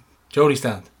in Jody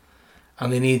Stand.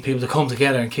 And they need people to come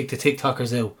together and kick the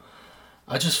TikTokers out.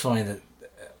 I just find it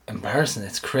embarrassing.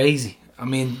 It's crazy. I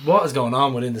mean, what is going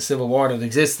on within the civil war that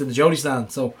exists in the Jody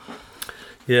Stand? So,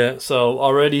 yeah, so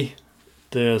already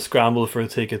the scramble for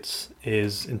tickets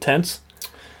is intense.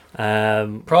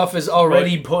 Prof is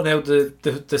already putting out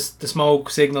the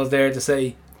smoke signals there to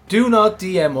say, do not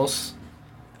DM us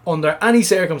under any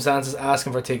circumstances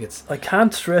asking for tickets. I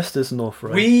can't stress this enough,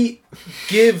 right? We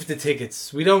give the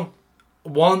tickets. We don't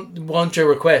want your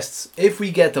requests. If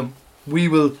we get them, we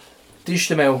will dish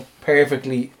them out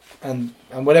perfectly and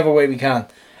whatever way we can.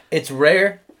 It's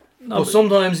rare, but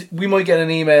sometimes we might get an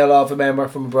email off a member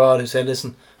from abroad who said,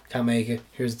 listen, can't make it,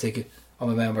 here's a ticket, I'm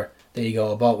a member, there you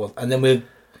go, I bought one. And then we'll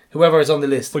whoever is on the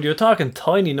list. But you're talking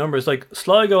tiny numbers, like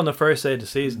Sligo on the first day of the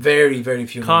season. Very, very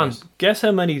few numbers. Guess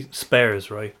how many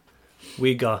spares, right,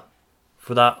 we got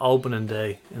for that opening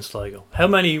day in Sligo? How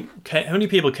many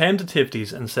people came to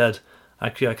Tftes and said,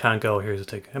 actually, I can't go, here's a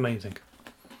ticket? How many do you think?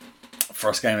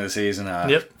 First game of the season,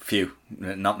 few.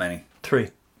 Not many.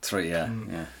 Three, yeah.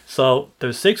 So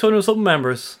there's 600 something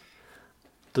members.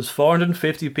 There's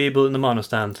 450 people in the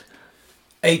monostand.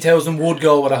 8,000 would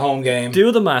go with a home game.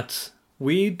 Do the maths.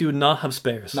 We do not have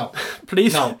spares. No.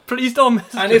 Please don't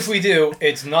miss And if we do,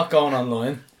 it's not going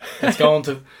online. It's going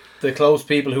to the close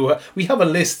people who... We have a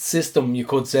list system, you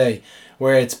could say,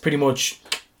 where it's pretty much,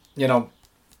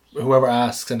 whoever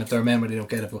asks, and if they're a member, they don't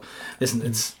get it. But listen,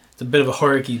 it's a bit of a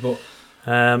hierarchy, but...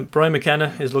 Brian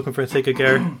McKenna is looking for a ticket,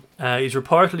 Gary. He's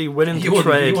reportedly willing to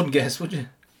trade... You wouldn't guess, would you?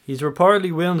 He's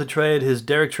reportedly willing to trade his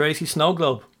Derek Tracy snow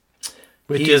globe,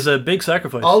 which is a big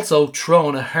sacrifice. Also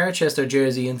thrown a Harchester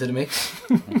jersey into the mix.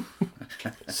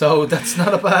 So that's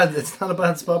not a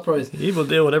bad spot price. He will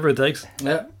do whatever it takes.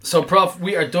 Yeah. So, Prof,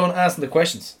 we are done asking the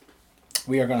questions.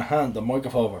 We are going to hand the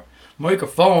microphone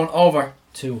over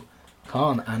to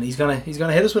Con, and he's gonna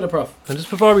hit us with a Prof. And just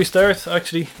before we start,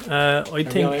 actually, I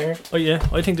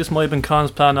think this might have been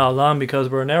Con's plan all along, because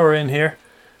we're an hour in here.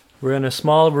 We're in a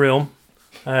small room,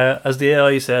 as the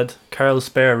AI said, Carl's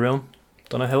spare room.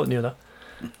 Don't know how it knew that,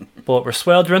 but we're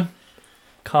sweltering.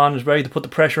 Con is ready to put the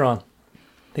pressure on.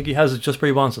 I think he has it just where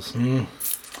he wants us. I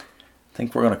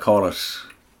think we're going to call it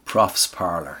Prof's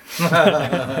Parlour.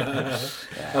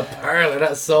 A parlour,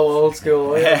 that's so old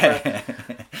school.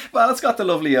 Well, it's got the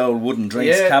lovely old wooden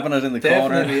drinks cabinet in the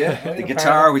corner. Yeah. The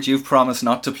guitar, which you've promised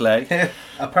not to play.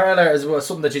 A parlour is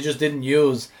something that you just didn't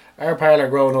use. Our parlour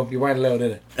growing up, you weren't allowed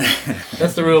in it.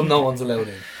 That's the room no one's allowed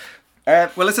in.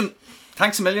 Well, listen,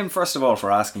 thanks a million, first of all,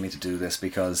 for asking me to do this,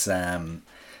 because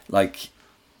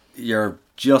you're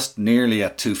just nearly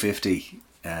at 250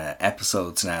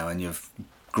 episodes now, and you've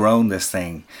grown this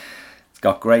thing. It's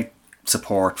got great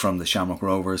support from the Shamrock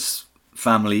Rovers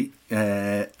family,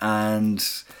 and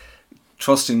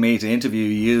trusting me to interview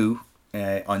you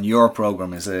on your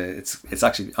programme it's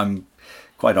actually, I'm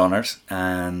quite honoured,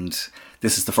 and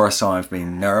this is the first time I've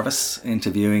been nervous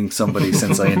interviewing somebody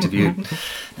since I interviewed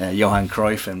Johan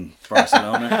Cruyff in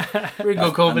Barcelona. Very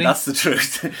good company. That's the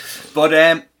truth.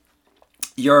 But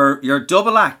your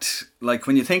double act, like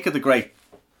when you think of the great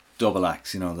double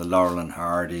acts, the Laurel and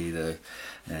Hardy, the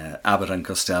Abbott and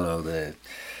Costello, the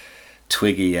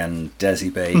Twiggy and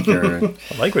Desi Baker.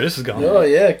 I like where this is going. Oh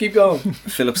yeah, keep going.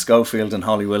 Philip Schofield and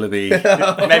Holly Willoughby.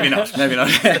 Maybe not.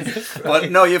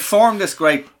 But no, you've formed this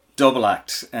great double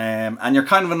act, and you're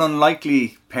kind of an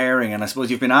unlikely pairing, and I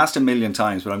suppose you've been asked a million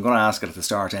times, but I'm going to ask it at the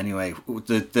start anyway.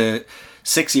 The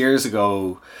 6 years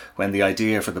ago when the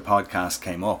idea for the podcast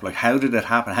came up, like, how did it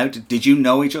happen? Did you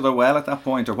know each other well at that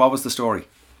point, or what was the story?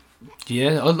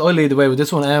 Yeah, I'll lead the way with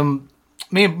this one.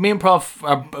 Me and Prof,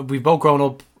 we've both grown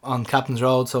up on Captain's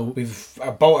Road, so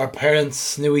both our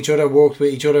parents knew each other, worked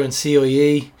with each other in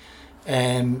CIE.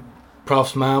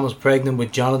 Prof's mum was pregnant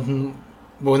with Jonathan.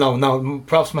 Well, no.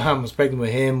 Prof's mum was pregnant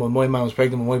with him, when my mum was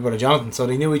pregnant with my brother Jonathan. So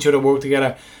they knew each other, worked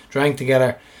together, drank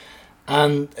together,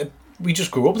 and we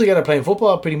just grew up together playing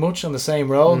football pretty much on the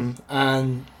same road.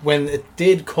 And when it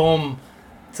did come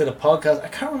to the podcast, I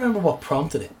can't remember what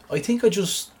prompted it. I think I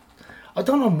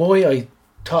don't know why I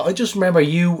thought. I just remember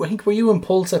you. I think, were you in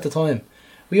Pulse at the time?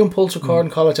 Were you in Pulse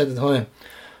recording college at the time?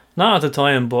 Not at the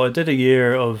time, but I did a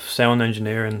year of sound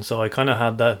engineering, so I kind of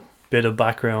had that bit of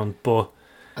background.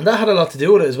 And that had a lot to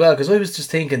do with it as well, because I was just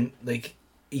thinking, like,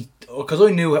 because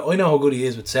I know how good he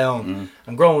is with sound,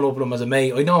 and growing up with him as a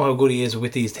mate, I know how good he is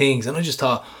with these things, and I just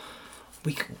thought,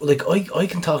 I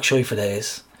can talk shy for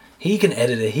days. He can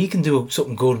edit it. He can do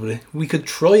something good with it. We could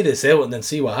try this out and then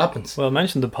see what happens. Well, I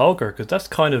mentioned the poker, because that's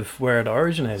kind of where it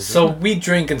originated. So we'd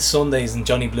drink on Sundays in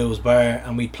Johnny Blue's bar,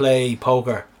 and we'd play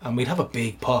poker, and we'd have a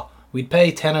big pot. We'd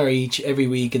pay tenner each every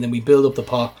week, and then we'd build up the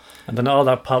pot. And then all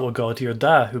that pot would go to your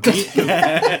dad, who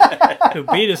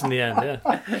beat us in the end, yeah.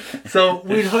 So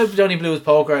we'd have Johnny Blue's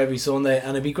poker every Sunday,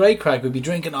 and it'd be great crack. We'd be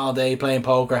drinking all day, playing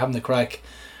poker, having the crack.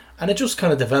 And it just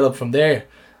kind of developed from there.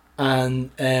 And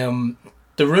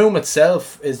the room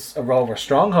itself is a Rover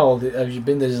stronghold. Have you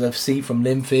been there? There's a seat from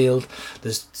Linfield.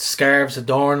 There's scarves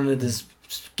adorning it. There's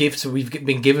gifts that we've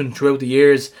been given throughout the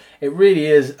years. It really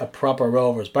is a proper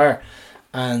Rovers bar.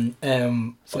 And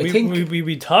so I think we'd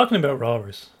be talking about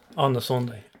Rovers on the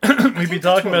Sunday. We'd be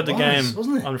talking about the game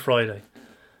on Friday.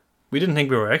 We didn't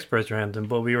think we were experts or anything,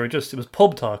 but we were it was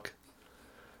pub talk.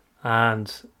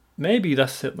 And maybe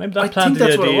that's it. Maybe that planted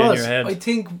the idea in your head. I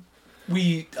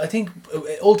think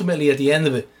ultimately at the end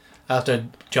of it, after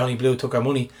Johnny Blue took our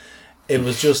money, it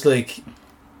was just like,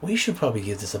 we should probably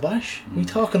give this a bash. We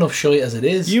talk enough shite as it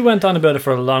is. You went on about it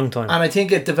for a long time. And I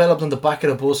think it developed on the back of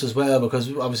the bus as well,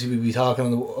 because obviously we'd be talking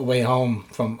on the way home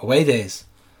from away days.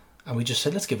 And we just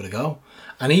said, let's give it a go.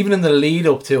 And even in the lead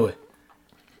up to it,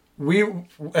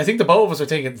 I think the both of us were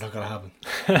thinking, it's not going to happen.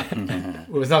 It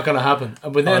was not going to happen.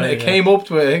 But then it came up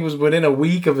to it, I think it was within a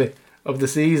week of the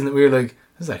season, that we were like,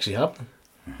 this is actually happening.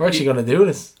 We're actually going to do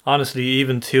this. Honestly,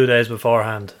 even 2 days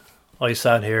beforehand, I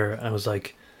sat here and was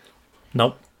like,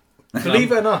 nope.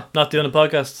 Believe it or not. Not doing a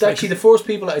podcast. It's actually the first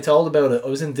people that I told about it. I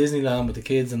was in Disneyland with the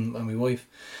kids and my wife.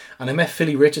 And I met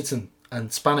Philly Richardson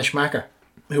and Spanish Macker,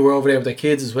 who were over there with their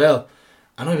kids as well.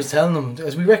 And I was telling them,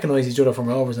 as we recognise each other from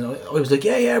Rovers, and I was like,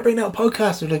 yeah, bring out a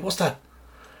podcast. They're like, what's that?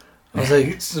 I was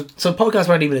like, so podcasts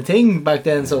weren't even a thing back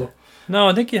then, so... No,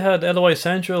 I think you had LOI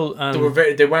Central and...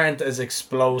 They weren't as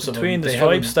explosive. Between the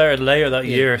Stripes started later that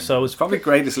year, so it was... Probably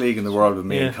greatest league in the world with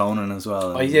me and Conan as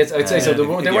well. Yes, I'd say so. They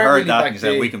weren't heard really that back and you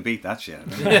said, then. we can beat that shit.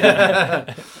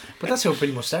 But that's how it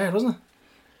pretty much started, wasn't it?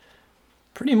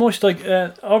 Pretty much, like,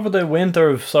 over the winter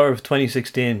of sort of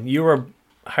 2016, you were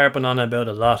harping on about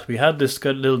a lot. We had this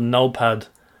good little notepad,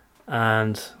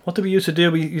 and what did we used to do?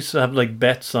 We used to have, like,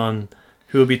 bets on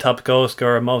who would be top goal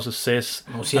scorer, most assists.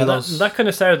 Most and yellows. that kind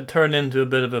of started to turn into a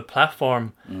bit of a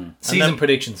platform. Season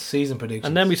predictions.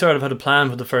 And then we sort of had a plan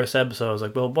for the first episode. I was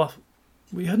like, well, what?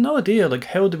 We had no idea. Like,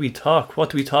 how do we talk? What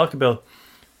do we talk about?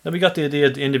 Then we got the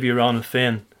idea to interview Ron and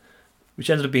Finn, which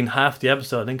ended up being half the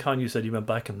episode. I think, Con, you said you went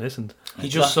back and listened. He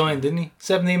just signed, didn't he?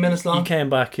 17 minutes long? He came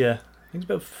back, yeah. I think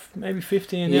it's about maybe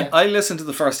 15. Yeah, I listened to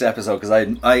the first episode because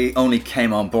I only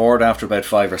came on board after about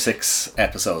 5 or 6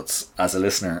 episodes as a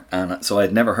listener, and so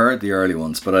I'd never heard the early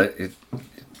ones. But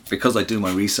because I do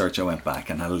my research, I went back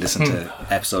and I listened to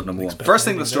episode number 1. First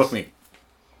thing that struck me: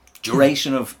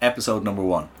 duration of episode number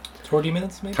 1. 30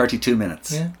 minutes, maybe. 32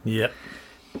 minutes. Yeah.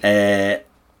 Yep.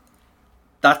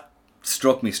 That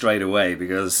struck me straight away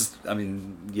because I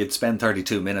mean you'd spend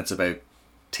 32 minutes about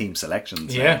team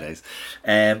selections nowadays.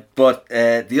 But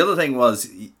the other thing was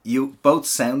you both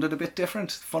sounded a bit different.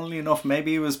 Funnily enough,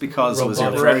 maybe it was because it was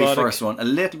your very first one. A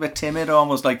little bit timid,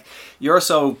 almost like you're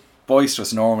so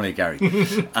boisterous normally, Gary.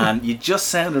 And you just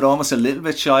sounded almost a little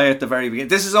bit shy at the very beginning.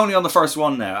 This is only on the first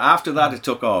one now. After that it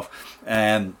took off.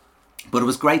 But it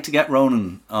was great to get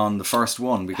Ronan on the first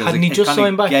one because it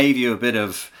kind of gave you a bit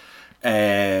of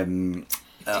a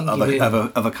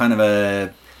kind of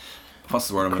a what's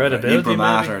the word? Credibility,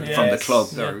 imprimatur maybe? From the club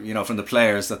or from the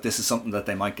players that this is something that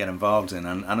they might get involved in,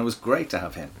 and it was great to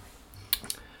have him.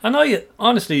 And I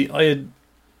honestly, I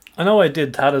know I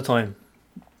did Tada Time,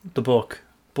 the book,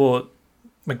 but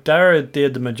McDara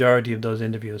did the majority of those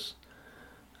interviews.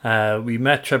 We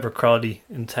met Trevor Crowley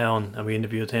in town and we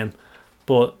interviewed him,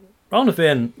 but Ron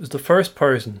Finn is the first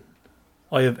person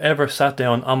I have ever sat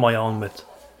down on my own with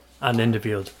and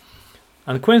interviewed.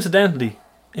 And coincidentally,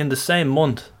 in the same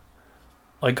month,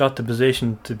 I got the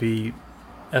position to be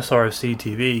SRFC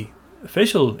TV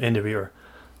official interviewer.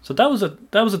 So that was a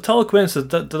total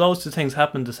coincidence that those two things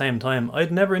happened at the same time.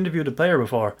 I'd never interviewed a player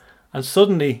before, and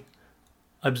suddenly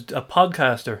I was a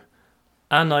podcaster,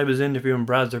 and I was interviewing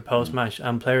Bradzer post match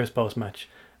and players post match.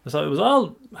 So it was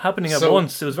all happening at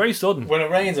once. It was very sudden. When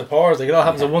it rains, it pours. Like it all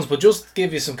happens at once. But just to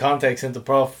give you some context into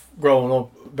Prof growing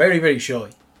up, very, very shy.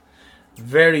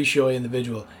 Very shy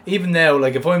individual. Even now,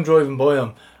 like if I'm driving by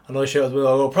him and I shout, "Well,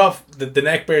 oh, Prof, the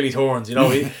neck barely turns." You know,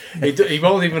 he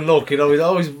won't even look. You know, he's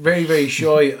always very, very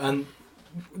shy. And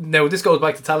now this goes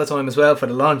back to Talatime as well for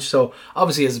the launch. So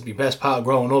obviously, as my best part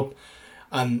growing up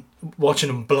and watching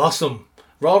him blossom,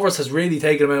 Rovers has really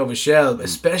taken him out of his shell,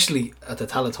 especially at the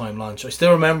Talatime launch. I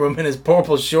still remember him in his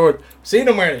purple shirt. Seeing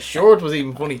him wearing a shirt was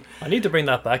even funny. I need to bring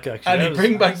that back, actually. And he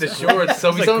bring back the shorts.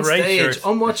 So he's on stage. Shirt.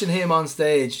 I'm watching him on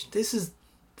stage. This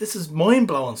is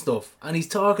mind-blowing stuff. And he's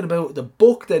talking about the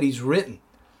book that he's written.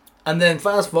 And then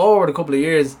fast forward a couple of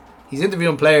years, he's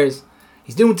interviewing players,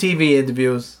 he's doing TV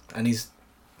interviews, and he's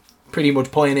pretty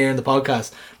much pioneering the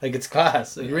podcast. Like, it's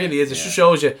class. It really is. It just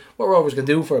shows you what Rovers can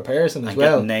do for a person as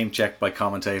well. Getting name-checked by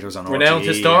commentators on Renowned RTE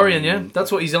historian, yeah.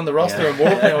 That's what he's on the roster and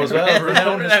work now as well.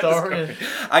 Renowned historian.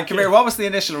 And come here, what was the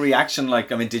initial reaction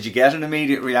like? I mean, did you get an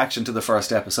immediate reaction to the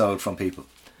first episode from people?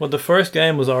 Well, the first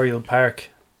game was Oriel Park,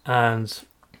 and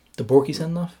the Burkey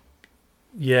send-off?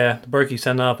 Yeah, the Burkey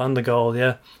send-off and the goal,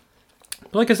 yeah.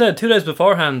 But like I said, 2 days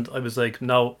beforehand, I was like,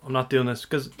 no, I'm not doing this,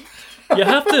 because you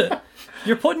have to...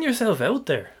 You're putting yourself out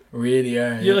there. Really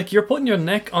are. You're putting your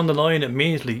neck on the line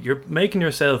immediately. You're making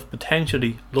yourself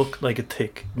potentially look like a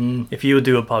tick if you would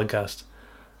do a podcast.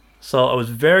 So I was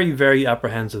very, very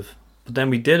apprehensive. But then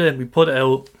we did it. We put it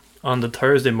out on the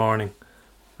Thursday morning,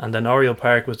 and then Oriel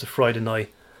Park was the Friday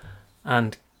night.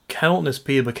 And countless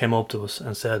people came up to us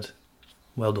and said,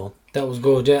 "Well done." That was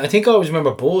good. Yeah, I think I always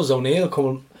remember Buzz O'Neill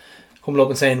coming up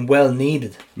and saying, "Well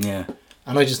needed." Yeah,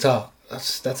 and I just thought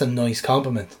that's a nice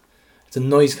compliment. It's a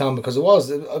nice compliment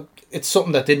because it's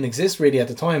something that didn't exist really at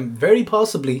the time. Very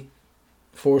possibly,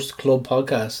 first club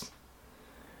podcast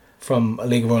from a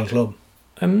League of Ireland club.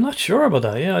 I'm not sure about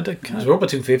that. Yeah, it's Europa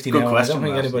 250 now. I don't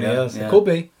think anybody else. Yeah. It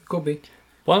could be.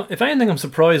 Well, if anything, I'm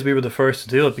surprised we were the first to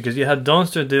do it because you had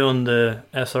Dunster doing the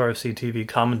SRFC TV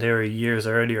commentary years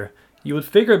earlier. You would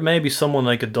figure maybe someone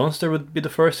like a Dunster would be the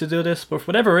first to do this, but for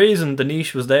whatever reason, the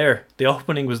niche was there, the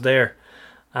opening was there,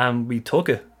 and we took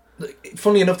it.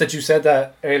 Funny enough that you said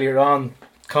that earlier on,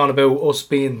 Con, about us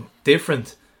being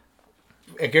different.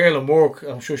 A girl in work,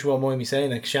 I'm sure she won't mind me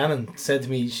saying it, Shannon said to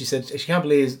me, she said she can't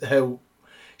believe how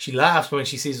she laughs when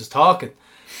she sees us talking.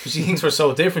 Because she thinks we're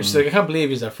so different. She's like, I can't believe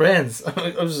you're friends.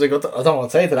 I was just like, I don't want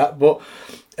to say to that, but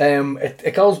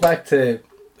it goes back to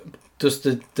just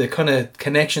the kind of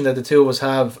connection that the two of us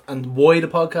have, and why the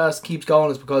podcast keeps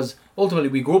going is because ultimately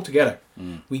we grew up together.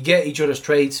 We get each other's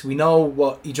traits, we know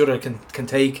what each other can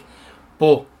take,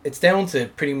 but it's down to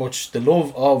pretty much the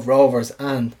love of Rovers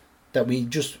and that we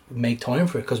just make time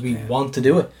for it because we want to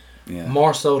do it. Yeah.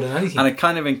 More so than anything. And it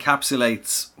kind of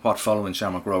encapsulates what following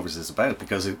Shamrock Rovers is about,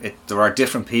 because there are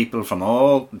different people from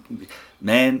all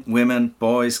men, women,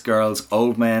 boys, girls,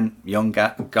 old men, young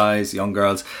guys, young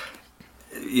girls,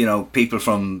 you know, people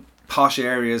from posh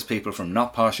areas, people from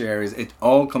not posh areas, it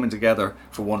all coming together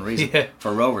for one reason,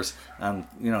 for Rovers. And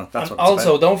you know, that's what it's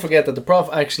also about. Don't forget that the Prof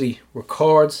actually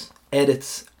records,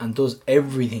 edits and does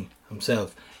everything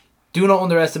himself. Do not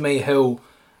underestimate how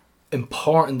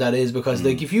important that is, because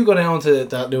like if you go down to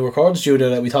that new record studio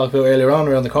that we talked about earlier on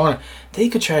around the corner, they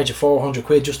could charge you 400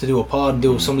 quid just to do a pod and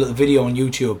do some little video on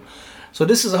YouTube. So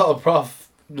this is all Prof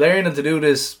learning to do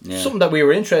this, something that we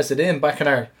were interested in back in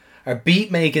our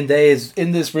beat making days,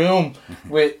 in this room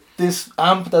with this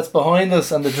amp that's behind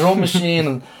us and the drum machine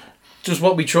and just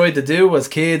what we tried to do as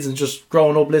kids and just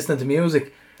growing up listening to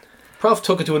music. Prof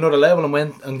took it to another level and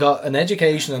went and got an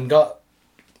education and got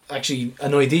actually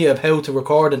an idea of how to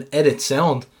record and edit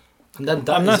sound. And then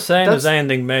I'm not saying there's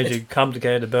anything major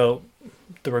complicated about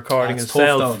the recording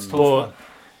itself, but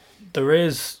there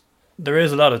is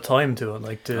a lot of time to it.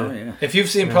 Like if you've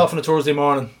seen Prof on a Thursday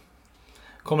morning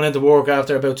coming into work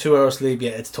after about 2 hours sleep,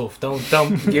 it's tough. Don't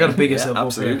you gotta big yourself up.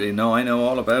 Absolutely. No, I know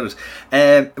all about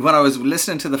it. When I was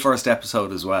listening to the first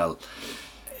episode as well,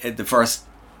 the first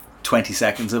 20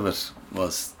 seconds of it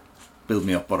was Build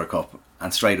Me Up Buttercup,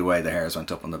 and straight away the hairs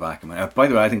went up on the back of my head. By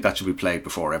the way, I think that should be played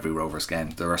before every Rovers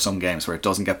game. There are some games where it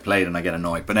doesn't get played and I get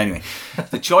annoyed. But anyway,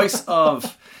 the choice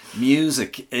of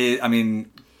music, I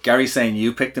mean, Gary's saying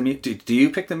you pick the music. Do you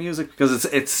pick the music? Because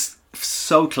it's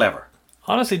so clever.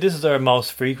 Honestly, this is our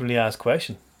most frequently asked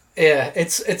question. Yeah,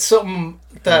 it's something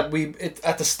that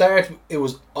at the start it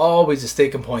was always a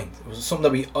sticking point. It was something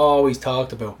that we always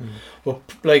talked about. But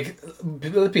like,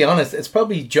 let's be honest, it's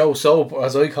probably Joe Soap,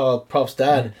 as I call Prof's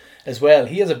dad, as well.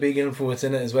 He has a big influence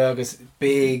in it as well, because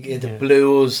big into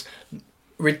blues,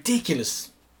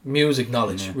 ridiculous music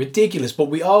knowledge, ridiculous. But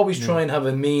we always try and have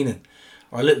a meaning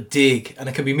or a little dig, and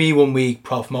it can be me one week,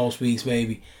 Prof most weeks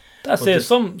maybe. That's it.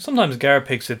 Sometimes Gar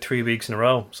picks it 3 weeks in a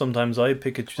row. Sometimes I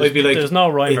pick it. I'd be like, there's no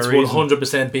rhyme or reason. It's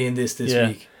 100% being this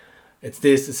week. It's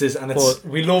this, and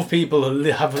we love people who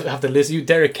have to listen. You,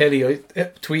 Derek Kelly, I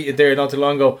tweeted there not too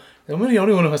long ago. I'm the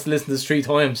only one who has to listen to this 3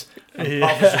 times. And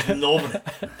Pop is just loving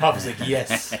it. Pop is like,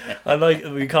 yes.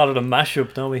 We call it a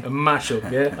mashup, don't we? A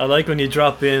mashup, yeah. I like when you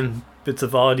drop in bits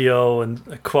of audio and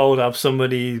a quote of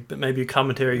somebody, maybe a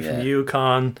commentary from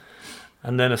UConn,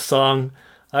 and then a song.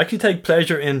 I actually take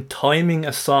pleasure in timing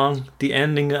a song, the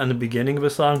ending and the beginning of a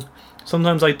song.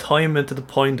 Sometimes I time it to the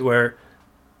point where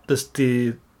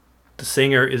the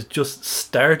singer is just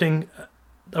starting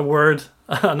a word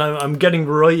and I'm getting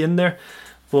right in there.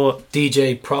 But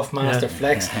DJ Prof Master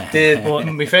Flex.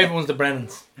 My favourite one's the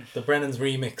Brennan's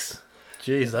remix.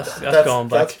 Jeez, that's going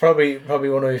back. That's probably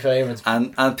one of my favourites.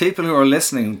 And people who are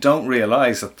listening don't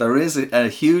realise that there is a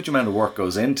huge amount of work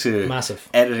goes into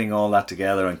editing all that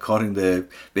together and cutting the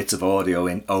bits of audio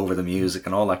in over the music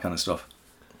and all that kind of stuff.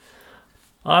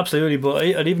 Absolutely, but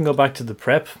I'd even go back to the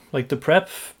prep. Like the prep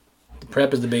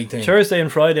is the big thing. Thursday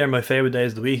and Friday are my favourite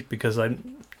days of the week because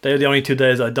they're the only 2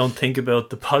 days I don't think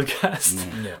about the podcast.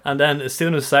 And then as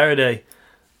soon as Saturday,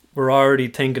 we're already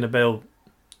thinking about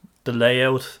the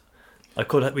layout.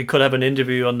 We could have an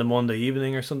interview on the Monday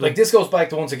evening or something. Like this goes back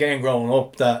to once again growing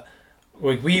up that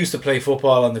we used to play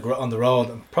football on the road,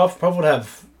 and Prof would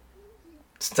have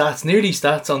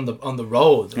stats on the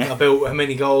road about how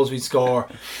many goals we'd score,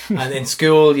 and in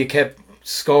school you kept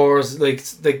scores like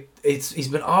he's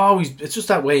been always, it's just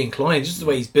that way inclined, just the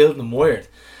way he's built and wired.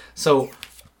 So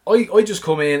I just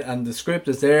come in and the script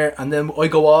is there, and then I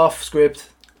go off script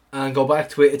and go back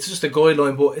to it. It's just a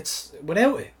guideline, but it's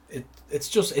without it. It's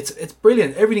just it's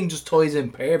brilliant. Everything just ties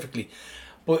in perfectly.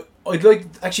 But I'd like,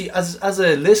 actually, as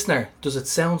a listener, does it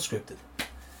sound scripted?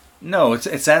 No,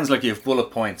 it sounds like you have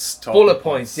bullet points. Bullet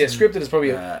points. Yeah, scripted is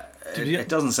probably it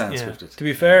doesn't sound scripted. To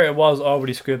be fair, it was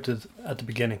already scripted at the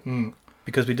beginning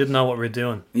because we didn't know what we were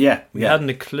doing. Yeah, we hadn't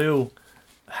a clue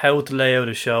how to lay out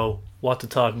a show, what to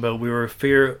talk about. We were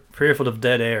fearful of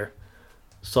dead air,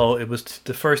 so it was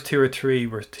the first 2 or 3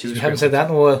 were. We haven't said that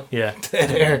in a while. Yeah,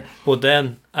 dead air. But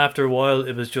then after a while,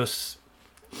 it was just,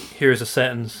 here's a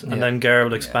sentence, and then Gary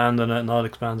will expand on it, and I'll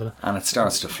expand on it, and it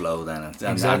starts to flow. Then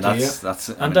exactly,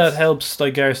 and that helps.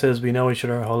 Like Gary says, we know each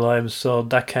other our whole lives, so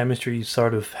that chemistry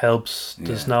sort of helps.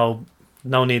 There's no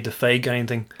need to fake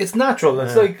anything. It's natural.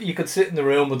 It's like you could sit in the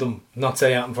room with them, not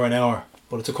say anything for an hour,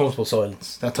 but it's a comfortable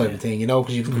silence, that type of thing, you know,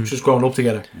 because you've just grown up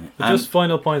together. But just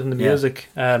final point on the music.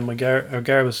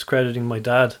 Gary was crediting my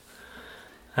dad.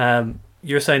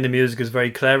 You're saying the music is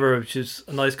very clever, which is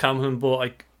a nice compliment,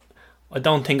 but I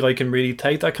don't think I can really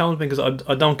take that compliment because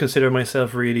I don't consider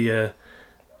myself really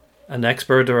an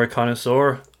expert or a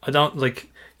connoisseur. I don't,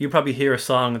 like, you probably hear a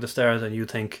song at the start and you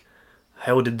think,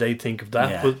 how did they think of that?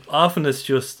 Yeah. But often it's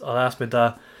just, I'll ask my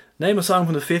dad, name a song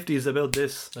from the 50s about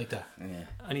this. Like that. Yeah.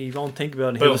 And he won't think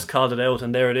about it, he'll just call it out,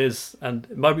 and there it is. And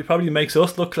it probably makes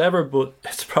us look clever, but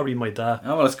it's probably my dad.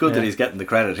 Oh, well, it's good that he's getting the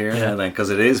credit here now then, because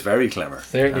it is very clever.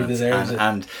 Certainly deserves it.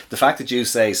 And the fact that you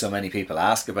say so many people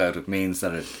ask about it means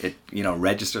that it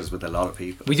registers with a lot of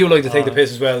people. We do like to take the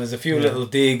piss as well. There's a few little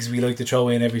digs we like to throw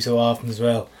in every so often as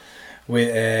well,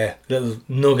 with little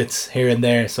nuggets here and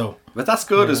there. So, but that's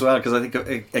good as well, because I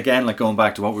think, again, like going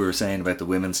back to what we were saying about the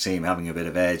women's team having a bit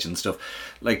of edge and stuff,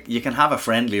 like you can have a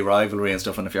friendly rivalry and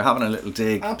stuff, and if you're having a little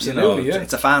dig, absolutely,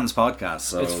 it's a fans podcast,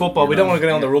 so it's football. We don't want to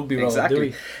get on the rugby road, exactly.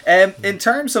 do we? In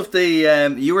terms of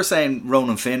the, you were saying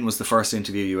Ronan Finn was the first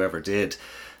interview you ever did.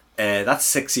 That's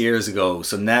 6 years ago.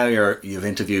 So now you've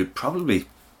interviewed probably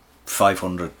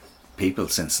 500 people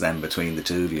since then between the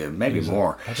two of you, maybe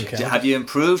more. Have you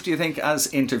improved, do you think,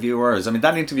 as interviewers? I mean,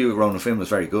 that interview with Ronan Finn was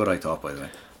very good, I thought, by the way.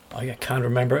 I can't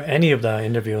remember any of that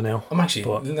interview now. I'm actually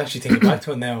thinking back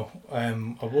to it now. I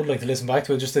would like to listen back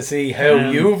to it just to see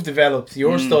how you've developed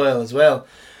your style as well.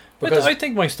 Because I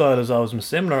think my style has always been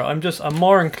similar. I'm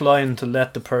more inclined to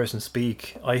let the person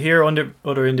speak. I hear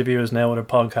other interviewers now, other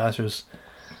podcasters,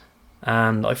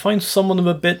 and I find some of them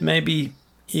a bit maybe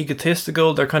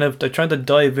egotistical. They're trying to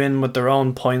dive in with their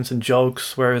own points and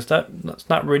jokes, whereas that's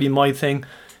not really my thing.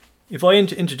 If I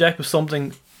interject with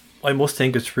something, I must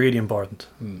think it's really important,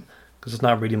 because it's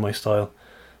not really my style.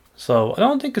 So I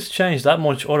don't think it's changed that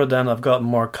much, other than I've gotten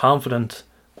more confident.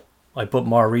 I put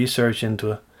more research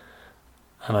into it,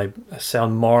 and I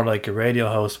sound more like a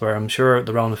radio host, where I'm sure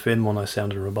the Ronan Finn one I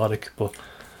sounded robotic. But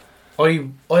I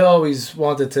always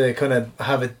wanted to kind of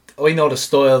have it. I know the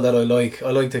style that I like.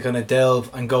 I like to kind of delve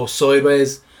and go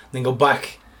sideways, then go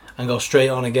back and go straight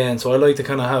on again. So I like to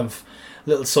kind of have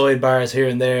little sidebars here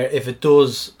and there if it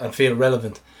does and feel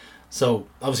relevant. So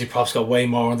obviously Prof's got way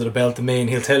more under the belt than me, and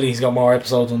he'll tell you he's got more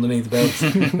episodes underneath the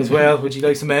belt as well, which he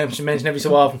likes to mention every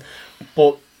so often.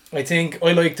 But I think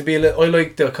I like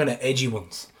the kind of edgy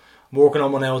ones. I'm working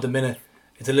on one now at the minute.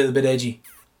 It's a little bit edgy,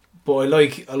 but I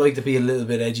like to be a little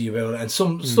bit edgy about it, and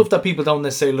some stuff that people don't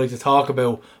necessarily like to talk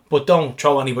about, but don't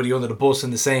throw anybody under the bus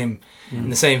in the same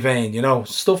vein, you know,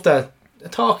 stuff that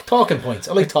talking points.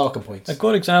 I like talking points. A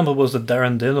good example was the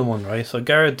Darren Dillon one, right? So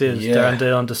Garrett did Darren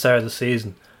Dillon at the start of the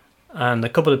season, and a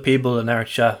couple of people in our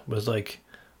chat was like,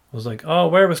 oh,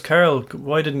 where was Karl?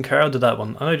 Why didn't Karl do that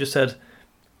one? And I just said,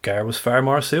 Garrett was far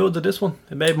more suited to this one.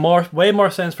 It made way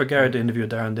more sense for Garrett to interview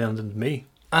Darren Dillon than me,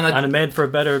 and it made for a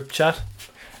better chat.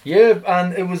 Yeah,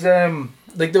 and it was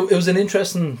it was an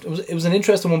interesting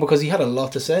one because he had a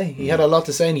lot to say. He had a lot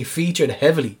to say, and he featured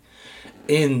heavily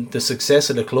in the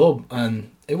success of the club, and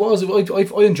I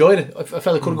enjoyed it. I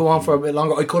felt it could go on for a bit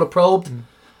longer. I could have probed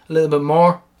a little bit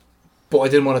more, but I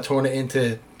didn't want to turn it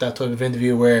into that type of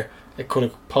interview where it could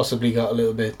have possibly got a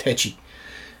little bit tetchy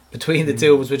between the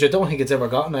two of us, which I don't think it's ever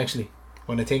gotten, actually,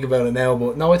 when I think about it now.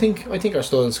 But no, I think our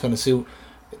styles kind of suit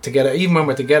together, even when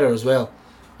we're together as well.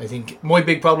 I think my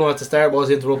big problem at the start was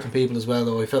interrupting people as well,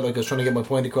 though. I felt like I was trying to get my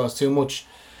point across too much.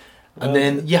 And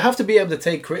then you have to be able to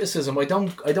take criticism. I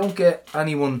don't get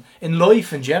anyone in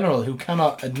life in general who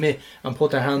cannot admit and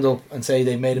put their hand up and say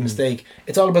they've made a mistake.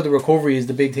 It's all about the recovery is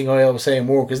the big thing I always say in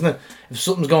work, isn't it? If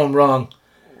something's going wrong,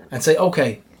 and say,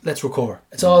 okay, let's recover.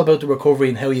 It's all about the recovery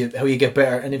and how you get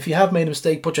better. And if you have made a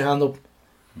mistake, put your hand up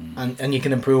and you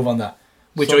can improve on that.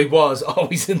 which I was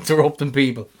always interrupting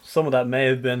people. Some of that may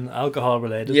have been alcohol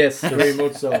related. Yes, very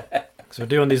much so. Because we're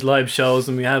doing these live shows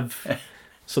and we have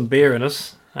some beer in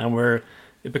us, and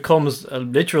it becomes a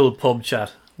literal pub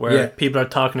chat where people are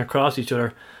talking across each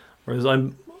other. Whereas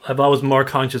I've always more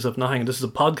conscious of nothing. This is a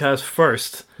podcast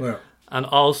first, and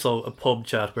also a pub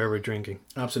chat where we're drinking.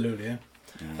 Absolutely, yeah.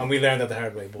 And we learned that the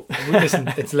hard way, but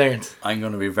listen, it's learned. I'm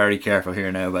going to be very careful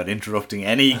here now about interrupting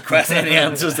any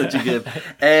answers that you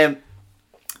give.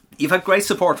 You've had great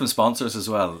support from sponsors as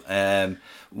well.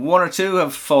 One or two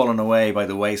have fallen away by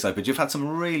the wayside, but you've had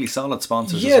some really solid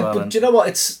sponsors as well. Yeah, but do you know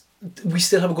what? We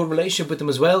still have a good relationship with them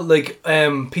as well. Like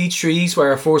Peachtrees were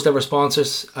our first ever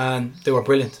sponsors, and they were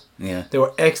brilliant. Yeah, they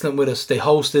were excellent with us. They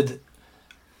hosted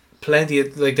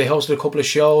they hosted a couple of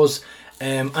shows.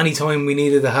 Anytime we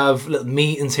needed to have little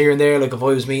meetings here and there, like if I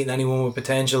was meeting anyone with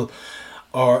potential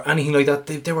or anything like that,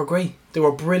 they were great. They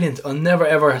were brilliant. I'll never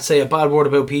ever say a bad word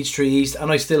about Peachtree East,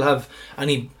 and I still have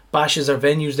any bashes or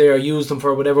venues there. I use them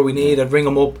for whatever we need. I'd ring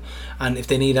them up, and if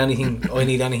they need anything, I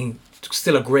need anything.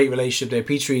 Still a great relationship there.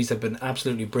 Peachtree East have been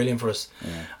absolutely brilliant for us.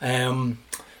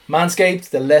 Manscaped,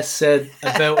 the less said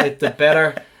about it, the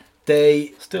better.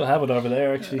 They still have it over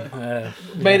there, actually.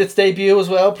 Made its debut as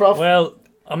well, Prof. Well,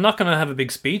 I'm not going to have a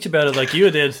big speech about it like you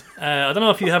did. I don't know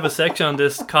if you have a section on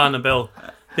this, Con, about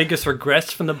biggest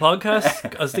regrets from the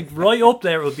podcast. I think right up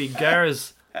there would be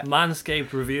Gar's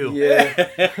Manscaped review. Yeah.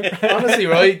 Honestly,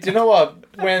 right, do you know what?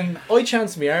 When I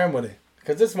chance my arm with it,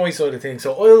 because that's my side of things,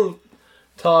 so I'll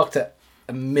talk to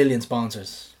a million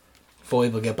sponsors.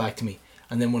 5 will get back to me.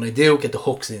 And then when I do get the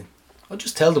hooks in, I'll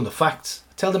just tell them the facts.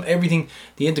 Tell them everything,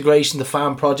 the integration, the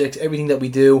fan projects, everything that we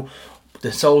do,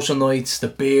 the social nights, the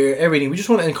beer, everything. We just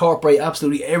want to incorporate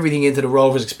absolutely everything into the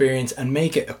Rovers experience and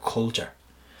make it a culture.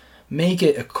 Make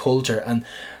it a culture. And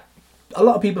a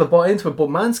lot of people have bought into it, but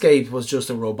Manscaped was just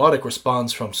a robotic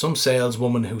response from some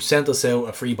saleswoman who sent us out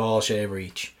a free ball shaver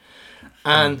each.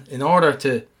 And in order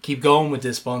to keep going with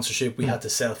this sponsorship, we had to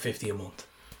sell 50 a month.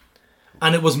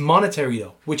 And it was monetary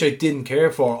though, which I didn't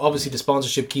care for. Obviously the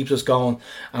sponsorship keeps us going,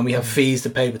 and we have fees to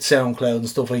pay with SoundCloud and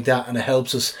stuff like that, and it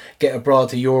helps us get abroad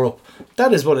to Europe.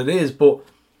 That is what it is, but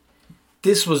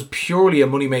this was purely a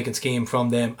money-making scheme from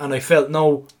them, and I felt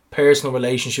no personal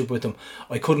relationship with them.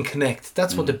 I couldn't connect.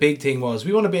 That's what the big thing was.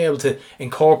 We want to be able to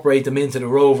incorporate them into the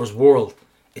Rovers world.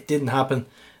 It didn't happen.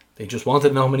 They just wanted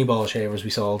to know how many ball shavers we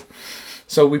sold.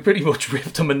 So we pretty much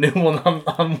ripped them a new one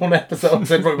on one episode and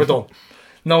said, right, we're done.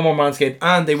 No more Manscaped.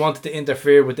 And they wanted to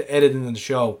interfere with the editing of the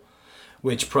show,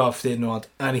 which Prof didn't want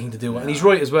anything to do with. And he's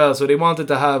right as well. So they wanted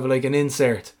to have like an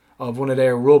insert of one of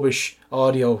their rubbish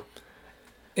audio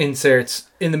inserts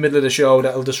in the middle of the show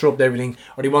that'll disrupt everything.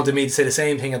 Or they wanted me to say the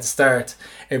same thing at the start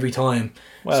every time.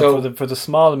 Well, so for the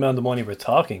small amount of money we're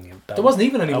talking, there wasn't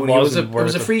even any money. It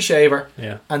was a free shaver.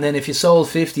 Yeah. And then if you sold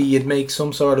 50, you'd make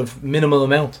some sort of minimal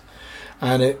amount.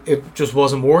 And it just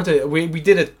wasn't worth it. We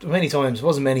did it many times. It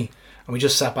wasn't many. And we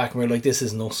just sat back and we were like, this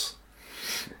isn't us.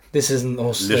 This isn't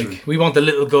us. Like, we want the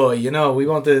little guy, you know. We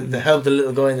want to help the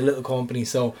little guy in the little company.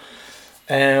 So,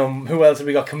 who else have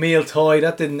we got? Camille Toy.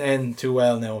 That didn't end too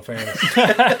well now, in fairness.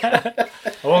 I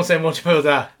won't say much about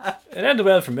that. It ended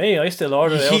well for me. I still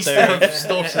order it out there. He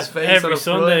still stuffs his face every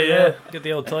Sunday, yeah. Get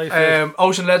the old Toy food.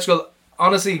 Ocean Electrical.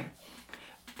 Honestly,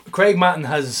 Craig Matton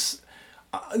has...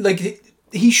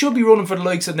 he should be running for the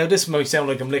likes of... Now, this might sound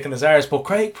like I'm licking his arse, but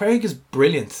Craig is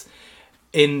brilliant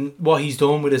in what he's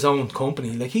done with his own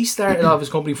company. Like, he started off his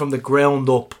company from the ground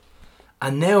up,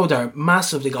 and now they're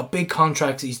massive. They got big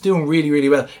contracts. He's doing really, really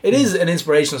well. It is an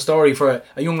inspirational story for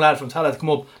a young lad from Tallaght to come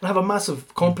up and have a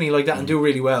massive company like that and do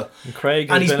really well.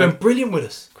 And he's been brilliant with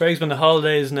us. Craig's been on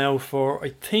holidays now for,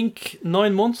 I think,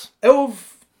 9 months. Out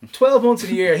of 12 months of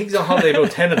the year, he's on holiday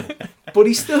about 10 of them. But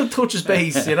he still touches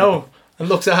base, you know, and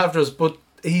looks after us. But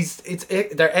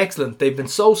they're excellent. They've been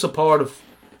so supportive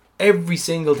every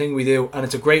single thing we do, and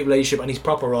it's a great relationship, and he's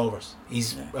proper Rovers.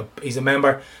 He's a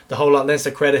member. The whole lot.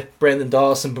 Leinster credit. Brendan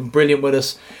Dawson been brilliant with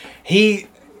us. I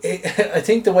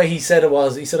think the way he said it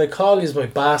was, he said, I call you as my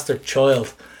bastard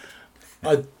child.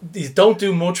 You don't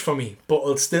do much for me, but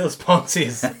I'll still sponsor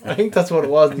you. I think that's what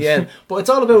it was in the end. But it's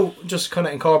all about just kind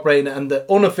of incorporating it, and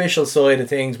the unofficial side of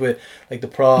things with like the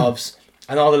provs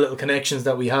and all the little connections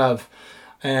that we have.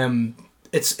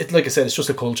 It's like I said, it's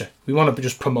just a culture. We want to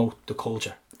just promote the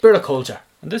culture. Bit of culture.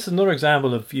 And this is another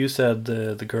example of, you said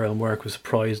the girl in work was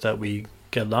surprised that we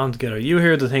get along together. You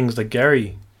hear the things that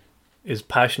Gary is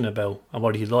passionate about and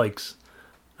what he likes,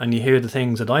 and you hear the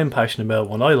things that I'm passionate about,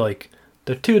 what I like.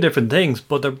 They're two different things,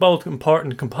 but they're both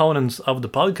important components of the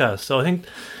podcast. So I think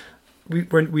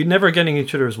we're never getting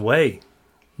each other's way.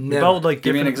 Never.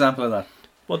 Give me an example of that.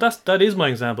 Well, that is my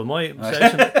example. My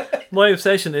obsession. my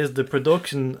obsession is the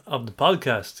production of the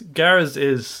podcast. Gar's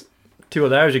is, to a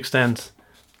large extent,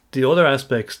 the other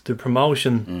aspects, the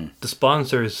promotion, the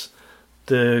sponsors,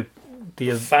 the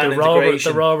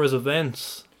Rovers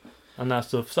events and that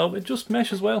stuff. So it just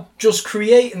meshes well. Just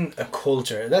creating a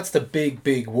culture. That's the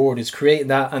big word, is creating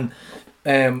that. And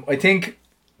I think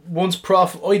once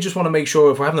Prof, I just want to make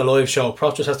sure if we're having a live show,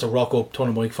 Prof just has to rock up, turn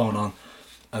the microphone on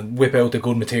and whip out the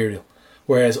good material.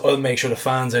 Whereas I'll make sure the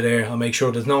fans are there, I'll make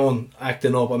sure there's no one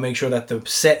acting up, I'll make sure that the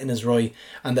setting is right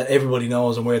and that everybody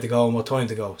knows and where to go and what time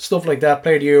to go. Stuff like that.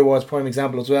 Player of the Year was prime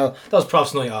example as well. That was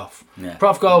Prof's night off. Yeah.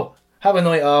 Prof, go, have a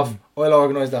night off, I'll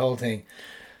organise the whole thing.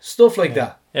 Stuff like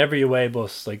that. Every away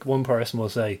bus, like one person will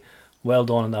say, well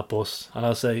done on that bus. And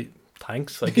I'll say,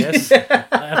 thanks, I guess.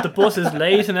 If the bus is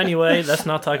late in any way, let's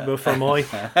not talk about Fermoy.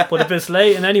 But if it's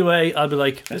late in any way, I'll be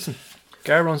like, listen,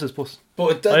 Gar runs his bus.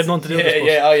 But I have nothing to do with this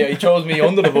bus. Yeah, he throws me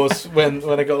under the bus when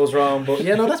it goes wrong. But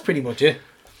yeah, no, that's pretty much it.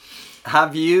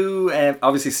 Have you,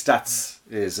 obviously stats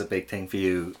is a big thing for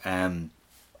you.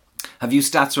 Have you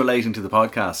stats relating to the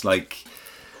podcast? Like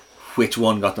which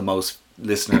one got the most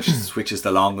listeners, which is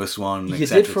the longest one? You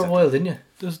did for a while, didn't you?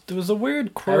 There was a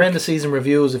weird quirk. Our end of season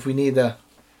reviews if we need that.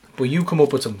 But you come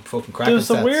up with some fucking cracking There's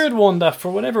stats. a weird one that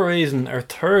for whatever reason, our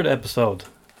third episode,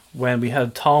 when we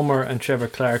had Tomer and Trevor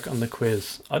Clark on the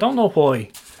quiz, I don't know why,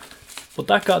 but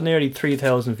that got nearly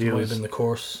 3,000 views. Might have been the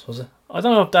course, was it? I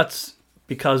don't know if that's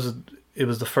because it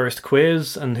was the first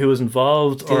quiz and who was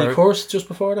involved. Did he curse just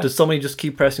before that? Did somebody just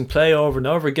keep pressing play over and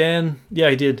over again? Yeah,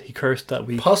 he did. He cursed that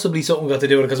week. Possibly something got to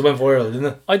do with it because it went viral, didn't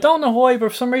it? I don't know why,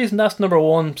 but for some reason that's number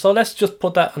one. So let's just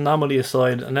put that anomaly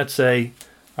aside and let's say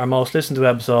our most listened to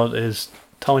episode is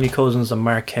Tony Cousins and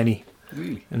Mark Kenny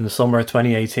in the summer of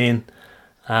 2018.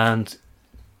 And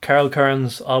Carl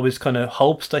Kearns always kind of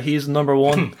hopes that he's number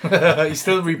one. He's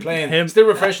still replaying. Still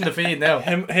refreshing the feed now.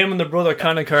 Him and the brother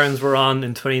Conor Kearns were on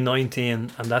in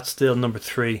 2019, and that's still number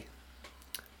 3.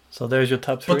 So there's your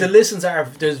top 3. But the listens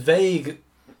there's vague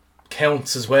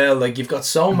counts as well. Like you've got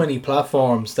so many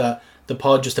platforms that the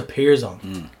pod just appears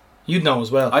on. You'd know as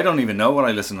well. I don't even know what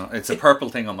I listen on. It's a purple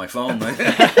thing on my phone.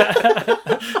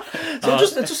 So it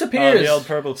just appears. The old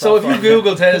purple so if you platform.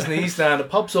 Google Tales in the East End, it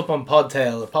pops up on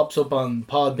Podtail, it pops up on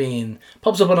Podbean,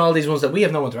 pops up on all these ones that we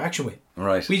have no interaction with.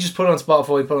 Right. We just put it on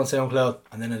Spotify, put it on SoundCloud,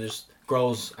 and then it just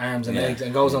grows arms and legs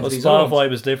and goes on to these other Spotify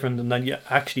was different, and then you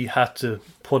actually had to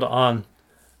put it on.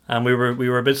 And we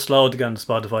were a bit slow to get on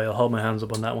Spotify. I'll hold my hands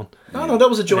up on that one. No, that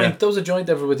was a joint. That was a joint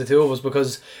effort with the two of us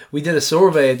because we did a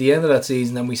survey at the end of that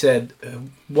season and we said,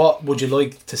 "What would you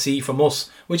like to see from us?"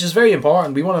 Which is very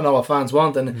important. We want to know what fans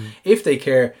want and if they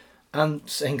care. And I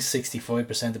think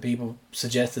 65% of people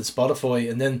suggested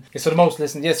Spotify, and then so the most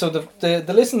listened. Yeah, so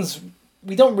the listens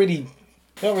we don't really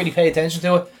pay attention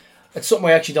to it. It's something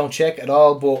I actually don't check at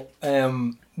all. But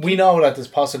we know that there's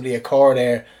possibly a core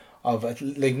there of like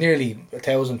nearly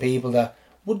 1,000 people that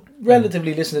would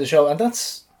relatively listen to the show, and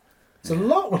it's a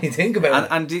lot when you think about it.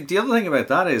 And the other thing about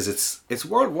that is it's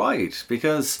worldwide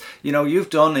because you've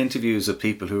done interviews of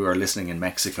people who are listening in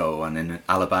Mexico and in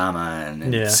Alabama and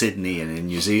in Sydney and in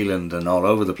New Zealand and all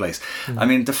over the place. I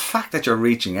mean, the fact that you're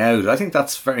reaching out, I think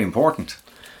that's very important.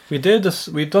 We did this.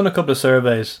 We've done a couple of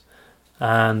surveys,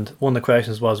 and one of the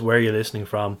questions was where are you listening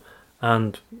from,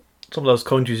 and some of those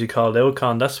countries you called out,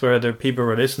 Con, that's where the people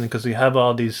were listening because we have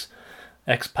all these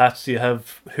expats, you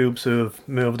have hoops who have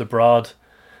moved abroad.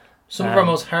 Some of our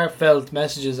most heartfelt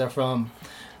messages are from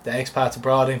the expats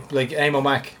abroad, like Amo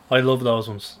Mack. I love those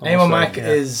ones. Amo Mack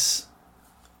is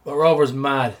Rover's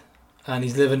mad, and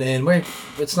he's living in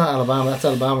it's not Alabama, that's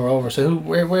Alabama Rover. So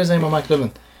where's Amo Mack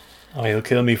living? Oh, he'll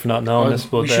kill me for not knowing this,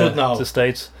 but we should know. It's the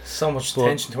States. So much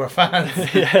attention to our fans.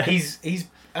 He's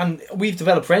and we've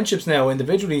developed friendships now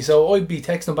individually, so I'd be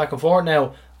texting back and forth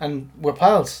now and we're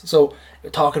pals. So we're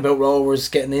talking about Rovers,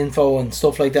 getting info and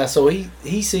stuff like that. So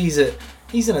he sees it.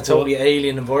 He's in a totally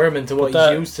alien environment to what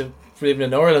he's used to living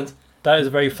in Ireland. That is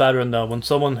very flattering though, when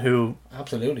someone who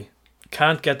absolutely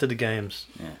can't get to the games,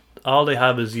 all they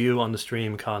have is you on the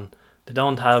stream, Con. They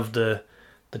don't have the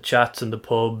chats in the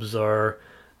pubs or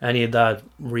any of that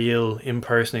real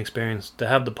in-person experience. They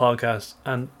have the podcast,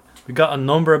 and we got a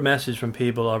number of messages from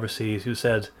people overseas who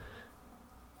said,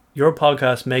 your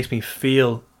podcast makes me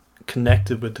feel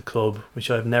connected with the club,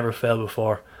 which I've never felt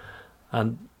before.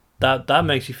 And that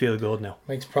makes you feel good now.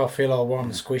 Makes Prof feel all warm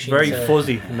and squishy. Very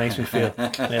fuzzy, it makes me feel.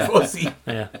 Yeah. Fuzzy.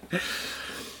 Yeah.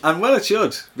 And well, it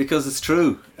should, because it's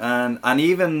true. And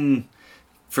even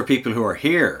for people who are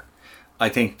here, I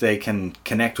think they can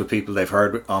connect with people they've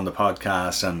heard on the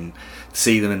podcast and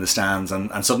see them in the stands,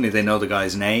 and suddenly they know the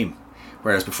guy's name.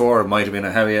 Whereas before it might have been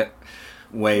a heavy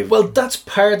wave. Well, that's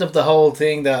part of the whole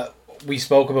thing that we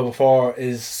spoke about before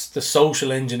is the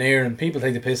social engineering. People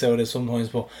take the piss out of this sometimes,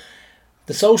 but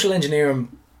the social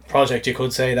engineering project, you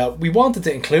could say, that we wanted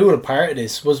to include a part of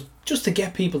this was just to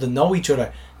get people to know each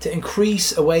other, to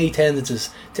increase away attendances,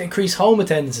 to increase home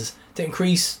attendances, to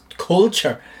increase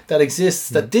culture that exists,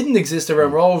 that didn't exist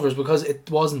around Rovers because it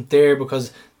wasn't there,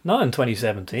 because not in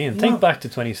 2017. Think back to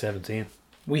 2017.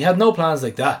 We had no plans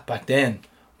like that back then,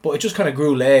 but it just kind of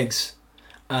grew legs,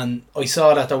 and I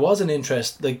saw that there was an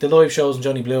interest. Like the live shows in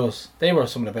Johnny Blues, they were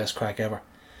some of the best crack ever.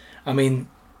 I mean,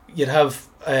 you'd have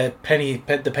the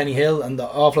Penny Hill and the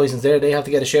off license there, they have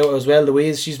to get a shout out as well.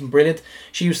 Louise, she's been brilliant.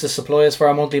 She used to supply us for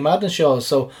our monthly madness shows,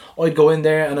 so I'd go in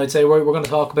there and I'd say, right, we're going to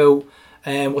talk about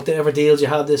whatever deals you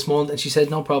have this month, and she said,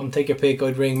 no problem, take your pick.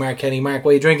 I'd ring Mark Kenny. Mark,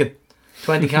 what are you drinking?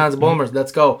 20 cans of Bulmers,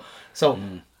 let's go. So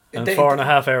and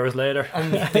 4.5 hours later,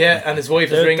 and his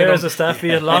wife is ringing. There's a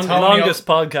Staffy, longest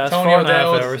podcast. Tony 4.5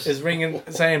 O'Dowd hours is ringing,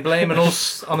 saying, blaming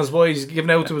us on his wife. He's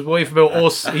giving out to his wife about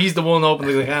us. He's the one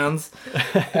opening the cans.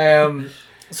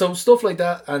 So stuff like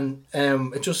that, and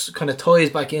it just kind of ties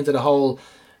back into the whole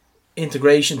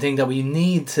integration thing that we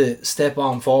need to step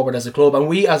on forward as a club, and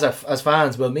we as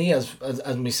fans. Well, me as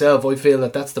myself, I feel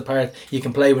that that's the part you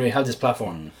can play when you have this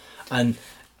platform, and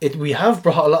we have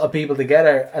brought a lot of people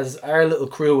together as our little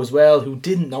crew as well who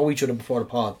didn't know each other before the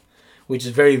pod, which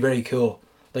is very, very cool.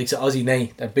 Like so Ozzy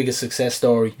Nate, their biggest success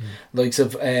story. Likes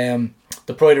of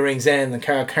the Pride of Rings End and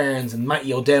Carl Cairns and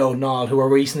Matty O'Dowd and all, who were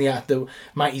recently at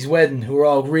Matty's wedding, who are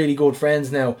all really good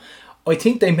friends now. I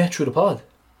think they met through the pod.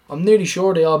 I'm nearly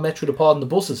sure they all met through the pod in the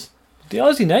buses. The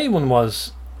Ozzy Nate one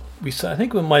was, I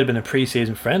think it might have been a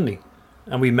pre-season friendly,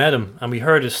 and we met him and we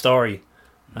heard his story,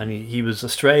 and he was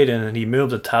Australian and he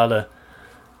moved to Tala,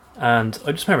 and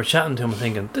I just remember chatting to him and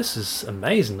thinking, this is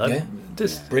amazing.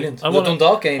 This brilliant. I want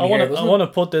to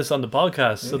put this on the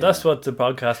podcast, so that's what the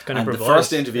podcast kind of provides. The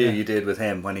first interview you did with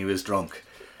him when he was drunk,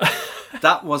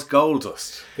 that was gold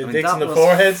dust. The dicks in the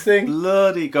foreheads thing,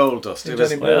 bloody gold dust. It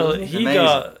was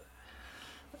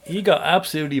he got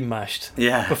absolutely mashed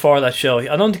before that show.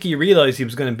 I don't think he realised he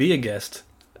was going to be a guest.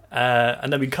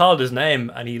 And then we called his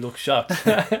name and he looked shocked.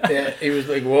 He was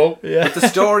like, whoa. But the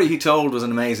story he told was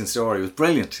an amazing story. It was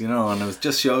brilliant, and it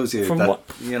just shows you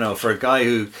for a guy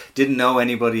who didn't know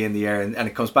anybody in the air, and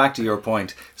it comes back to your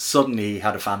point, suddenly he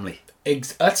had a family.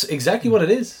 That's exactly what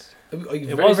it is.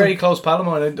 It was very close pal of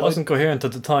mine. It wasn't coherent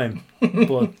at the time,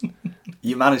 but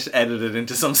you managed to edit it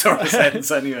into some sort of sentence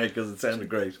anyway, because it sounded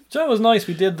great. So it was nice.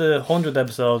 We did the 100th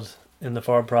episode in the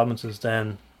 4 provinces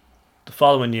then the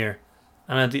following year,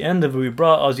 and at the end of it we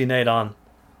brought Ozzy Nate on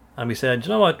and we said, you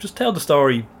know what, just tell the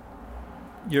story.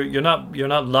 You're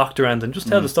not locked or anything, just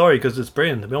tell the story, because it's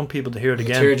brilliant. We want people to hear it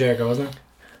again. Tearjerker, wasn't it?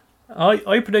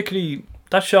 I particularly,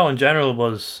 that show in general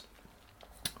was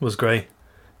great,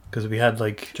 because we had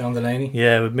like John Delaney,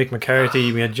 with Mick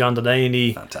McCarthy, we had John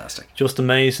Delaney, fantastic, Justin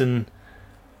Mason.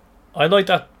 I liked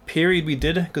that period we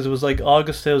did it, because it was like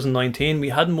August 2019. We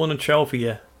hadn't won a trophy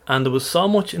yet, and there was so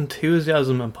much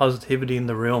enthusiasm and positivity in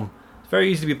the room. It's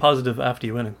very easy to be positive after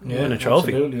you win a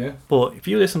trophy. Absolutely, yeah. But if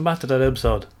you listen back to that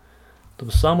episode, there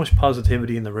was so much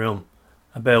positivity in the room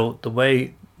about the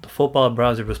way the football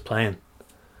Brazil was playing,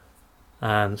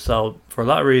 and so for a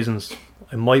lot of reasons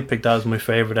I might pick that as my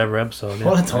favourite ever episode.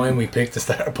 What a time we picked to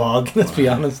start a pod, let's be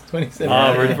honest.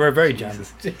 27. We're very jammed.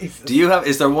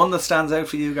 Is there one that stands out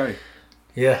for you, Gary?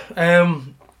 Yeah,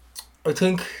 I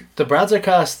think the Bradzer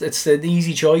cast, it's an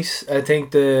easy choice. I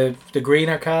think the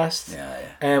Greener cast.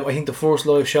 I think the first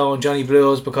live show on Johnny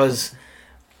Blues, because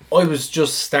I was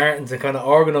just starting to kind of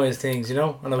organise things, and I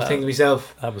was thinking to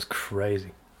myself, that was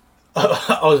crazy.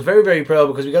 I was very, very proud,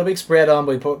 because we got a big spread on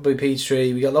by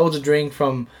Peachtree. We got loads of drink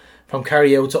from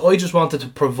carry out, so I just wanted to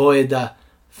provide that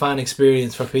fan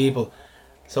experience for people.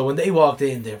 So when they walked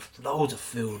in, there was loads of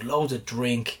food, loads of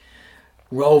drink,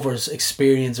 Rovers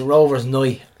experience, a Rovers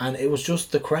night, and it was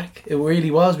just the crack. It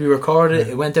really was. We recorded it.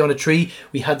 It went down a tree.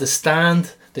 We had the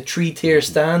stand, the 3-tier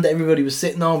stand that everybody was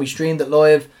sitting on. We streamed it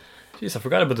live. Jeez, I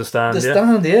forgot about the stand. The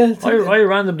stand, yeah. I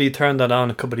randomly turned that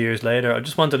on a couple of years later. I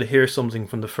just wanted to hear something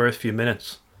from the first few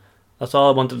minutes. That's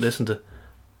all I wanted to listen to.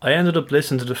 I ended up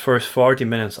listening to the first 40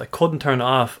 minutes. I couldn't turn it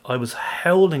off. I was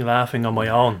howling laughing on my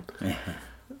own.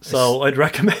 So I'd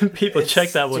recommend people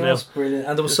check that one out. Brilliant.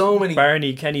 And there was so many.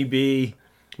 Barney, Kenny B,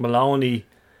 Maloney,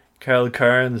 Karl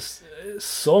Cairns,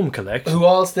 some collection. Who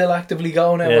all still actively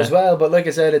go now as well. But like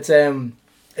I said,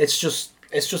 it's just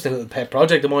a little pet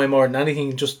project of mine more than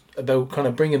anything, just about kind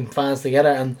of bringing fans together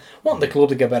and wanting the club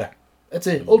to get better. That's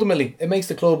it. Ultimately, it makes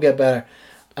the club get better,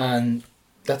 and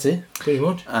that's it, pretty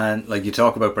much. And like you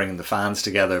talk about bringing the fans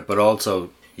together, but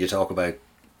also you talk about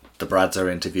the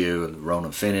Bradzer interview and the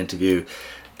Ronan Finn interview.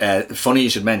 funny you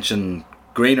should mention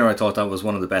Greener. I thought that was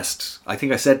one of the best. I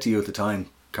think I said to you at the time,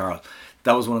 Karl,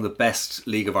 that was one of the best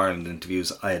League of Ireland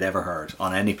interviews I had ever heard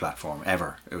on any platform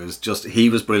ever. It was just, he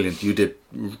was brilliant. You did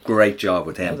great job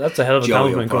with him. That's a hell of a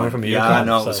compliment coming from you. Yeah,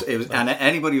 no, it was, and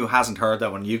anybody who hasn't heard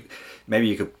that one, maybe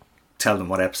you could tell them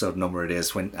what episode number it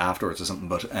is when afterwards or something.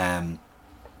 But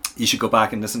you should go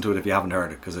back and listen to it if you haven't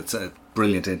heard it, because it's a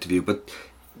brilliant interview. But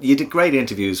you did great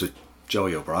interviews with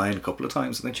Joey O'Brien a couple of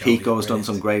times. I think Pico's done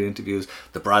some great interviews.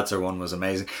 The Bradzer one was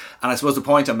amazing. And I suppose the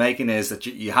point I'm making is that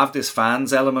you have this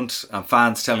fans element and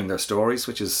fans telling their stories,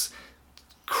 which is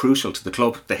crucial to the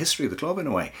club, the history of the club in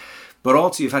a way. But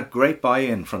also you've had great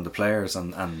buy-in from the players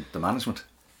and the management.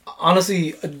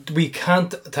 Honestly, we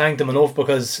can't thank them enough,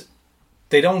 because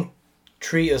they don't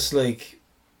treat us like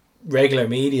regular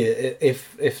media,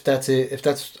 if that's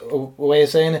a way of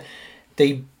saying it.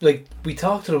 We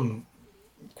talk to them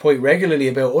quite regularly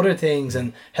about other things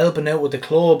and helping out with the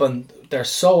club, and they're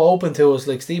so open to us.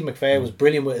 Like Steve McVeigh was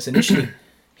brilliant with us initially.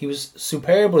 He was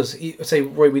superb with us. He'd say,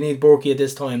 right, we need Borky at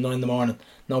this time, 9 a.m,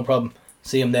 no problem,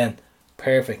 see him then,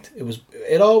 perfect.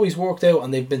 It always worked out,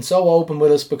 and they've been so open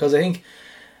with us, because I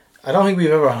don't think we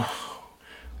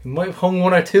might have hung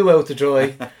one or two out to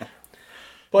dry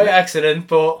by accident,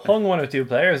 but hung one or two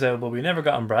players out, but we never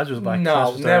got on Bradger's back.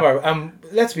 No, never.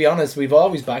 Let's be honest, we've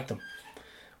always backed them.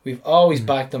 We've always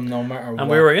backed them, no matter what. And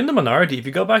we were in the minority. If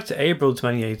you go back to April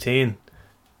 2018,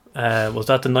 was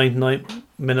that the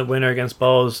 99-minute winner against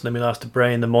Bows? Then we lost to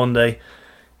Bray the Monday.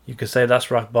 You could say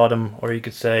that's rock bottom, or you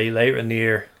could say later in the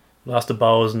year, lost to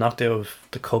Bows, knocked out of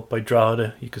the cup by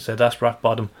Drogheda. You could say that's rock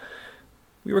bottom.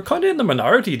 We were kind of in the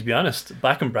minority, to be honest,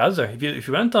 back in Bradzer. If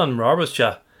you went on Robert's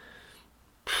chat,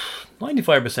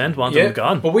 95% wanted him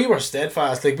gone. But we were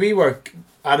steadfast. Like, we were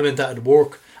adamant that it'd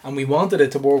work, and we wanted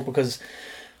it to work, because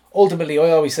ultimately,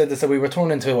 I always said this, that we were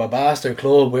turned into a bastard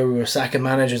club where we were sacking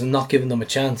managers and not giving them a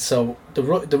chance. So the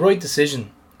right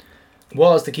decision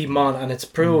was to keep them on, and it's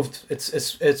proved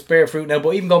it's bear fruit now.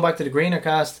 But even going back to the Greener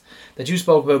cast that you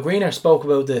spoke about, Greener spoke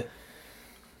about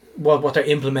what they're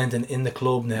implementing in the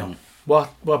club now.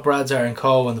 What Bradzer and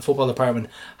Co and the football department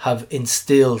have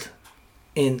instilled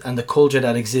in, and the culture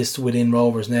that exists within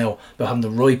Rovers now, about having the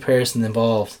right person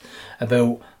involved,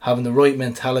 about having the right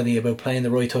mentality, about playing the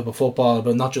right type of football,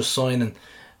 about not just signing,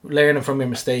 learning from your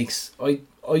mistakes. I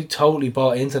totally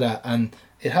bought into that, and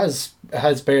it has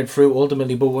bared fruit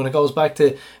ultimately. But when it goes back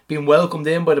to being welcomed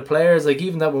in by the players, like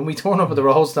even that when we turn up at the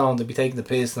Roadstone, they'd be taking the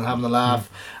piss and having a laugh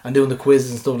and doing the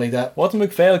quizzes and stuff like that. What did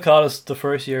McPhail call us the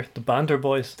first year? The banter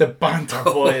boys. The banter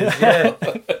boys, yeah.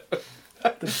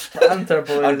 The banter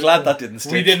boys. I'm glad that didn't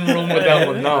stick. We didn't run with that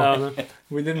one, no.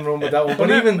 We didn't run with that one.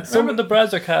 But even remember the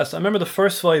Bradzer cast, I remember the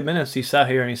first 5 minutes he sat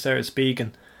here and he started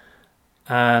speaking,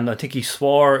 and I think he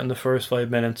swore in the first 5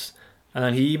 minutes, and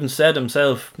then he even said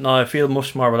himself, no, I feel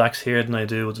much more relaxed here than I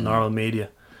do with the normal media.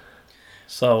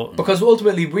 So because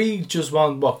ultimately we just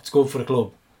want what's good for the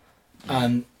club,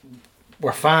 and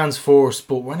we're fans first,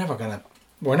 but we're never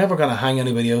gonna hang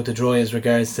anybody out to dry as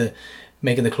regards to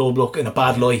making the club look in a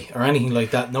bad light or anything like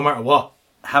that, no matter what.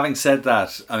 Having said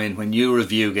that, I mean, when you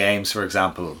review games, for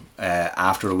example,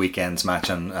 after a weekend's match,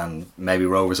 and maybe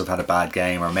Rovers have had a bad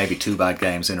game or maybe 2 bad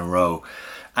games in a row,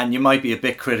 and you might be a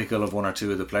bit critical of 1 or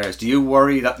 2 of the players, do you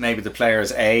worry that maybe the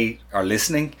players A are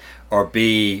listening, or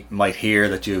B might hear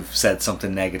that you've said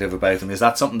something negative about them? Is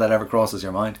that something that ever crosses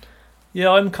your mind?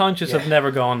 Yeah, I'm conscious of never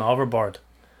going overboard.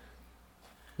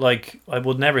 Like, I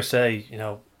would never say,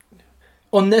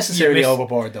 unnecessarily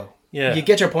overboard though. Yeah. You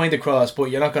get your point across, but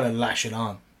you're not going to lash it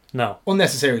on. No.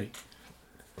 Unnecessarily.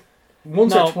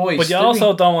 Once or twice. But you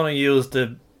also don't want to use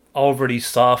the overly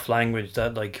soft language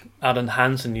that like Alan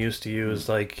Hansen used to use,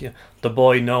 like the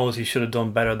boy knows he should have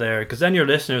done better there, because then your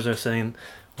listeners are saying,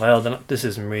 well, this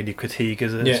isn't really critique,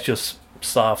 is it? It's just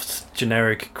soft,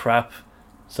 generic crap.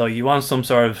 So you want some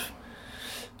sort of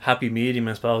happy medium,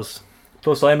 I suppose.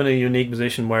 Plus I'm in a unique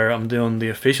position where I'm doing the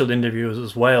official interviews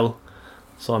as well.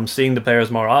 So I'm seeing the players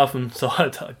more often, so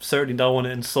I certainly don't want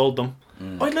to insult them.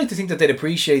 I'd like to think that they'd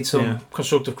appreciate some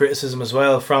constructive criticism as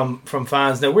well from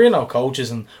fans. Now, we're no coaches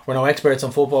and we're no experts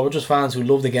on football, we're just fans who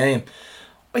love the game.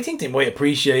 I think they might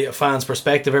appreciate a fan's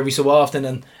perspective every so often,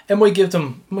 and it might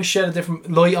shed a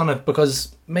different light on it,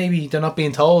 because maybe they're not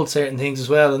being told certain things as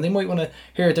well, and they might want to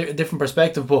hear a different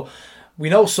perspective. But we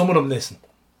know some of them listen.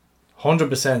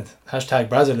 100%. Hashtag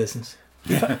Brazil listens.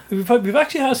 We've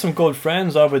actually had some good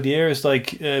friends over the years,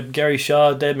 like Gary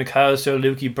Shaw, Dave McAllister,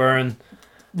 Lukey Byrne,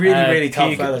 really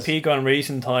top fellas. Peak on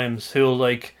recent times, who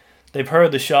like they've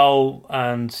heard the show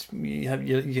and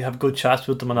you have good chats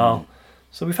with them and all.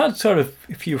 So we've had sort of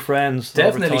a few friends.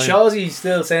 Definitely, over time. Shawsy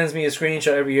still sends me a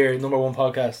screenshot every year. #1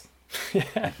 podcast.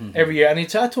 every year, and you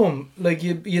chat to him like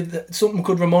you something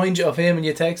could remind you of him, and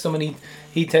you text him, and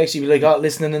he texts you like,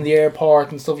 listening in the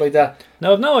airport and stuff like that.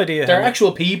 No, I've no idea. They're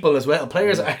actual people as well.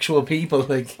 Players are actual people.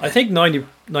 Like I think 90%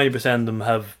 of them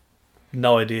have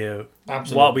no idea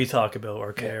what we talk about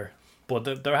or care.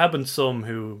 But there have been some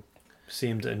who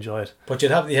seem to enjoy it. But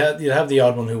you'd have the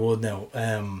odd one who would now.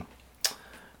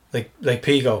 Like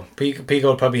Pico. Pico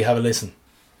would probably have a listen.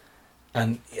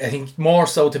 And I think more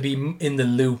so to be in the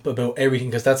loop about everything,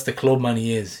 because that's the club man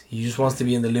he is. He just wants to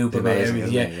be in the loop about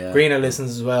everything. Yeah. Greener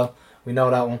listens as well. We know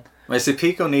that one. I say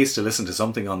Pico needs to listen to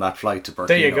something on that flight to Burkina Faso.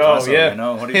 There you go, yeah. You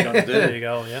know, what are you going to do? There you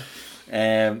go,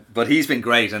 yeah. But he's been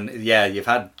great, and yeah, you've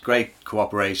had great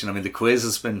cooperation. I mean, the quiz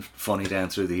has been funny down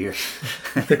through the years.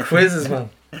 The quizzes, man.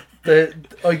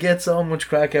 I get so much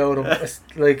crack out of them. It's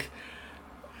like,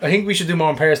 I think we should do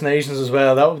more impersonations as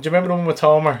well. Do you remember the one with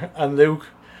Tomer and Luke?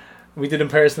 We did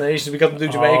impersonations. We got them to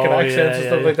do Jamaican accents and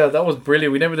stuff like that. That was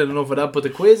brilliant. We never did enough of that. But the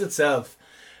quiz itself,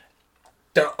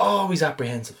 they're always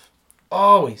apprehensive.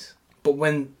 Always. But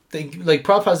when they, like,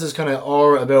 Prof has this kind of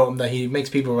aura about him that he makes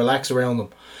people relax around him.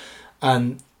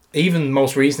 And even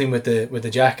most recently with the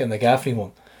Jack and the Gaffney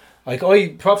one, like,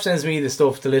 Prof sends me the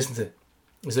stuff to listen to.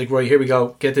 It's like, right, here we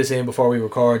go. Get this in before we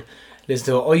record. Listen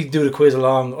to it. I do the quiz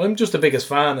along. I'm just the biggest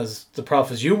fan as the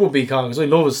Prof as you will be, Colin, because I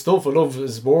love his stuff. I love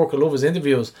his work. I love his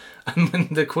interviews. And when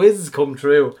the quizzes come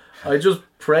through, I just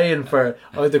praying for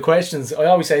the questions. I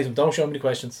always say to him, don't show me the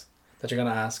questions that you're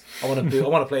going to ask. I want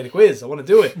to play the quiz. I want to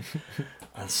do it.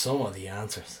 And some of the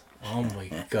answers, oh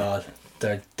my God,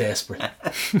 they're desperate.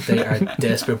 They are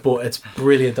desperate, but it's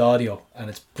brilliant audio and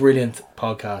it's brilliant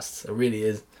podcasts. It really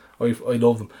is. I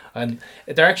love them. And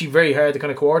they're actually very hard to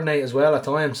kind of coordinate as well at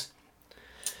times,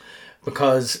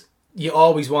 because you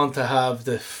always want to have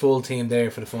the full team there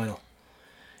for the final.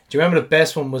 Do you remember the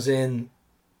best one was in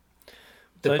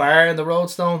the bar in the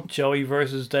Roadstone? Joey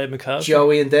versus Dave McCaskill.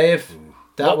 Joey and Dave.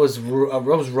 That was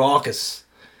raucous.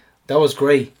 That was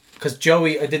great. Because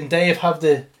Joey, didn't Dave have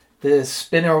the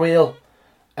spinner wheel?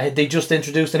 They just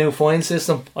introduced a new fine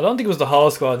system. I don't think it was the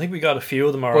whole squad. I think we got a few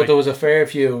of them already. But there was a fair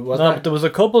few, wasn't there? There was a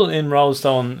couple in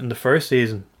Roadstone in the first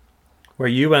season where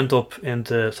you went up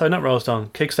into, sorry, not Roadstone,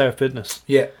 Kickstart Fitness.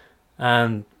 Yeah.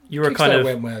 And you were you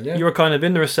were kind of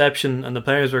in the reception, and the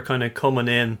players were kind of coming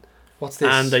in. What's this?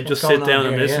 And they just sit down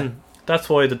and listen. Yeah. That's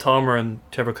why the Tomer and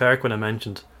Trevor Clark, when I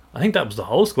mentioned, I think that was the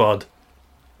whole squad.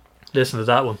 Listen to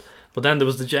that one. But then there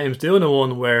was the James Dooner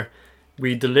one where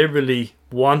we deliberately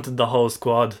wanted the whole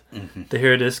squad to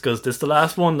hear this, because this is the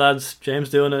last one, lads. James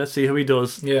Dooner, let's see how he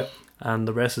does. Yeah. And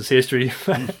the rest is history.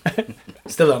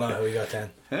 Still don't know how he got 10.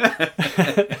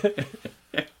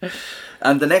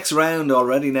 And the next round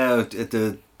already now,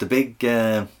 the big,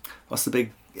 what's the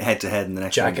big head-to-head in the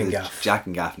next Jack round? and Gaff. Jack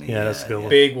and Gaffney. Yeah, that's a good one.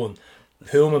 Big one.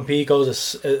 Poom and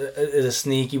Pico's is a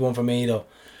sneaky one for me, though.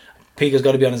 Pico's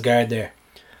got to be on his guard there.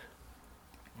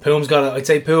 I'd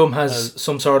say Poom has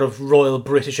some sort of Royal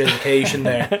British education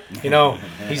there. You know,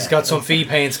 he's got some fee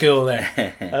paying school there.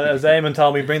 As Eamon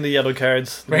told me, bring the yellow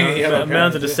cards. Bring the yellow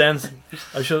cards. To the sense.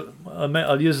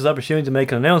 I'll use this opportunity to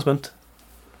make an announcement.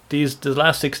 The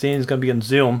last 16 is going to be on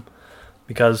Zoom,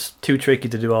 because too tricky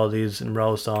to do all these in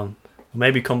Roadstone.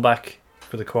 Maybe come back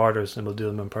for the quarters and we'll do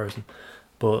them in person.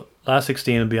 But last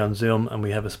 16 will be on Zoom, and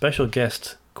we have a special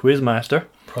guest quizmaster.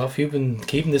 Prof, you've been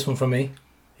keeping this one from me.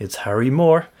 It's Harry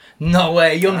Moore. No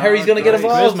way, young Harry's going to get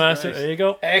involved. Quizmaster, nice. There you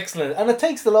go. Excellent. And it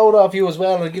takes the load off you as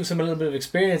well, and it gives him a little bit of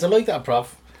experience. I like that,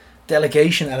 Prof.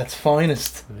 Delegation at its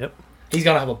finest. Yep. He's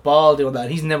going to have a ball doing that.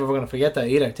 He's never going to forget that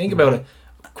either. Think about it.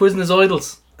 Quizzing his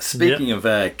idols. Speaking of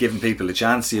giving people a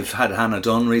chance, you've had Hannah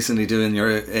Dunn recently doing your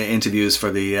interviews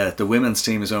for the women's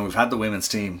team as well. We've had the women's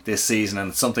team this season, and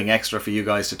it's something extra for you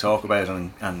guys to talk about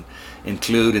and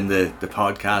include in the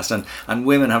podcast. And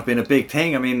women have been a big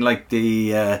thing. I mean, like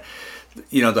the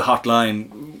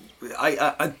hotline.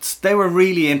 They were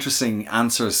really interesting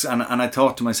answers, and I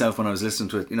thought to myself when I was listening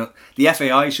to it, the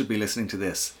FAI should be listening to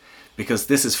this, because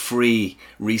this is free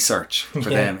research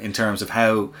for them in terms of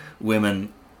how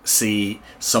women see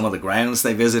some of the grounds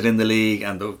they visit in the league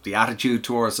and the attitude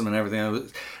towards them and everything.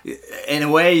 In a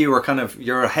way, you're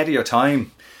ahead of your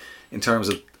time in terms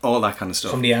of all that kind of stuff.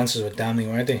 Some of the answers were damning,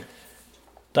 weren't they?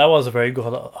 That was a very good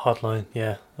hotline,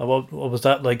 yeah. What was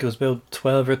that like? It was about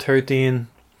 12 or 13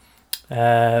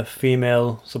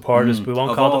 female supporters. We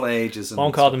won't call them ages.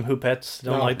 Won't call them hoopettes.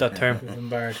 Don't like that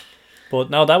term. But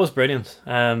no, that was brilliant.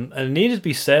 And it needed to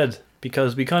be said,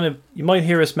 because you might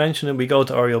hear us mention it. We go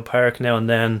to Europa Park now and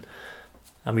then,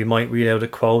 and we might read out a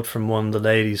quote from one of the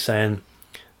ladies saying,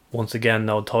 once again,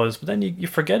 no toilets. But then you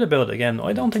forget about it again.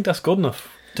 I don't think that's good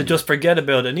enough to just forget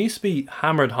about it. It needs to be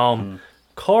hammered home.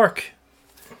 Cork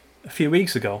a few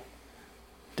weeks ago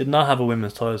did not have a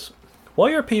women's toilet.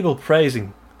 Why are people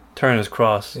praising Turner's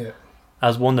Cross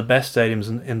as one of the best stadiums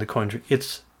in the country?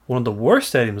 It's one of the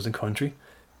worst stadiums in the country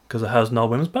because it has no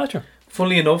women's bathroom.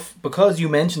 Funnily enough, because you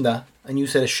mentioned that and you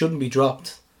said it shouldn't be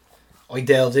dropped, I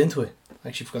delved into it. I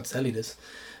actually forgot to tell you this.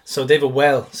 So they have a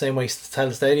well, same way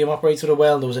Tftes Stadium operates with a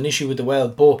well, and there was an issue with the well,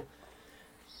 but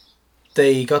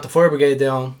they got the fire brigade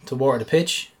down to water the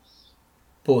pitch,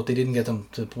 but they didn't get them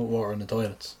to put water in the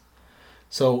toilets.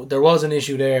 So there was an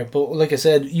issue there, but like I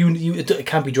said, it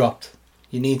can't be dropped.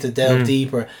 You need to delve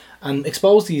deeper and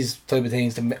expose these type of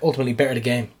things to ultimately better the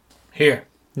game here.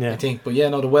 I think. But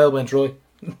the well went dry.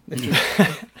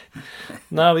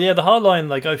 No, the hotline,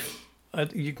 like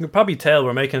you can probably tell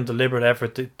we're making a deliberate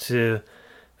effort to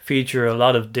feature a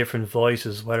lot of different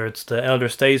voices, whether it's the elder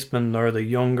statesmen or the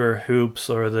younger hoops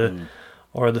or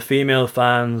the female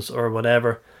fans or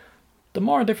whatever. The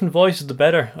more different voices, the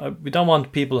better. We don't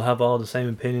want people to have all the same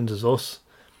opinions as us.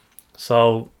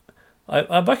 So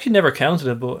I've actually never counted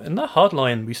it, but in that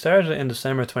hotline, we started it in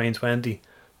December 2020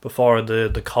 before the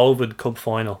COVID Cup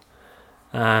final.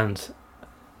 And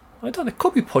I thought it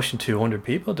could be pushing 200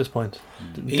 people at this point.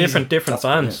 Different That's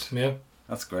fans. Brilliant. Yeah,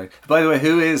 that's great. By the way,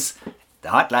 who is the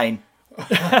hotline?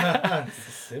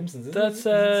 Simpsons. That's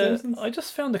Simpsons? I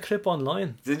just found the clip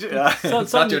online. Did you?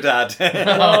 It's not your dad.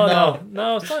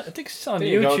 No. It's not, I think it's on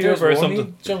YouTube or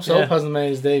something. Joe Soap hasn't made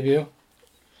his debut.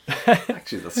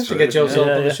 Actually, that's true. To get Joe Soap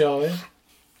on the show.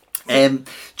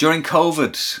 During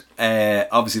COVID,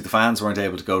 obviously the fans weren't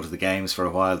able to go to the games for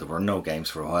a while. There were no games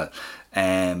for a while.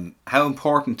 How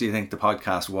important do you think the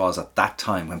podcast was at that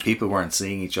time when people weren't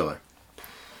seeing each other?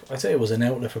 I'd say it was an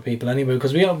outlet for people anyway,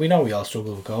 because we know we all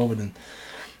struggled with COVID,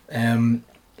 and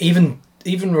even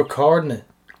recording it.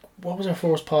 What was our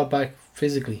first pod back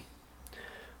physically?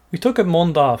 We took a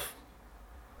month off.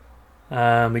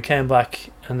 We came back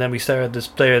and then we started this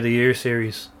Player of the Year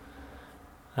series.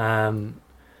 But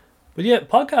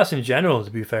podcasts in general,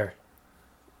 to be fair,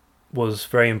 was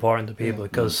very important to people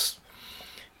because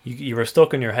you were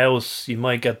stuck in your house. You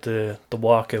might get the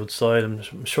walk outside.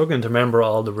 I'm struggling to remember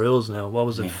all the rules now. What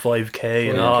was it, 5K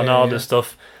and all this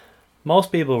stuff.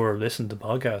 Most people were listening to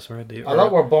podcasts, weren't they? A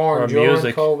lot were born during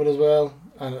music. COVID as well,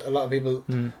 and a lot of people.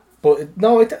 But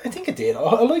no, I think it did.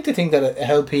 I like to think that it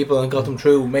helped people and got them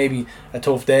through maybe a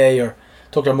tough day or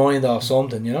took their mind off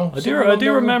something. You know. I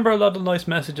do remember a lot of nice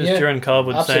messages during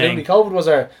COVID. Absolutely, COVID was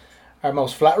our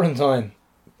most flattering time.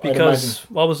 Because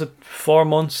what was it, 4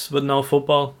 months with no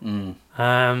football,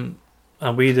 and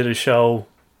we did a show,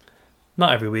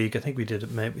 not every week. I think we did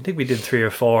it. Maybe I think we did 3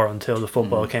 or 4 until the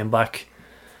football came back.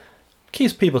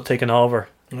 Keeps people taking over.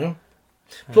 Yeah.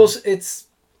 Plus, it's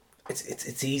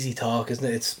easy talk, isn't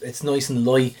it? It's nice and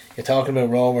light. You're talking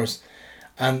about Rovers,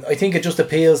 and I think it just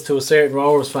appeals to a certain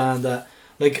Rovers fan that,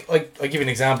 like, I give you an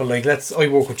example. Like, I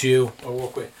work with you. I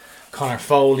work with Connor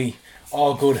Foley.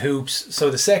 All good hoops. So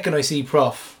the second I see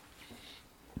Prof,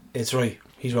 it's right.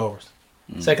 He's Rovers.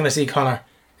 Second I see Connor,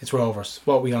 it's Rovers.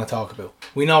 What are we going to talk about?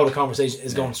 We know the conversation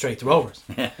is going straight to Rovers.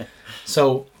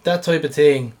 So that type of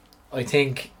thing, I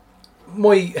think,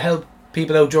 might help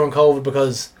people out during COVID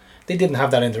because they didn't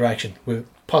have that interaction with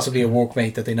possibly a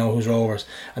workmate that they know who's Rovers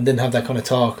and didn't have that kind of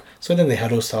talk. So then they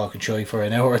had us talking shy for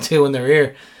an hour or two in their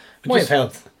ear. Might have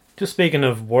helped. Just speaking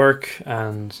of work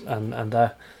and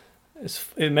that,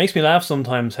 it makes me laugh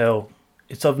sometimes how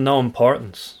it's of no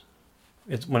importance.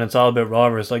 It's when it's all about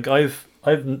Rovers. Like I've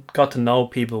got to know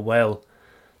people well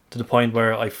to the point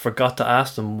where I forgot to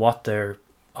ask them what their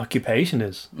occupation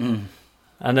is.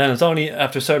 And then it's only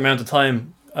after a certain amount of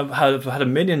time I've had a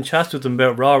million chats with them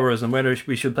about Rovers and whether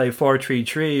we should play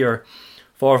 4-3-3 or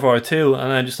 4-4-2,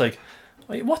 and I'm just like,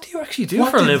 what do you actually do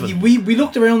for a living? We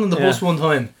looked around on the bus one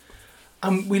time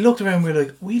and we looked around and we were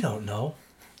like, we don't know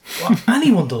what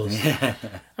anyone does. And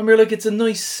we were like, it's a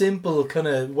nice simple kind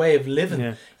of way of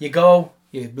living. You go,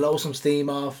 you blow some steam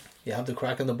off, you have the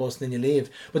crack on the bus and then you leave.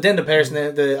 But then the person,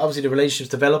 obviously the relationships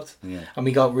developed, and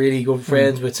we got really good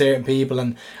friends with certain people,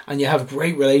 and you have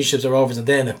great relationships at Rovers, and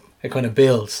then it kind of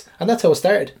builds. And that's how it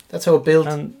started. That's how it built.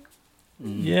 And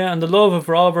and the love of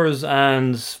Rovers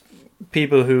and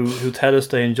people who tell us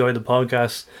they enjoy the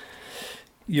podcast,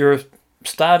 your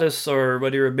status or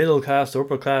whether you're middle class or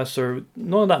upper class or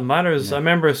none of that matters. I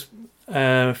remember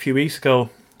a few weeks ago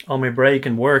on my break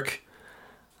in work,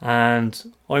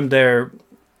 and I'm there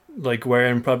like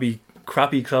wearing probably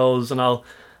crappy clothes and all,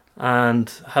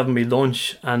 and having me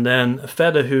lunch, and then a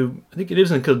fella who I think he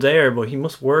lives in Kildare but he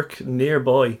must work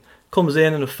nearby comes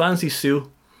in a fancy suit,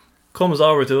 comes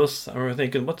over to us, and we're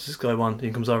thinking, what does this guy want? And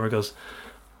he comes over and goes,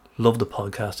 love the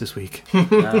podcast this week.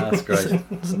 That's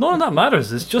great. None of that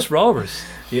matters. It's just Rovers.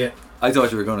 Yeah. I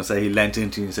thought you were going to say he leant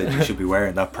into you and said you should be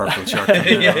wearing that purple shirt.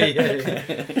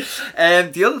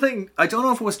 The other thing, I don't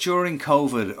know if it was during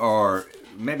COVID or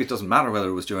maybe it doesn't matter whether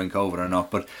it was during COVID or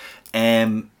not, but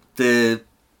the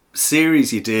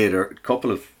series you did, or a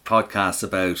couple of podcasts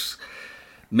about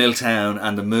Milltown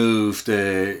and the move,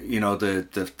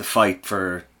 the fight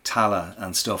for Tala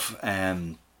and stuff.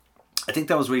 I think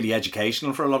that was really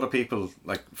educational for a lot of people.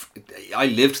 Like, I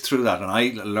lived through that and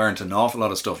I learned an awful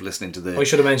lot of stuff listening to the. I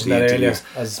should have mentioned that earlier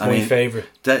as my favourite.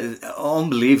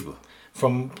 Unbelievable.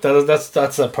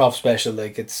 That's a prof special.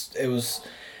 Like it was.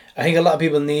 I think a lot of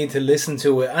people need to listen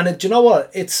to it, and do you know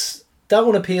what? That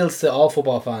one appeals to all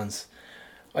football fans.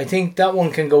 I think that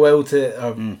one can go out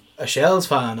to a Shells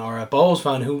fan or a Bows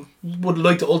fan who would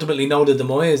like to ultimately know the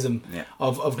demise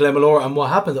of Glenmalure and what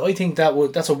happened. I think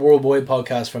that's a worldwide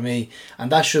podcast for me,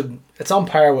 and it's on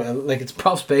par with, like, it's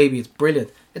Prof's baby. It's brilliant.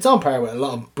 It's on par with a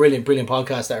lot of brilliant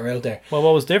podcasts that are out there. Well,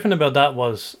 what was different about that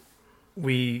was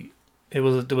there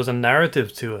was a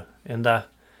narrative to it, in that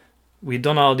we'd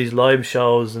done all these live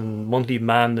shows and Monthly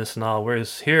Madness and all,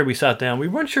 whereas here we sat down, we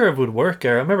weren't sure if it would work.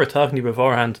 I remember talking to you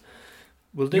beforehand.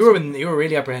 You were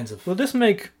really apprehensive. Will this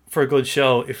make for a good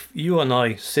show if you and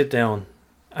I sit down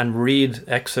and read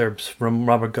excerpts from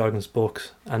Robert Goggins'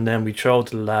 books and then we throw it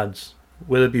to the lads?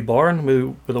 Will it be boring?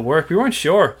 Will it work? We weren't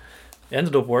sure. It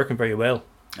ended up working very well.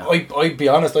 I'd be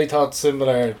honest, I thought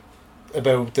similar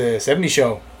about the 70s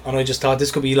show, and I just thought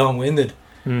this could be long-winded.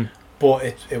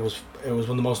 But it was one of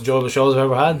the most enjoyable shows I've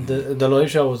ever had. The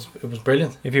live show was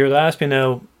brilliant. If you were to ask me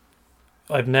now,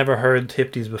 I've never heard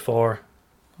Tftes before.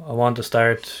 I want to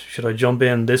start. Should I jump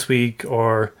in this week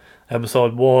or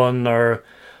episode 1? Or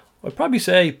I'd probably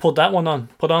say put that one on.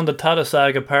 Put on the Tftes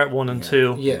Saga part 1 and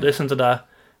 2. Yeah. Listen to that,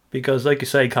 because, like you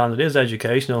say, Con, it is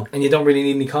educational. And you don't really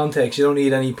need any context. You don't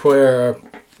need any prayer.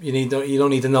 You don't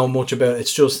need to know much about it.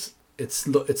 It's just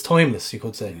it's timeless, you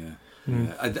could say.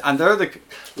 Yeah. And they're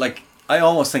I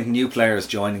almost think new players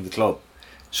joining the club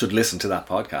should listen to that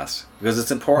podcast, because it's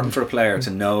important for a player to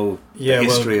know the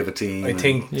history of a team. I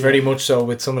think very much so,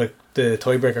 with some of the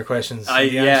tiebreaker questions.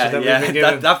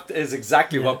 That is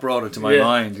exactly what brought it to my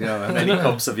mind. You know, how many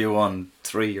cups have you won?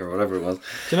 3 or whatever it was.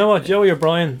 Do you know what, Joey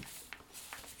O'Brien?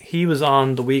 He was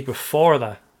on the week before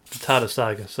that, the Tftes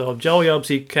Saga. So Joey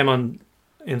obviously came on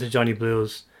into Johnny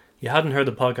Blues. You hadn't heard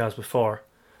the podcast before,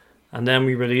 and then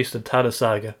we released the Tftes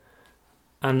Saga.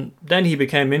 And then he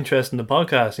became interested in the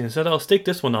podcast and he said, I'll stick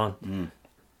this one on.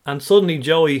 And suddenly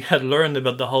Joey had learned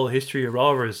about the whole history of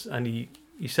Rovers, and he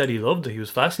said he loved it. He was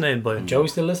fascinated by it. Joey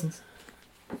still listens?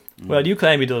 Well, you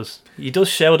claim he does. He does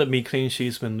shout at me clean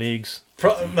sheets win leagues.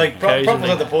 Prop was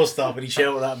at the bus stop and he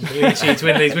shouted at me clean sheets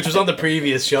win leagues, which was on the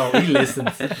previous show. He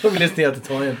listened. Probably listening at the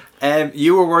time.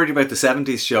 You were worried about the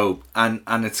 70s show, and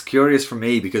it's curious for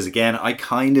me because, again, I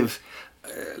kind of...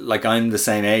 I'm the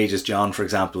same age as John, for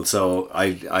example, so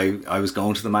I was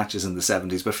going to the matches in the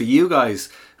 70s. But for you guys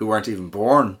who weren't even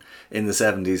born in the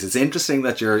 70s, it's interesting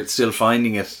that you're still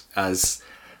finding it as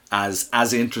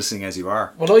interesting as you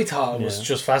are. Well, I thought it was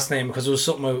just fascinating because it was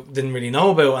something I didn't really know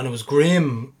about, and it was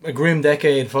a grim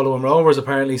decade following Rovers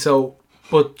apparently. So,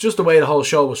 but just the way the whole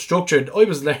show was structured, I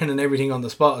was learning everything on the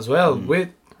spot as well with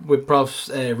Prof's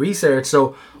research.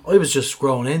 So I was just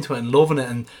growing into it and loving it,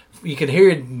 and you can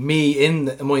hear me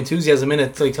in my enthusiasm in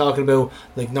it, like talking about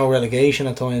like no relegation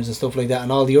at times and stuff like that,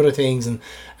 and all the other things,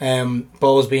 and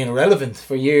balls being irrelevant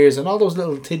for years, and all those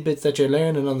little tidbits that you're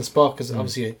learning on the spot, because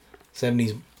obviously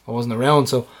 70s I wasn't around,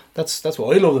 so that's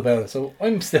what I loved about it. So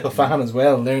I'm still a fan as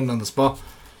well, learning on the spot.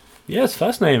 Yeah, it's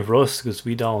fascinating for us because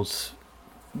we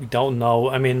don't know.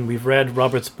 I mean, we've read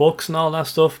Robert's books and all that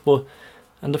stuff, but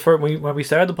when we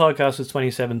started the podcast was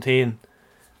 2017.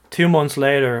 2 months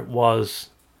later was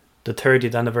the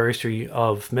 30th anniversary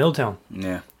of Milltown.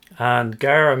 Yeah. And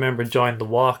Gar, I remember, joined the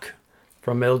walk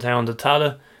from Milltown to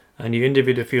Tala, and you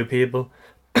interviewed a few people.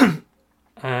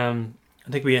 I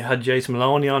think we had Jason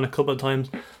Maloney on a couple of times.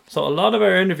 So a lot of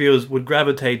our interviews would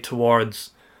gravitate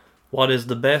towards what is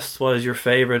the best, what is your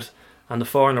favourite, and the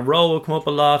 4 in a row will come up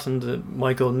a lot, and the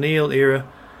Michael Neal era.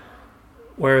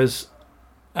 Whereas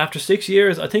after 6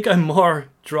 years, I think I'm more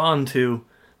drawn to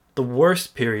the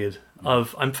worst period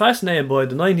of... I'm fascinated by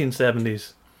the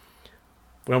 1970s,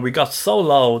 when we got so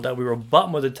low that we were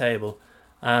bottom of the table,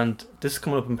 and this is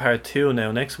coming up in part 2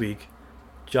 now next week.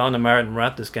 John and Martin were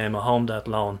at this game at home that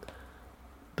loan.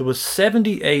 There was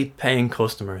 78 paying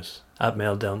customers at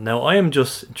Milltown. Now I am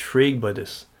just intrigued by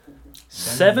this.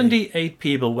 78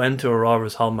 people went to a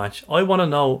Rovers home match. I want to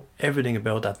know everything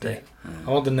about that day. I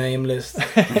want the name list.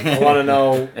 I want to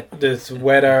know the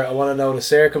weather. I want to know the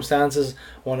circumstances.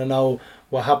 I want to know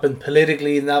what happened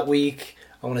politically in that week.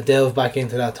 I want to delve back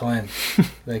into that time.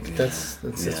 Like that's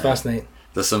it's fascinating.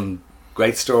 There's some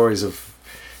great stories of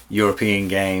European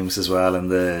games as well in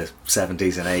the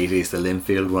 70s and 80s. The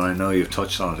Linfield one, I know you've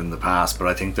touched on it in the past, but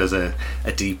I think there's a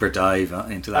deeper dive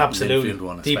into that Linfield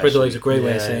one. Deeper dive is a great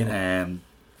way of saying it.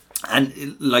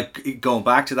 And like going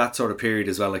back to that sort of period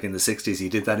as well, like in the 60s, he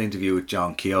did that interview with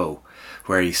John Keogh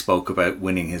where he spoke about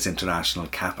winning his international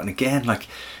cap, and again, like,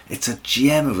 it's a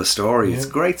gem of a story. It's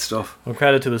great stuff. Well,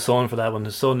 credit to his son for that one.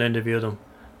 His son interviewed him,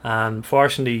 and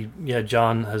fortunately,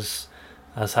 John has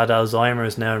had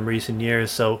Alzheimer's now in recent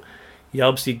years, so he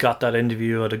obviously got that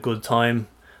interview at a good time.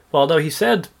 Well, although he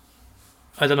said,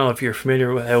 I don't know if you're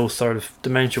familiar with how sort of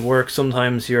dementia works,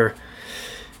 sometimes you're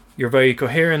very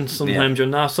coherent, sometimes you're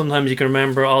not, sometimes you can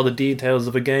remember all the details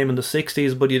of a game in the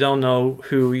 60s, but you don't know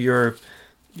who you're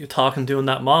talking to in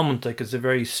that moment. Like, it's a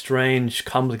very strange,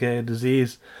 complicated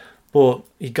disease, but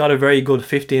he got a very good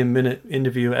 15-minute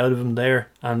interview out of him there,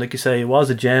 and like you say, it was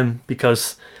a gem,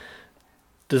 because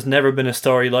there's never been a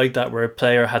story like that where a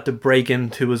player had to break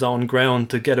into his own ground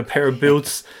to get a pair of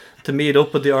boots to meet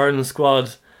up with the Ireland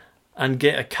squad and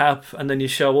get a cap, and then you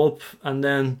show up and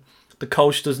then the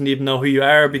coach doesn't even know who you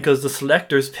are because the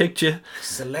selectors picked you.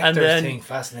 Selectors thing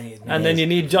fascinating. And then you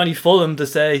need Johnny Fulham to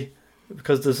say,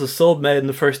 because there's a sub made in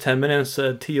the first 10 minutes,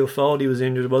 Theo Foley was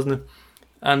injured, wasn't it?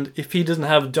 And if he doesn't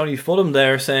have Johnny Fulham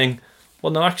there saying,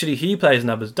 well, no, actually he plays in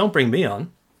that, but don't bring me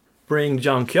on, bring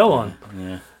John Keogh on.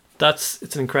 Yeah.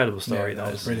 It's an incredible story.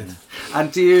 That was brilliant.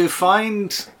 And do you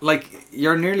find, like,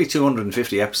 you're nearly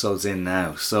 250 episodes in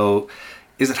now, so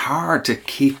is it hard to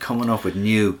keep coming up with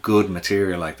new good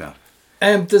material like that?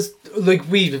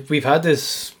 We've had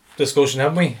this discussion,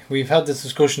 haven't we? We've had this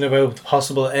discussion about the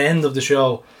possible end of the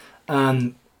show,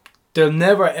 and we'll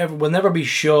never be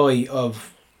shy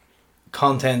of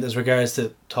content as regards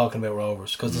to talking about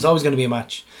Rovers, because there's always going to be a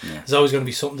match. There's always going to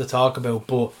be something to talk about,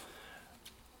 but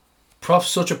Prof's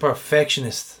such a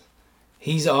perfectionist.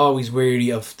 He's always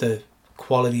wary of the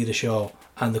quality of the show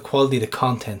and the quality of the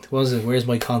content. What is it? Where's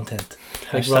my content?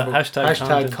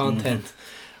 Hashtag content.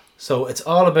 So it's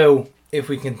all about if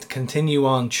we can continue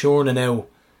on churning out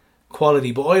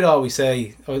quality. But I'd always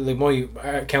say, like, my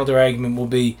counter argument will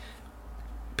be,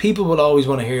 people will always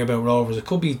want to hear about Rovers. It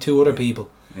could be two other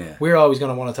people. We're always going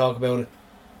to want to talk about it.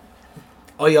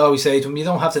 I always say to them, you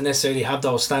don't have to necessarily have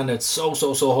those standards so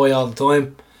high all the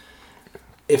time.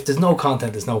 If there's no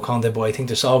content, there's no content, but I think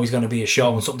there's always going to be a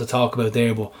show and something to talk about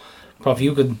there. But Prof,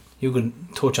 you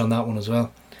could touch on that one as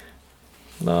well.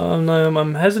 No,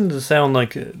 I'm hesitant to sound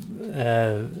like I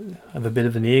have a bit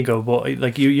of an ego, but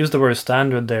like you used the word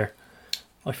standard there.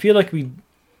 I feel like it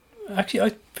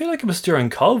was during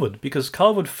COVID, because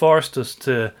COVID forced us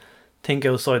to think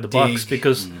outside the box,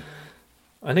 because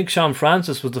I think Sean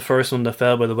Francis was the first one that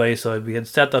fell by the wayside. We had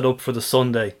set that up for the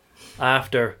Sunday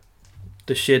after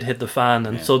the shit hit the fan,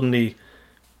 and suddenly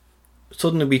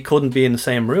we couldn't be in the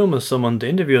same room as someone to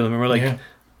interview them, and we're like,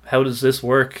 how does this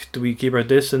work? Do we keep our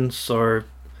distance, or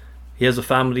he has a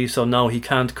family, so no, he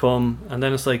can't come? And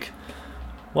then it's like,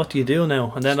 what do you do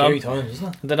now? And then scary times, isn't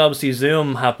it? And then obviously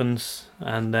Zoom happens,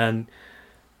 and then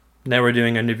now we're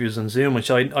doing interviews on Zoom,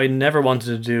 which I never wanted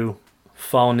to do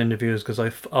phone interviews, because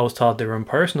I always thought they were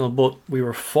impersonal, but we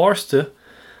were forced to.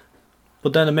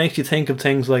 But then it makes you think of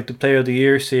things like the Player of the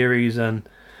Year series and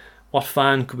what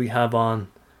fan could we have on.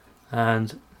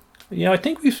 And I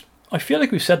feel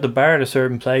like we've set the bar at a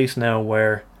certain place now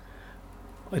where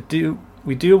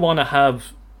we do want to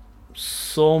have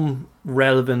some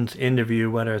relevant interview,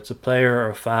 whether it's a player or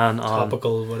a fan,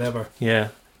 topical, whatever. Yeah,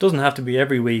 it doesn't have to be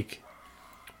every week,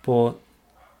 but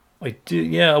I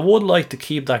would like to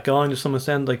keep that going to some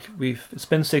extent. Like, it's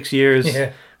been 6 years.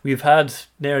 We've had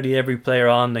nearly every player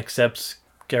on except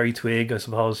Gary Twigg, I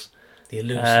suppose. The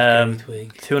elusive Gary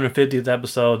Twigg. 250th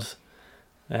episode.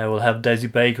 We'll have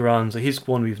Desi Baker on, so he's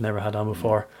one we've never had on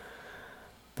before.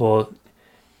 But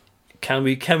can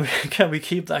we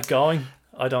keep that going?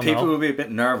 I don't know. People will be a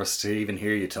bit nervous to even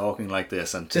hear you talking like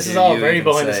this, and this is all very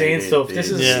behind the scenes stuff.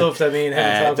 This is stuff that me and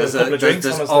him talk about a couple of drinks.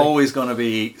 There's always going to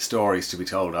be stories to be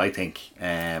told, I think.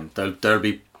 There'll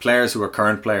be players who are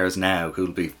current players now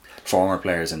who'll be former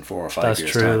players in 4 or 5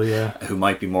 years time, who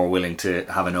might be more willing to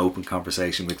have an open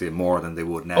conversation with you more than they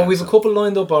would now. We've a couple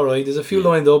lined up, alright. There's a few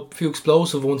lined up, a few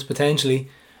explosive ones potentially.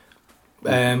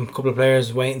 A couple of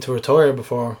players waiting to retire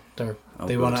before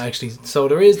they want to actually. So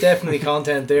there is definitely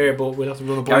content there, but we'll have to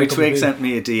run a Gary Twigg sent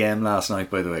me a DM last night,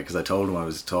 by the way, because I told him I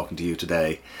was talking to you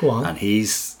today. Go on. And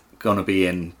he's going to be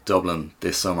in Dublin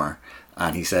this summer,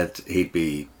 and he said he'd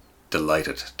be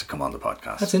delighted to come on the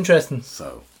podcast. That's interesting.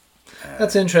 So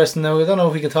that's interesting. Now, I don't know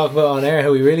if we can talk about on air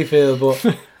how we really feel, but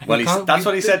Well, that's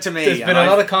what he said to me. There's been a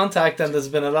lot of contact and there's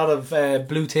been a lot of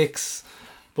blue ticks.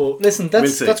 But listen,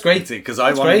 that's great. Because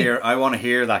I want to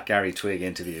hear that Gary Twigg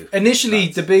interview. Initially,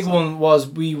 the big one was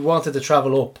we wanted to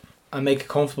travel up and make it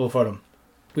comfortable for them.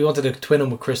 We wanted to twin them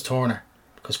with Chris Turner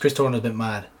because Chris Turner's a bit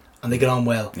mad and they get on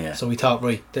well. Yeah. So we thought,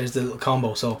 right, there's the little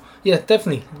combo. So yeah,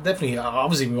 definitely.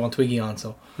 Obviously, we want Twiggy on.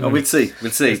 So we'll see.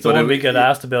 It's the one we get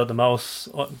asked about the most.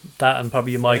 That and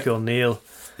probably Michael O'Neill.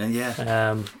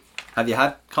 And have you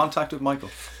had contact with Michael?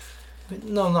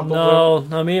 No.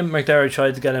 Me and McDermott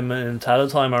tried to get him in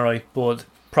Time, alright, but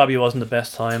probably wasn't the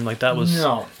best time. Like that was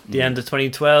the end of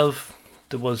 2012.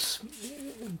 The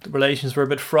relations were a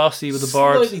bit frosty with the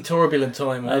board. Slightly turbulent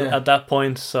time at that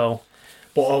point. So,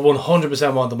 but I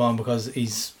 100% want him on because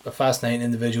he's a fascinating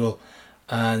individual,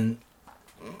 and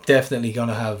definitely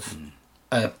gonna have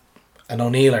an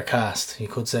O'Neiller cast. You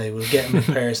could say we'll get him in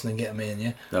person and get him in.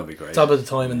 Yeah, that'd be great. It's all about the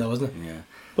timing, though, isn't it? Yeah.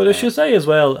 But I should say as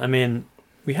well. I mean,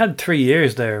 we had 3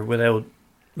 years there without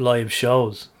live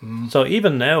shows. So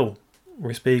even now,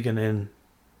 we're speaking in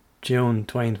June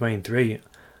 2023.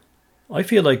 I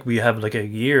feel like we have like a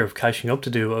year of catching up to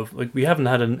do. Of like we haven't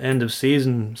had an end of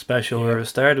season special or a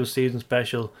start of season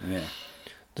special. Yeah.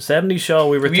 The 70s show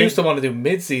we used to want to do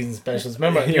mid-season specials.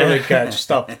 Remember? You're like,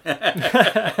 stop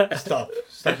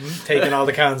taking all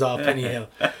the cans off Penny Hill.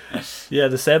 Yeah,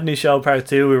 the 70s show part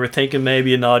 2. We were thinking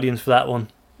maybe an audience for that one.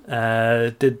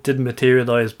 Didn't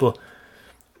materialise, but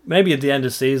maybe at the end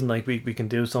of the season, like we can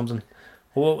do something.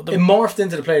 It morphed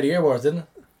into the Player of the Year Awards, didn't it?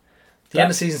 The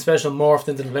end of season special morphed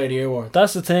into the Player of the Year Awards.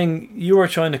 That's the thing. You were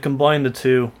trying to combine the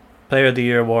two Player of the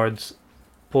Year Awards,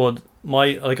 but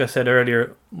like I said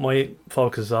earlier, my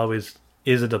focus is always,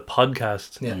 is it a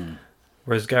podcast? Yeah.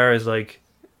 Whereas Gar's like,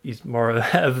 he's more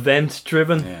event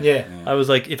driven. Yeah. I was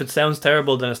like, if it sounds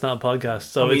terrible, then it's not a podcast.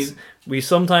 So we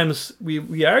sometimes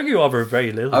we argue over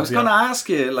very little. I was going to ask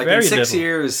you, like in 6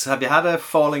 years, have you had a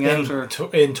falling out?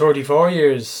 In 34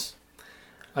 years,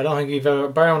 I don't think we've ever.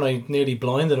 Baron and I nearly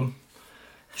blinded him.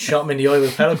 Shot him in the eye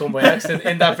with a pelican by accident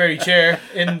in that very chair,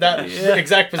 in that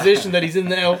exact position that he's in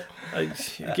now.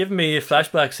 You're giving me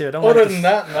flashbacks here. Other than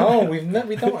that, no,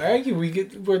 we don't argue. We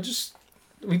just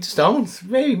don't.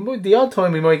 Maybe the odd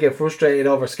time we might get frustrated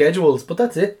over schedules, but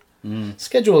that's it.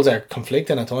 Schedules are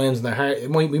conflicting at times, and they're hard.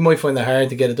 We might find it hard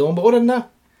to get it done. But other than that,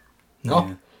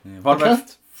 no. Yeah. What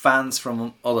about fans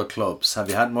from other clubs? Have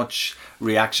you had much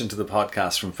reaction to the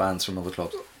podcast from fans from other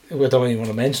clubs? We don't even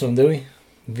want to mention them, do we?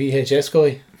 VHS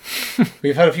guy.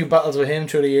 We've had a few battles with him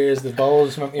through the years. The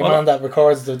balls, your man that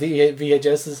records the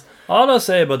VHSs. All I'll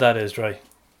say about that is, right,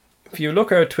 if you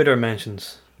look at our Twitter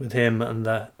mentions with him and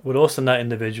that, with us and that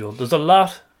individual, there's a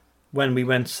lot when we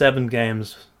went 7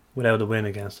 games without a win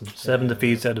against them, 7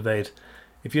 defeats out of 8.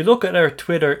 If you look at our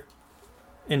Twitter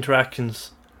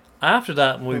interactions after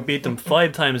that, when we beat them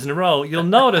 5 times in a row, you'll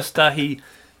notice that he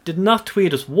did not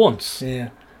tweet us once. Yeah.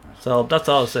 So that's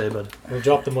all I'll say about it. We'll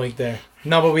drop the mic there.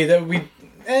 No, but we've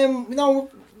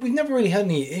never really had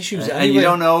any issues. And you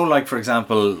don't know, like for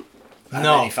example, there's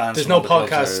no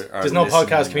podcast. There's no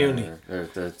podcast community.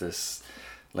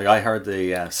 Like I heard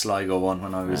the Sligo one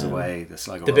when I was away. The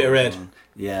Sligo. The Bit of Red. One.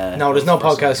 Yeah. No, there's no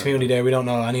podcast community there. We don't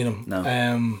know any of them. No.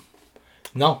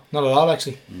 No, not at all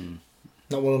actually.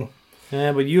 Not one of them.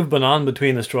 Yeah, but you've been on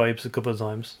Between the Stripes a couple of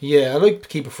times. Yeah, I like to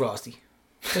keep it frosty.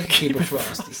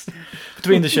 Frosty.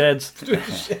 Between the sheds.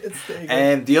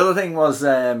 The other thing was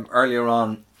earlier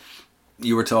on,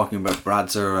 you were talking about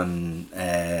Bradzer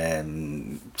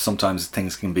and sometimes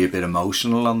things can be a bit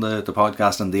emotional on the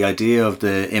podcast, and the idea of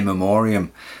the in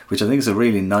memoriam, which I think is a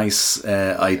really nice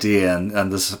idea,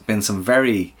 and there's been some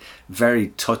very, very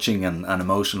touching and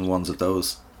emotional ones of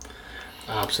those.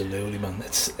 Absolutely, man.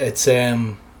 It's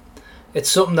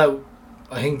something that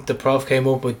I think the Prof came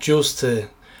up with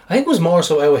I think it was more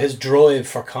so out of his drive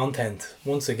for content,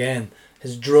 once again,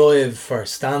 his drive for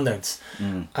standards,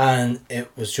 and it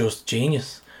was just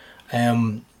genius.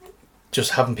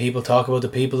 Just having people talk about the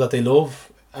people that they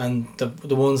love, and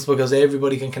the ones, because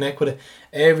everybody can connect with it.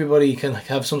 Everybody can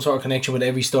have some sort of connection with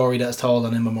every story that's told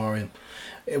on In Memoriam,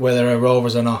 whether they're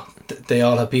Rovers or not. They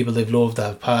all have people they've loved that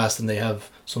have passed, and they have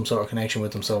some sort of connection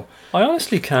with them. So I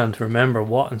honestly can't remember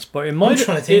what inspired. I'm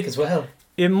trying to think as well.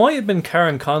 It might have been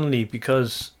Karen Connolly,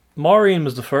 because Maureen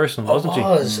was the first one, wasn't she?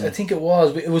 I think it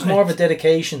was. It was more of a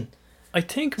dedication. I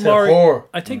think her.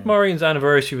 Maureen's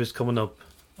anniversary was coming up,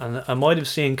 and I might have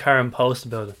seen Karen post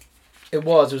about it. It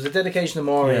was a dedication to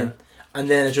Maureen, and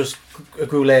then it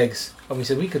grew legs, and we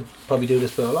said we could probably do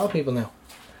this for a lot of people now.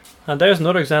 And there's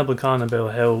another example, Con,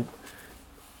 about how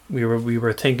we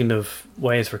were thinking of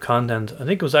ways for content. I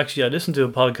think it was actually, I listened to a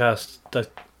podcast that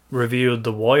reviewed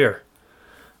The Wire,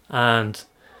 and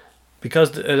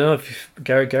because I don't know if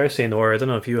Gary's saying the word, I don't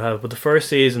know if you have, but the first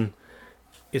season,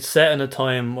 it's set in a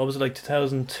time, what was it, like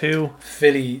 2002?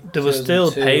 Philly. There was still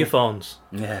 2002. payphones.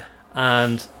 Yeah.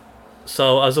 And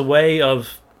so as a way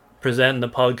of presenting the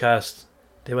podcast,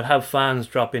 they would have fans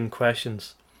drop in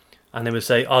questions. And they would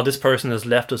say, oh, this person has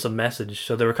left us a message.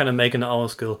 So they were kind of making it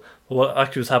old school. But what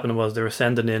actually was happening was they were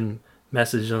sending in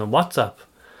messages on WhatsApp.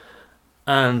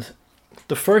 And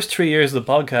the first 3 years of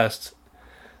the podcast,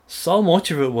 so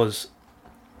much of it was,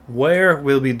 where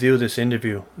will we do this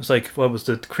interview? It's like, what was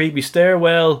the creepy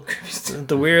stairwell,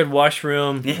 the weird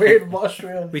washroom. Weird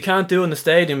washroom. We can't do it in the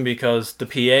stadium because the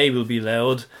PA will be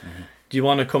loud. Do you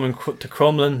want to come to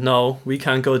Crumlin? No, we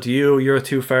can't go to you. You're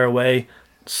too far away.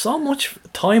 So much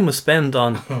time was spent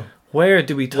on where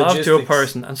do we talk to a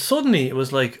person, and suddenly it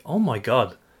was like, oh my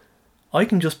god, I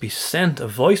can just be sent a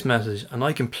voice message and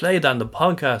I can play that in the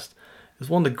podcast. It's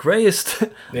one of the greatest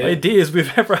ideas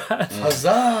we've ever had.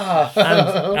 Huzzah!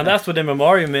 And that's what In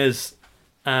Memoriam is,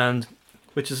 and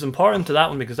which is important to that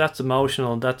one because that's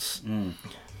emotional. That's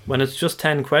when it's just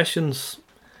 10 questions,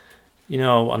 you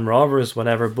know, on Rovers,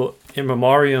 whatever. But In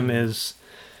Memoriam is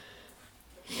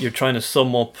you're trying to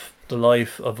sum up the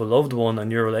life of a loved one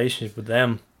and your relationship with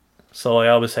them. So I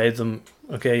always say to them,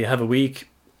 okay, you have a week,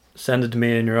 send it to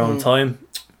me in your own time.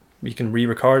 You can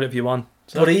re-record it if you want.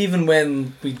 So but even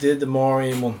when we did the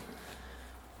Memoriam one,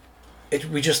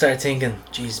 we just started thinking,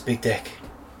 geez, big deck.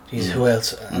 Geez, who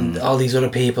else? And all these other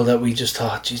people that we just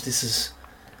thought, geez, this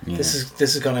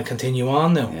is going to continue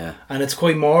on now. Yeah. And it's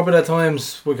quite morbid at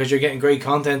times because you're getting great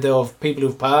content of people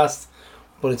who've passed.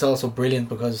 But it's also brilliant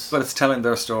because... But it's telling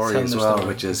their story as well,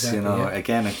 which is, exactly, you know,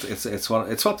 again, it's what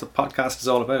the podcast is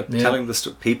all about. Telling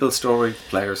the people's story,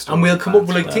 players' story. And we'll come up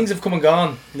with, like, things have come and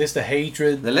gone. List of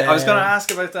hatred. I was going to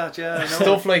ask about that, yeah. I know.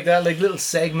 Stuff like that, like little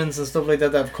segments and stuff like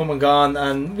that have come and gone.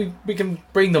 And we can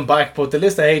bring them back. But the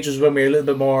list of hatred is when we're a little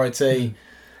bit more, I'd say,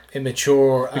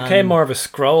 immature. It became more of a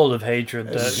scroll of hatred.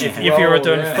 If you were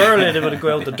to unfurl it, it would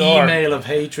go out the door. Email of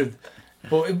hatred.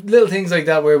 But little things like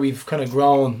that where we've kind of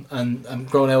grown and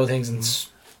grown out of things and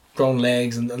grown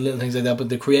legs and little things like that. But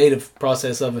the creative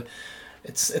process of it,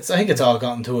 I think it's all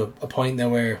gotten to a point now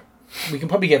where we can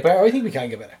probably get better. I think we can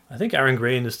get better. I think Aaron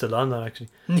Green is still on that actually.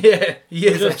 Yeah, he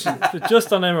is.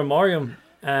 Just on In Memoriam,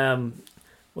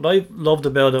 what I loved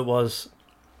about it was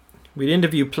we'd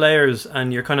interview players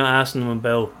and you're kind of asking them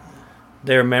about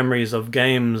their memories of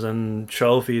games and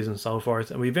trophies and so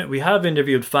forth. And we have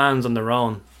interviewed fans on their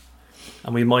own.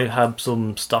 And we might have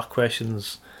some stock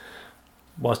questions.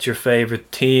 What's your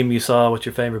favourite team you saw? What's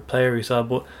your favourite player you saw?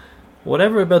 But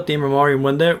whatever about the In Memoriam,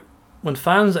 when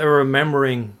fans are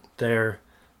remembering their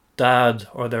dad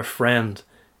or their friend,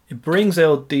 it brings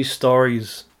out these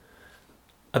stories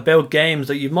about games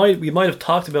that we might have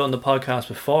talked about on the podcast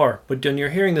before. But then you're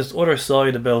hearing this other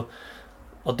side about,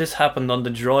 oh, this happened on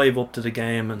the drive up to the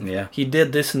game, and he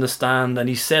did this in the stand, and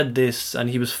he said this,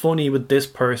 and he was funny with this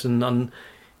person, and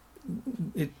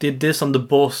it did this on the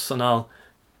bus and all.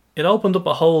 It opened up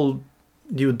a whole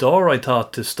new door, I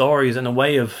thought, to stories and a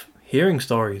way of hearing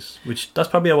stories, which that's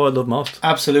probably what I love most.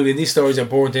 Absolutely, these stories are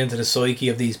burnt into the psyche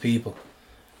of these people.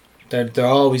 They're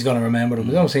always going to remember them.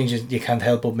 There's no things you can't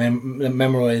help but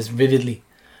memorize vividly,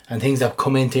 and things that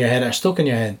come into your head are stuck in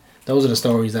your head. Those are the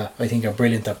stories that I think are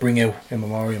brilliant, that bring out In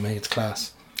Memoriam. I think it's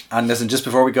class. And listen, just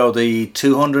before we go, the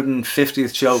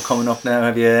 250th show coming up now.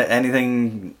 Have you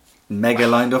anything mega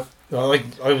lined up? Well,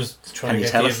 I was trying to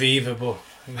get the Aviva, but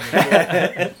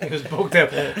it was booked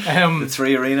out. The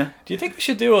 3 Arena. Do you think we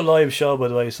should do a live show, by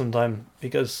the way, sometime?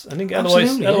 Because I think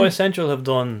otherwise Central have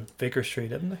done Vicar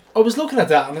Street, haven't they? I was looking at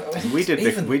that, and I think we did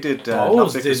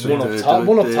not Vicar Street.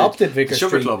 One up top did Vicar Street.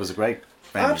 Sugar Club was a great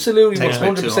venue. Absolutely,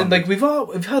 100%. Like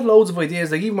we've had loads of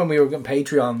ideas. Like even when we were getting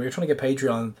Patreon, we were trying to get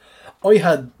Patreon. I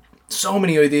had so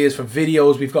many ideas for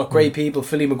videos. We've got great people.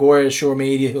 Philly Maguire, Shore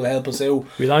Media, who'll help us out.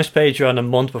 We launched Patreon a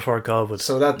month before COVID,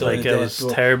 so that it was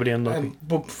terribly unlucky.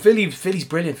 But Philly's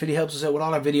brilliant. Philly helps us out with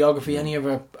all our videography, any of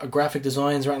our graphic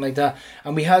designs, or anything like that.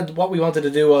 And we had what we wanted to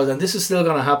do was, and this is still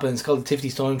going to happen. It's called the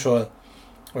Tftes time trial,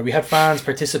 where we had fans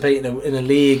participate in a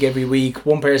league every week.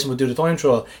 One person would do the time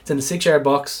trial. It's in the 6-yard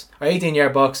box or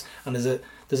 18-yard box, and there's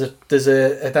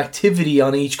an activity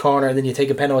on each corner, and then you take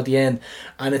a penalty at the end,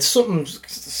 and it's some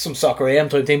soccer AM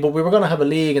type thing. But we were going to have a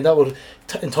league, and that would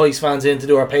entice fans in to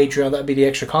do our Patreon. That'd be the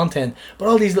extra content. But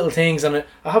all these little things, and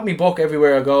I have my book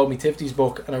everywhere I go, my Tftes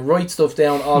book, and I write stuff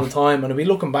down all the time, and I'll be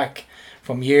looking back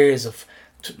from years of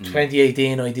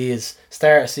 2018 ideas,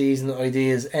 start of season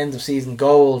ideas, end of season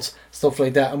goals, stuff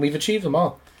like that, and we've achieved them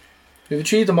all. We've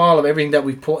achieved them all of everything that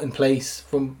we've put in place,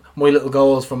 from my little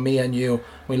goals, from me and you,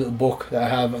 my little book that I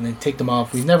have, and then tick them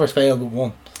off. We've never failed with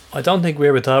one. I don't think we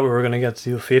ever thought we were going to get to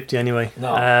 250 anyway.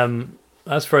 No.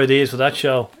 As for ideas for that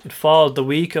show, it falls the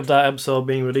week of that episode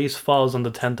being released falls on the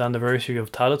 10th anniversary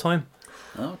of Dalymount.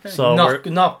 Okay. So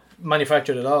not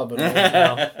manufactured at all, but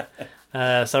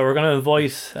no. So we're going to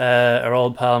invite our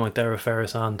old pal McDara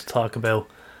Ferris on to talk about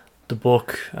the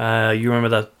book. You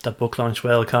remember that book launch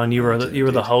well, Con? You were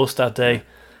the host that day.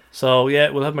 So yeah,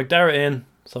 we'll have McDara in.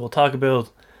 So we'll talk about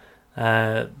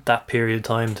that period of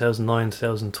time, 2009,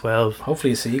 2012.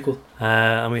 Hopefully a sequel.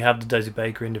 And we have the Desi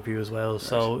Baker interview as well.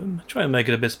 So try and make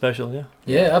it a bit special, yeah.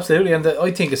 Yeah, absolutely. And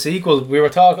I think a sequel. We were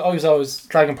talking. I was always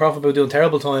slagging Prof about doing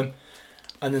Terrible Time,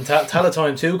 and then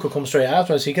Talatime 2 could come straight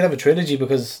after. So you could have a trilogy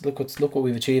because look what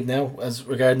we've achieved now as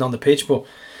regarding on the pitch. But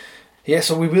yeah,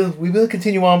 so we will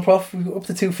continue on, Prof. We go up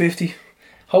to 250.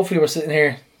 Hopefully, we're sitting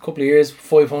here a couple of years,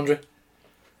 500.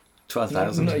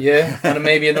 12,000. Yeah, and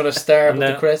maybe another star with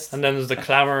the crest. And then there's the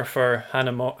clamour for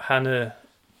Hannah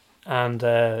and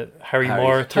Harry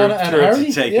Moore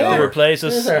to take over. replace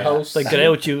us. There's our host. Like, get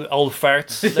out, you old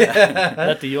farts.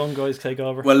 Let the young guys take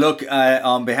over. Well, look,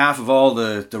 on behalf of all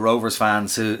the Rovers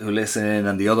fans who listen in,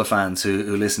 and the other fans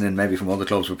who listen in maybe from other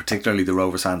clubs, but particularly the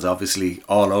Rovers fans obviously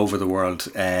all over the world,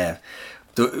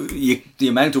 the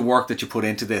amount of work that you put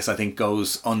into this, I think,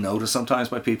 goes unnoticed sometimes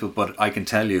by people, but I can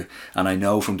tell you, and I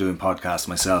know from doing podcasts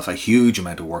myself, a huge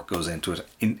amount of work goes into it,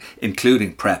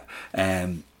 including prep.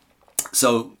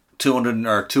 So 200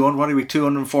 what are we,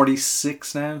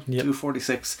 246 now? Yep.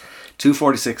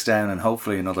 246 down, and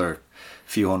hopefully another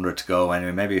few hundred to go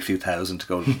anyway, maybe a few thousand to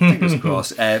go, fingers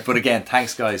crossed. But again,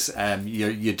 thanks guys,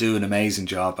 you do an amazing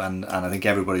job, and I think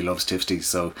everybody loves Tftes,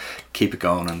 so keep it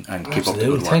going and keep up the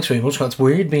good work. Thanks very much. It's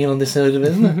weird being on this side of it,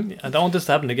 isn't it? I don't want this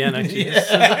to happen again, actually. This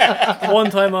is a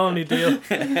one-time only deal.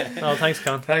 No, thanks,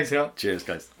 Con. Thanks, Con. Cheers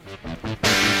guys.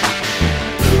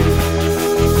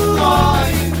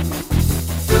 Oh,